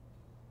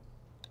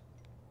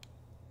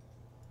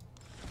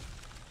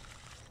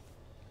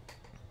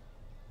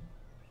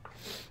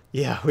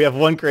 Yeah, we have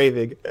 1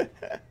 Craving.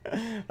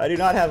 I do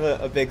not have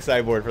a big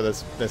sideboard for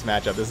this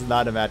matchup. This is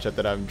not a matchup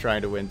that I'm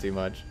trying to win too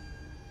much.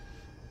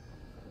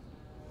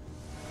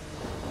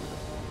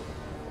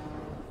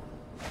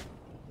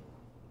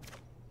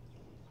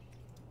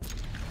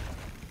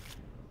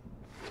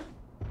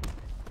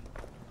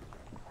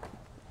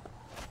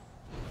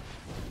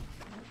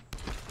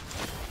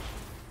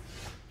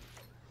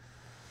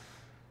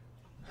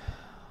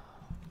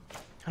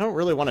 I don't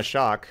really want to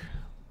shock.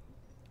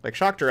 Like,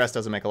 shock Duress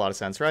doesn't make a lot of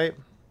sense, right?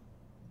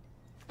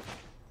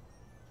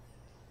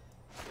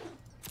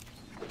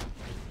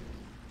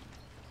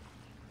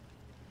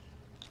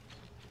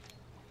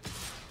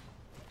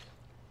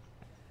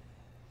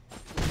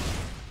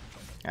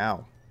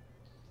 Ow.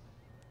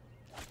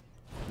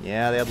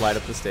 Yeah, they had light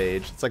up the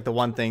stage. It's like the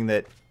one thing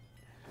that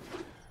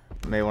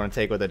I may want to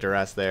take with a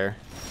Duress there.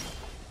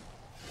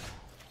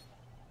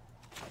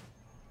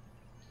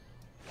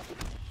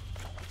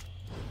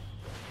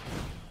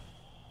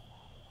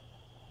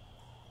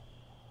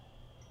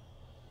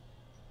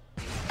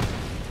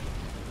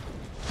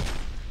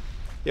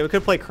 Yeah, we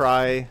could play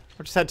Cry.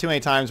 We've just had too many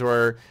times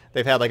where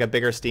they've had like a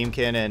bigger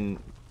Steamkin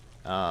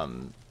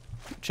and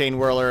Chain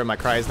Whirler, and my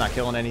Cry is not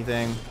killing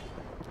anything.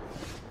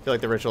 I feel like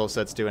the Ritual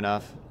sets do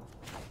enough.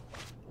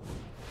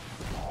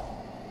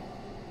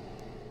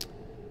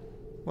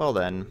 Well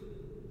then.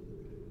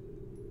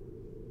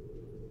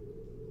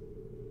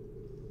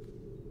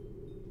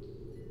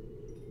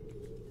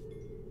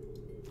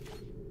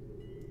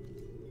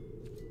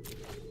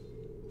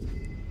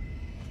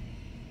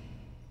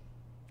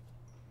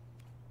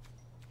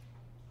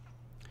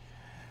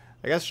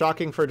 I guess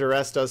shocking for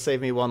Duress does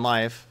save me 1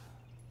 life.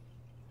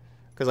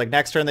 Because like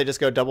next turn they just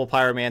go double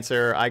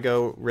Pyromancer, I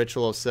go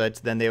Ritual of Soot,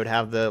 then they would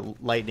have the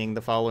Lightning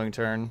the following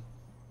turn.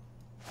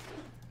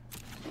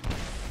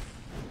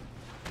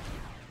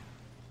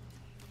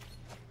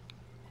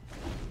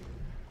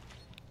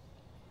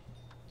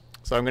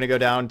 So I'm going to go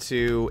down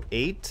to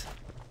 8.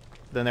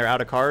 Then they're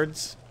out of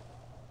cards.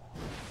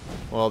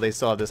 Well, they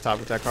still have this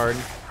top attack card.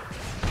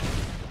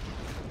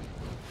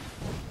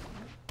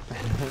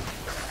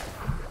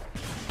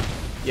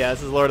 Yeah,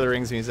 this is Lord of the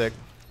Rings music.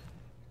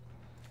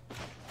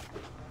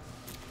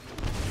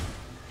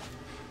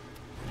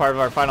 Part of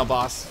our final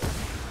boss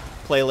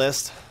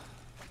playlist.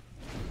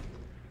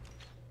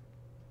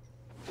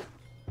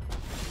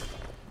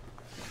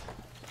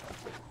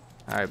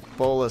 Alright,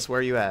 Bolus, where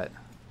are you at?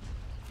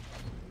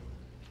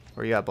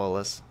 Where you at,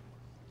 Bolus?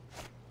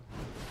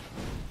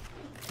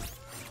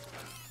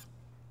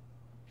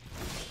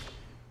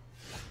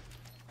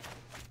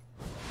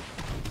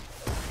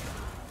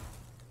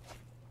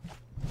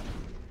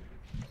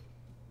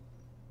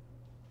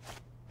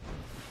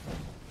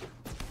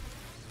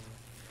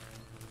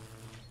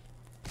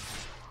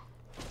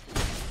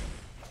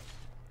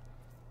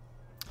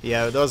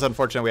 Yeah, that was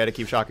unfortunate. We had to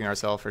keep shocking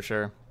ourselves for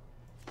sure.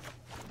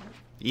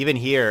 Even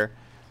here,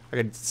 I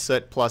could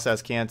Soot plus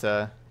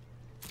Azcanta.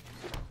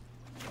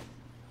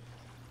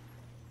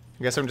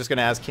 I guess I'm just going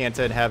to Azcanta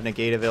and have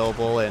Negate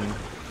available and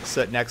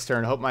Soot next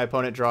turn. Hope my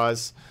opponent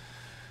draws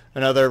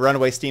another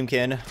Runaway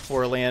Steamkin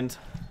or a land.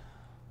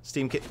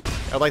 Steamkin.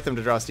 I'd like them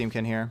to draw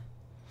Steamkin here.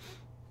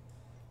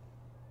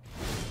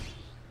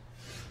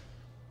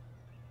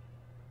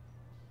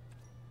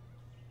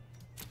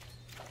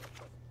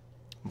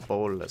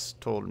 Bolus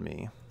told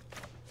me.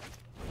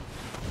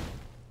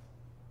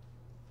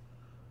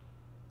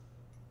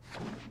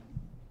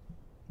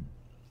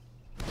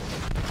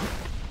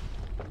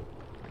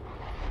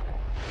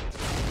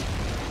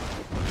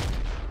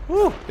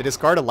 Whew, they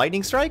discard a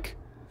lightning strike?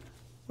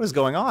 What is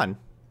going on?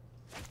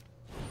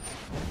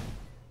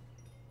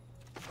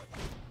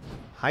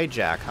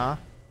 Hijack, huh?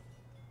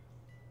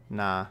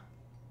 Nah.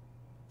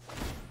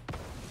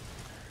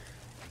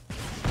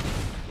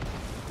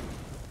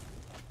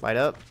 Light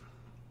up.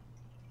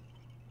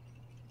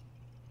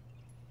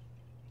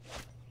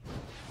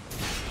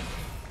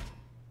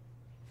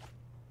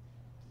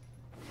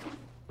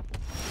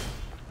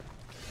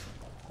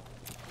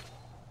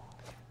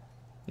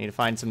 Need to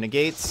find some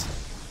negates.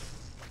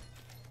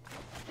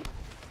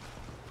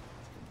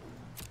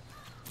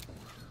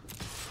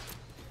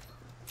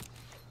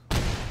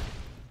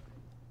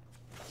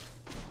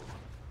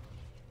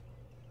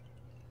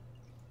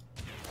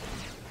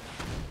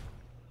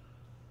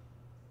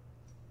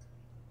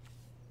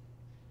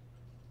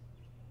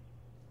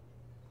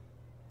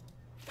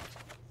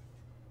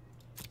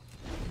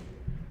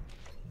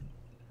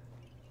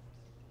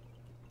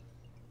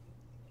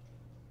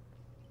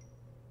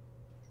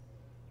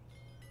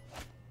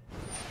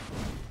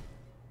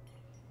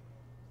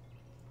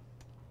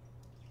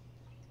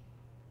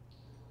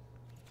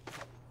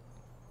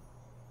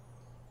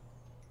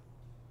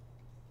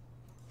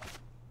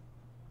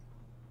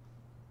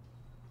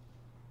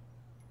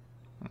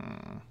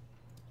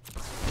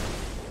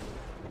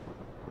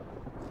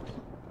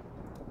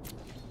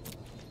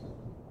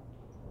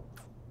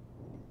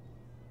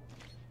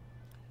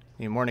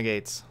 Need more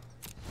negates.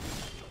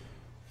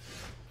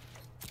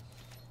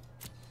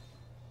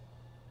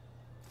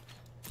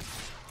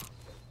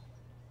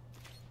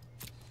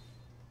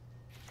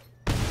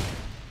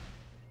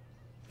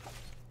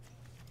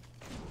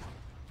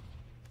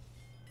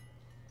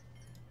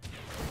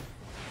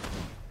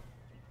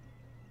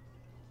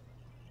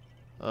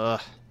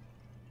 Ugh.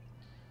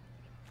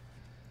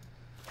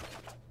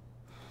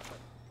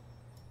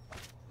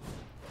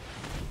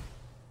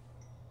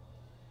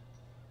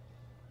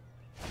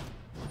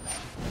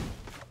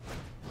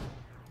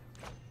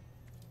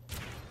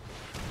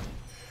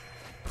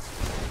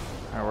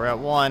 Alright, we're at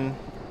 1.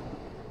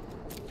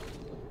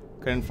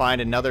 Couldn't find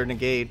another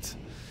negate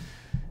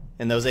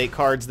in those 8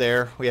 cards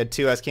there. We had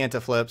 2 Azcanta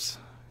flips.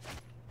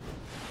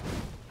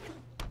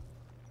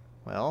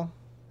 Well.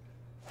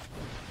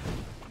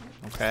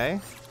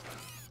 Okay.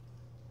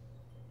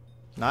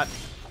 Not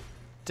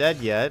dead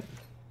yet.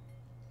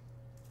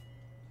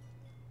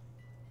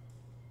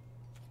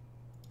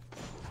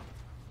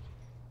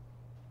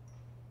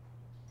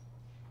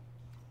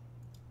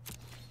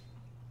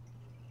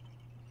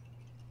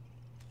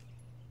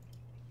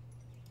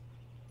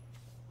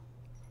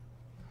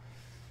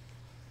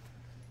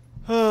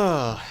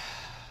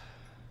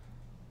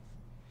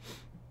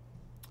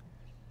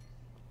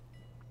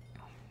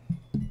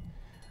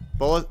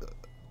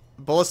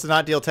 Bullets does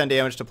not deal 10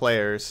 damage to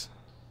players.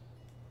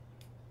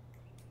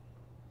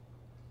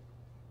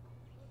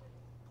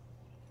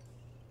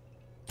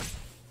 I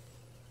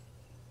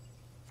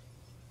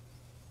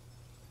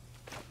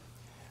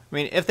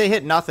mean, if they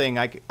hit nothing,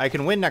 I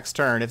can win next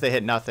turn if they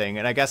hit nothing,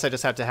 and I guess I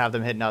just have to have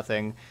them hit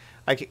nothing.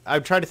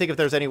 I'm trying to think if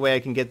there's any way I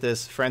can get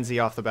this Frenzy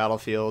off the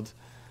battlefield,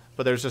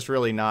 but there's just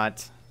really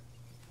not.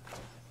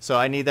 So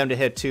I need them to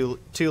hit two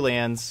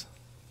lands.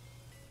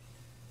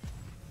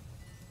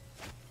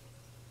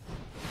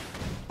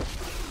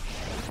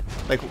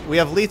 Like, we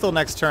have lethal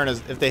next turn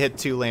if they hit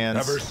 2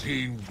 lands. Never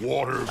seen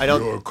water I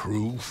don't- pure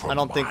crew from I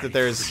don't think that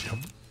there's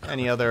freedom.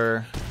 any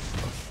other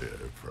A fair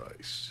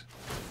price.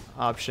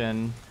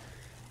 option.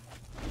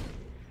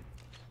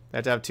 They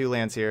have to have 2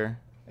 lands here.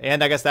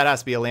 And I guess that has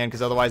to be a land,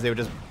 because otherwise they would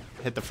just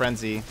hit the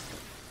Frenzy.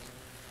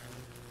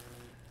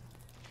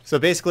 So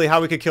basically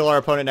how we could kill our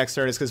opponent next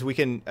turn is because we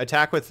can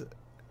attack with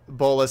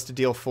Bolus to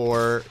deal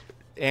 4.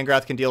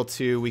 Angrath can deal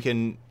 2. We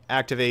can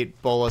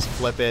activate Bolus,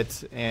 flip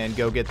it, and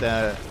go get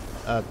the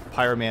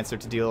Pyromancer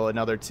to deal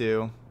another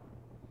 2.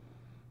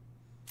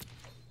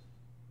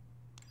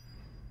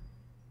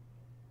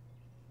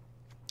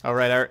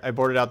 Alright, I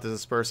boarded out the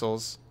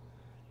Dispersals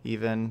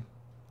even.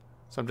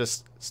 So I'm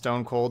just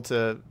stone cold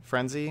to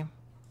Frenzy.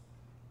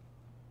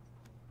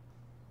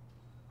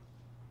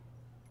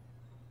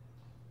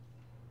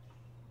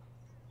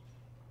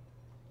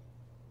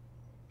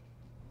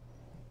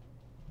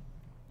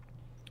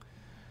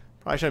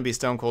 Probably shouldn't be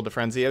stone cold to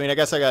Frenzy. I mean, I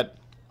guess I got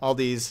all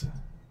these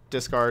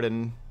discard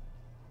and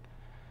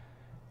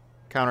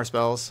counter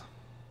spells.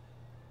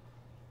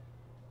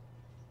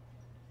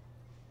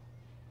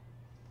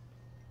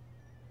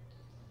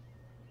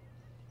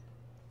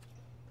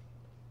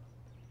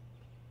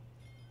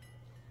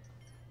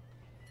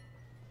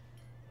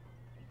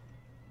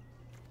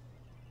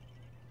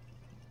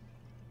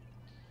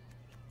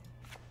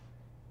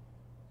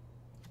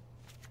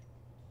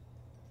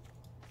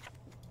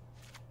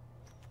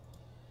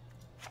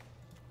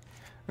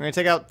 We're going to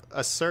take out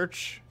a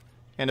Search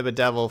and a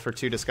Bedevil for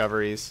 2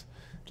 discoveries,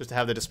 just to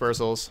have the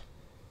dispersals.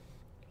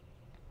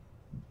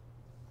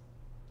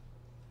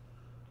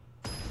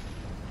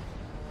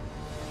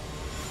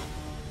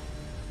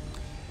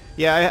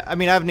 Yeah, I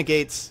mean, I have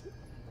negates.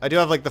 I do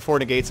have like the 4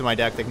 negates in my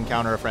deck that can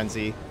counter a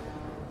Frenzy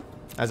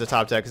as a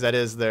top deck, because that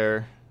is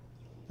their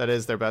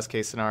best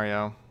case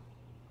scenario.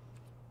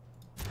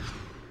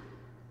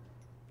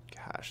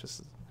 Gosh, this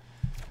is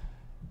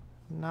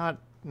not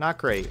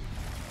great.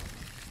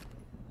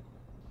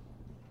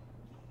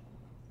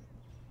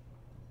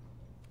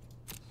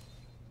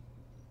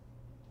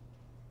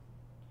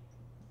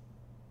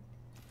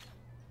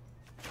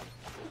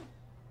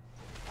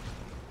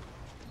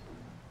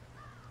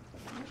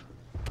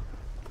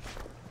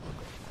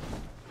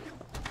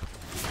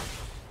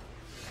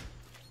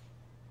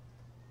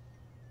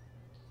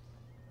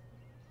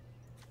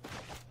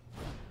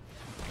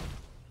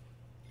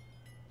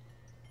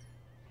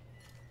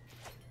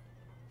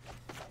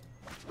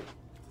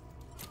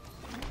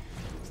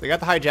 They got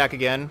the hijack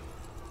again,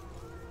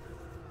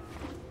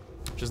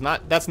 which is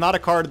that's not a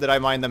card that I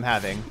mind them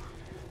having,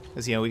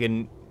 because we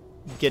can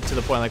get to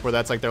the point like where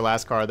that's like their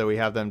last card that we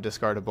have them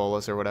discard a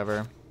Bolus or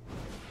whatever.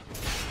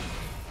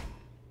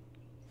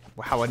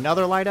 Wow,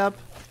 another light up.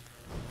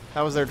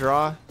 That was their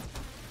draw.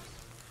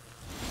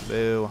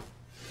 Boo.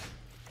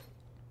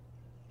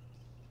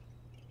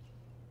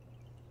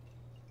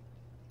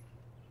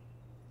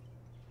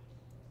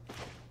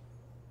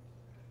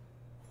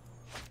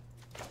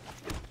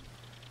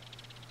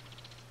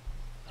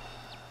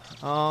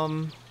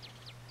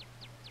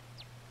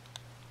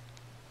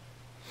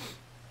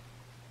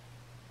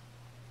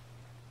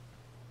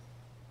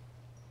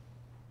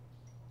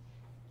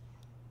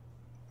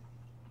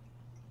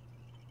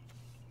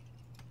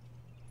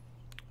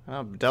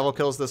 Oh, Devil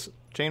kills this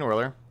Chain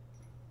Whirler.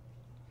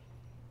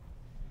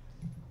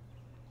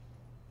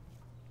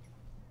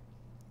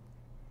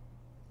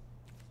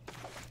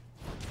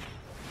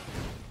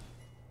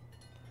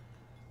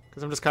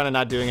 Because I'm just kind of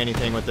not doing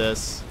anything with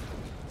this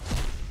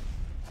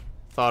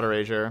Thought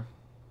Erasure.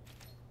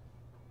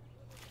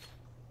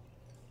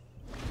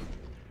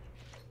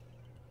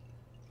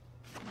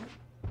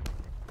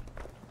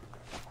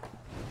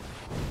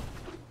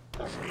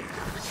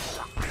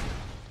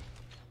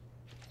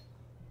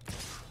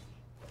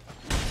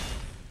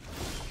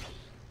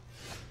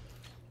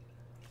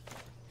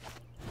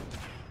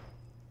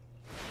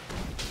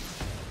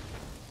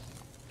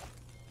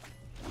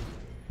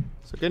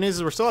 So good news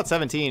is we're still at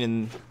 17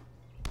 and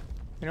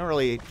they don't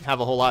really have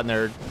a whole lot in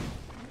their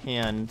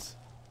hand.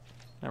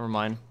 Never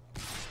mind.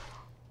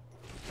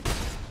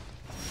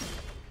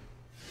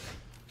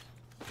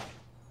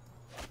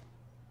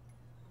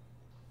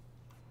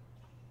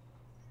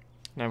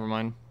 Never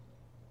mind.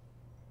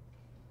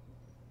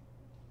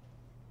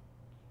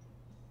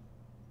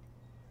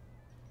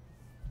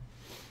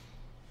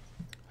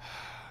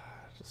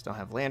 Just don't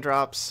have land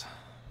drops.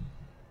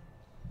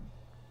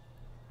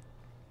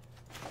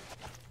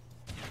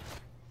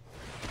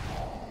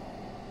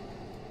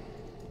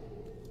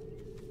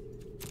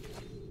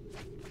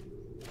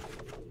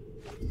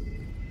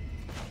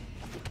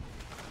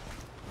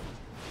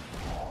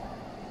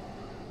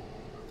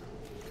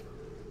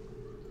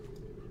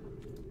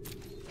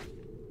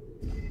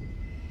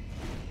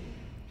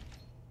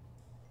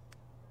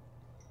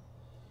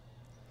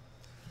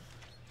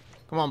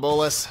 Come on,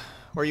 Bolus.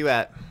 Where you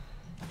at?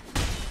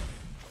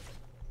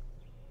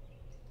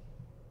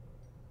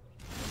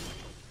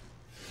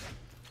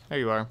 There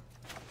you are.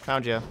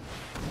 Found you. I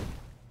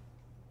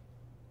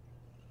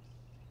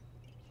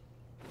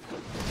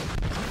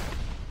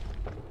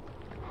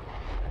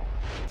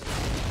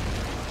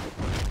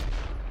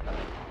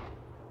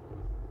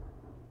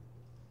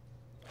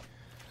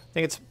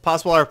think it's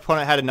possible our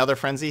opponent had another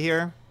Frenzy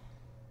here.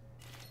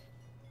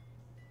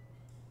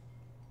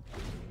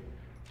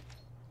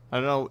 I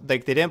don't know,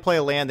 like they didn't play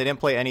a land, they didn't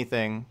play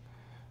anything.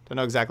 Don't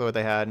know exactly what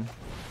they had.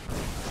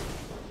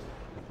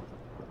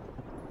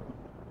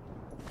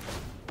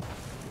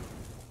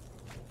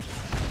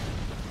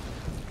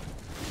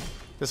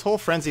 This whole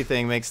Frenzy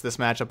thing makes this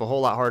matchup a whole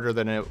lot harder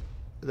than it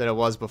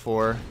was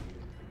before.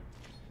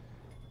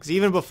 Because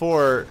even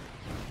before,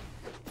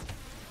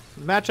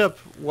 the matchup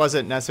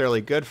wasn't necessarily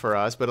good for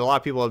us, but a lot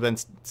of people have been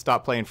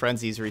stopped playing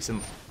Frenzies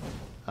recently.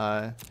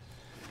 But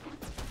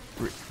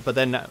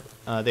then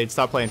they'd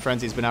stop playing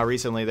Frenzies, but now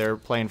recently they're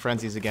playing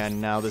Frenzies again.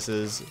 Now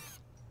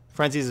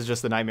Frenzies is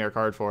just the nightmare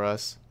card for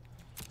us.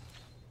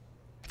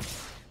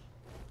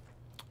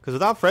 Because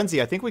without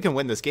Frenzy, I think we can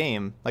win this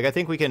game. Like, I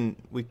think we could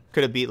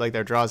have beat like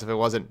their draws if it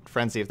wasn't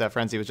Frenzy, if that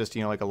Frenzy was just,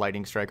 like a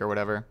Lightning Strike or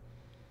whatever.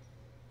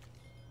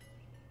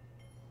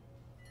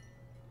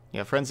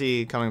 Yeah,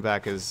 Frenzy coming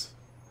back is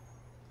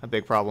a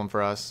big problem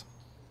for us.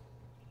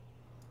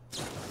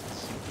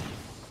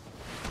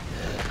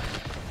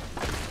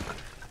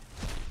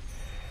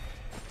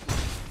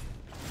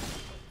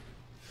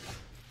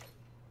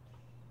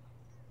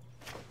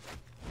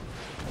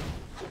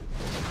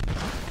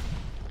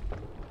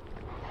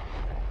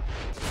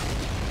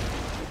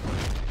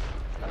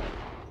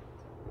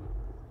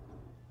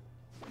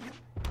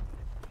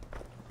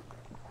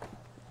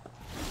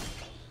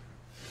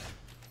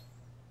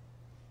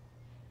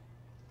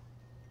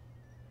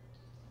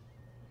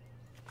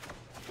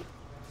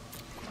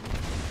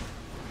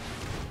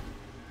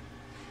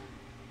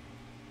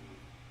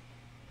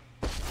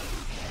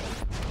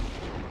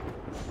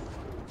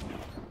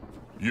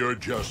 You're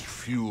just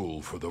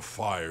fuel for the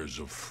fires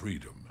of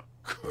freedom,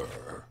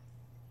 cur.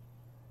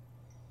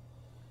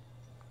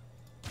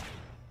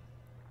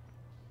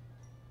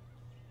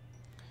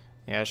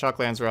 Yeah,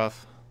 Shockland's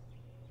rough.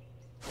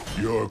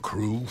 Your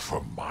crew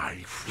for my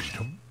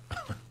freedom?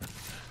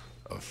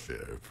 A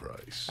fair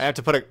price. I have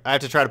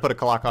to try to put a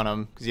clock on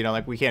him because, you know,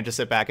 like, we can't just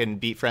sit back and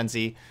beat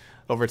Frenzy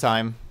over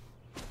time.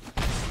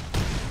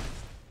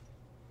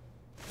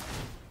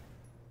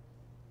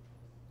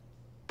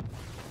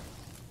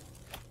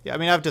 Yeah, I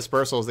mean, I have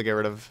dispersals to get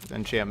rid of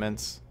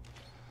enchantments.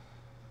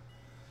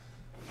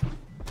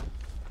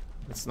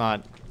 It's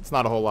not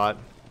a whole lot.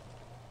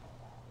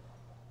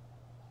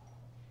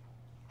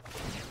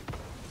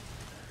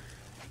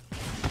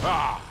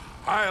 Ah,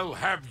 I'll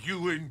have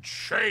you in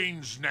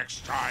chains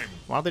next time.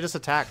 Why don't they just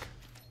attack?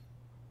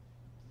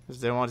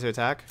 Just didn't want to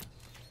attack?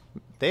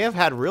 They have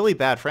had really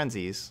bad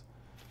frenzies.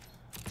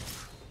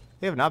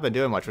 They have not been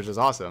doing much, which is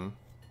awesome.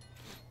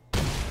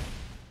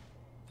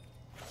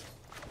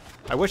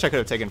 I wish I could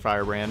have taken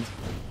Firebrand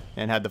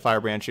and had the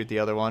Firebrand shoot the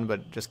other one,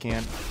 but just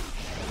can't.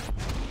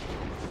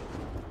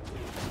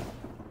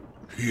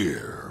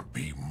 Here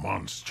be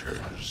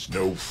monsters.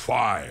 No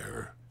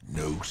fire,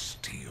 no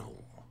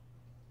steel.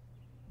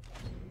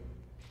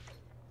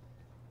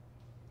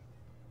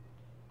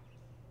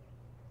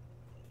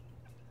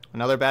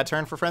 Another bad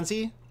turn for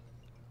Frenzy?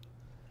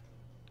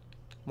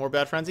 More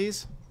bad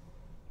Frenzies?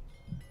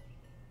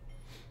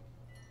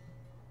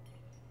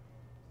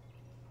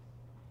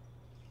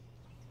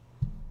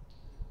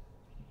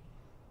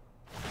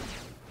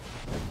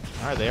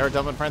 Alright, they are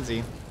dumping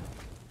Frenzy.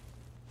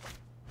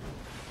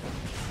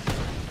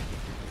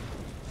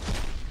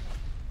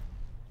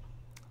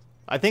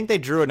 I think they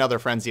drew another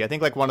Frenzy. I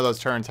think, like, one of those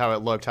turns, how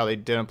it looked, how they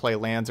didn't play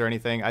lands or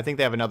anything. I think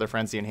they have another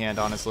Frenzy in hand,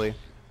 honestly.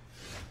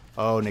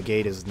 Oh,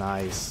 negate is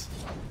nice.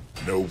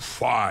 No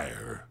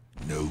fire,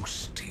 no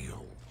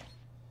steel.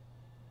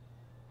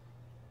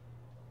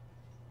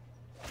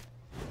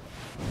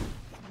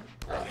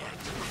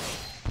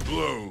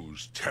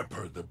 Blows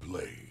temper the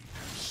blade,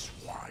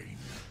 swine.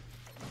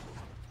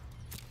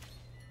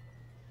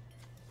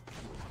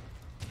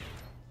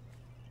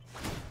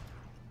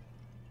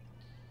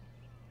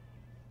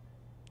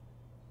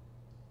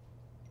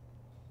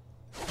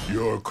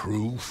 Your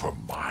crew for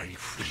my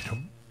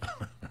freedom?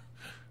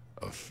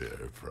 A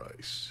fair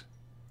price.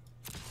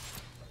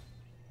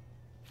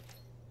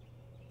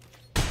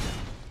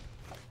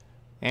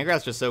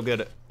 Angrath's just so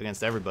good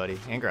against everybody.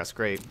 Angrath's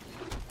great.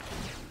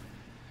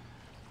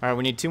 Alright,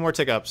 we need 2 more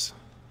tick-ups.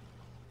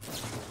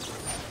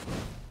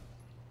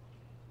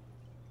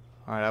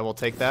 Alright, I will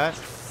take that.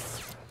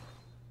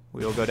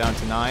 We will go down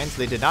to 9.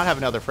 So they did not have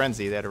another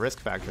Frenzy. They had a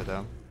risk factor,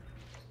 though.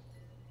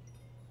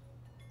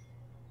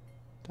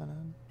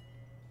 Dun-dun.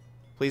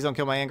 Please don't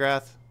kill my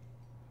Angrath.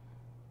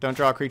 Don't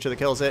draw a creature that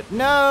kills it.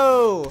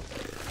 No!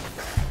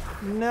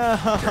 No!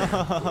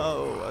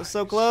 I was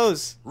so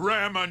close.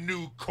 Ram a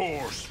new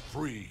course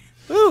free.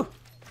 Woo!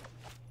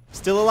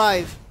 Still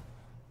alive.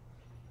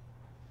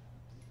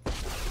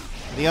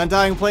 The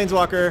Undying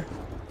Planeswalker.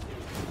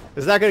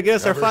 Is that going to get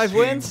us our 5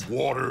 wins?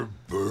 Water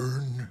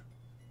burn?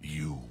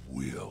 You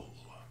will.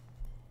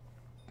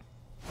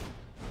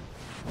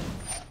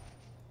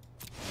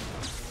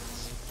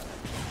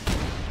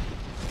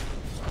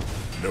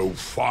 No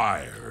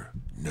fire,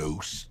 no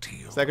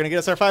steel. Is that going to get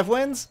us our 5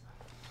 wins?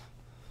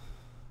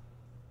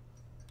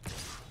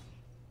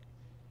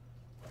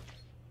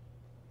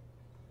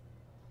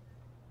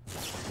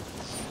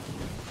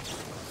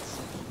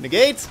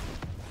 Negate.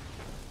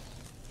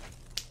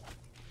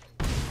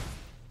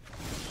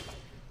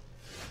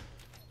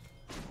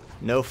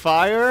 No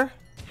fire.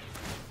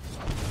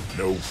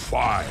 No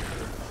fire,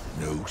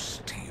 no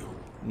steel.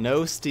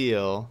 No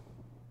steel.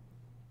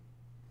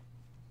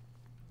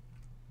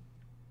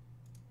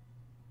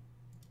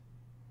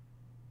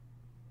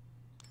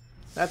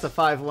 That's a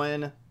 5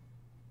 win.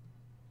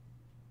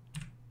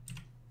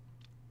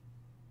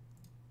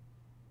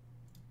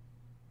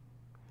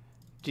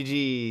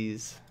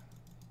 GG's.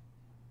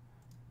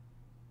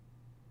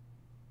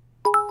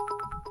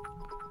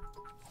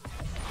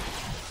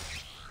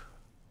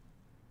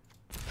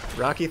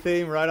 Rocky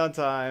theme right on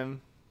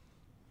time.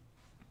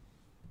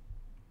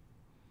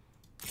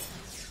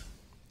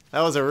 That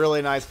was a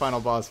really nice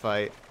final boss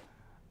fight.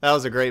 That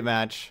was a great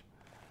match.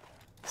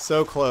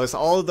 So close.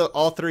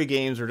 All 3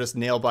 games were just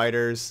nail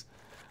biters.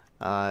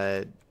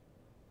 You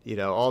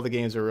know, all the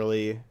games were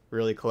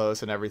really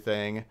close and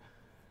everything.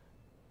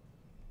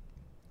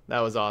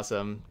 That was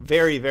awesome.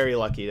 Very, very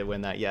lucky to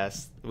win that.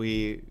 Yes,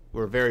 we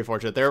were very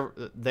fortunate.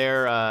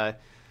 Their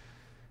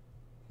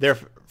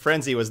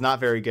frenzy was not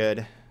very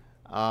good.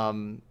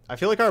 I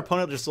feel like our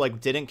opponent just like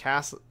didn't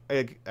cast.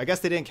 I guess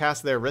they didn't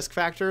cast their risk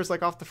factors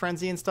like off the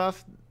frenzy and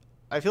stuff.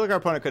 I feel like our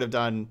opponent could have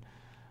done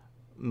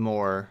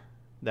more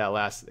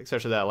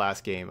especially that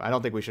last game. I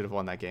don't think we should have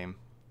won that game,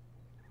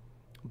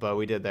 but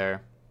we did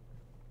there.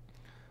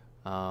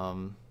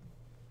 Now,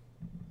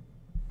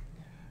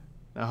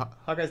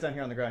 Hawkeye's down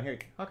here on the ground. Here,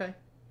 Hawkeye,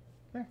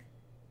 come here.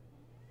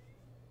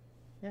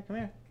 Yeah, come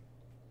here.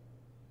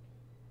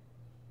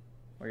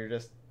 Or you're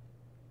just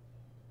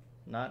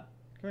not?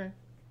 Come here.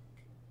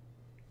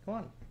 Come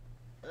on.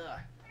 Ugh.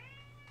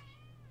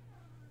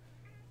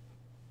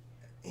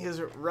 He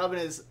was rubbing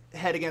his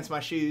head against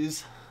my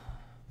shoes.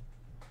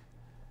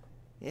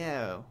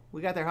 Yeah,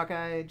 we got there,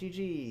 Hawkeye.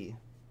 GG.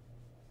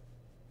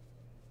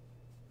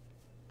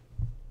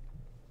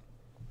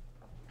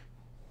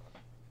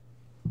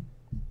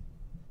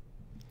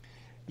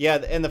 Yeah,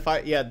 and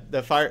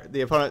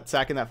the opponent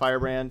sacking that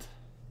firebrand.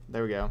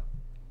 There we go.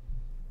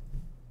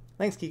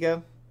 Thanks,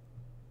 Kiko.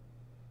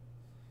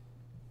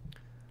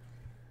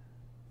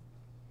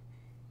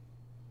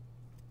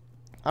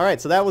 All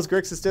right, so that was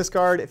Grixis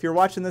discard. If you're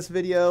watching this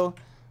video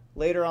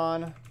later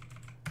on,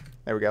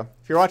 there we go.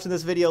 If you're watching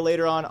this video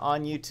later on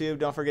YouTube,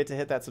 don't forget to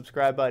hit that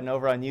subscribe button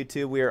over on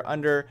YouTube. We are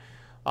under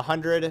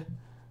 100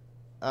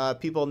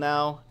 people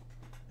now,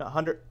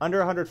 under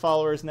 100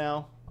 followers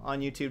now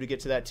on YouTube to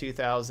get to that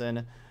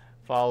 2,000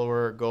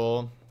 follower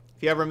goal.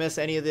 If you ever miss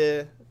any of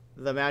the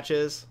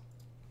matches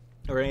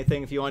or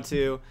anything, if you want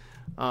to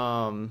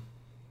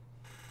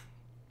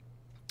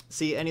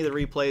see any of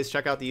the replays,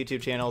 check out the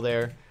YouTube channel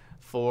there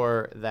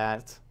for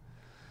that.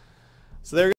 So there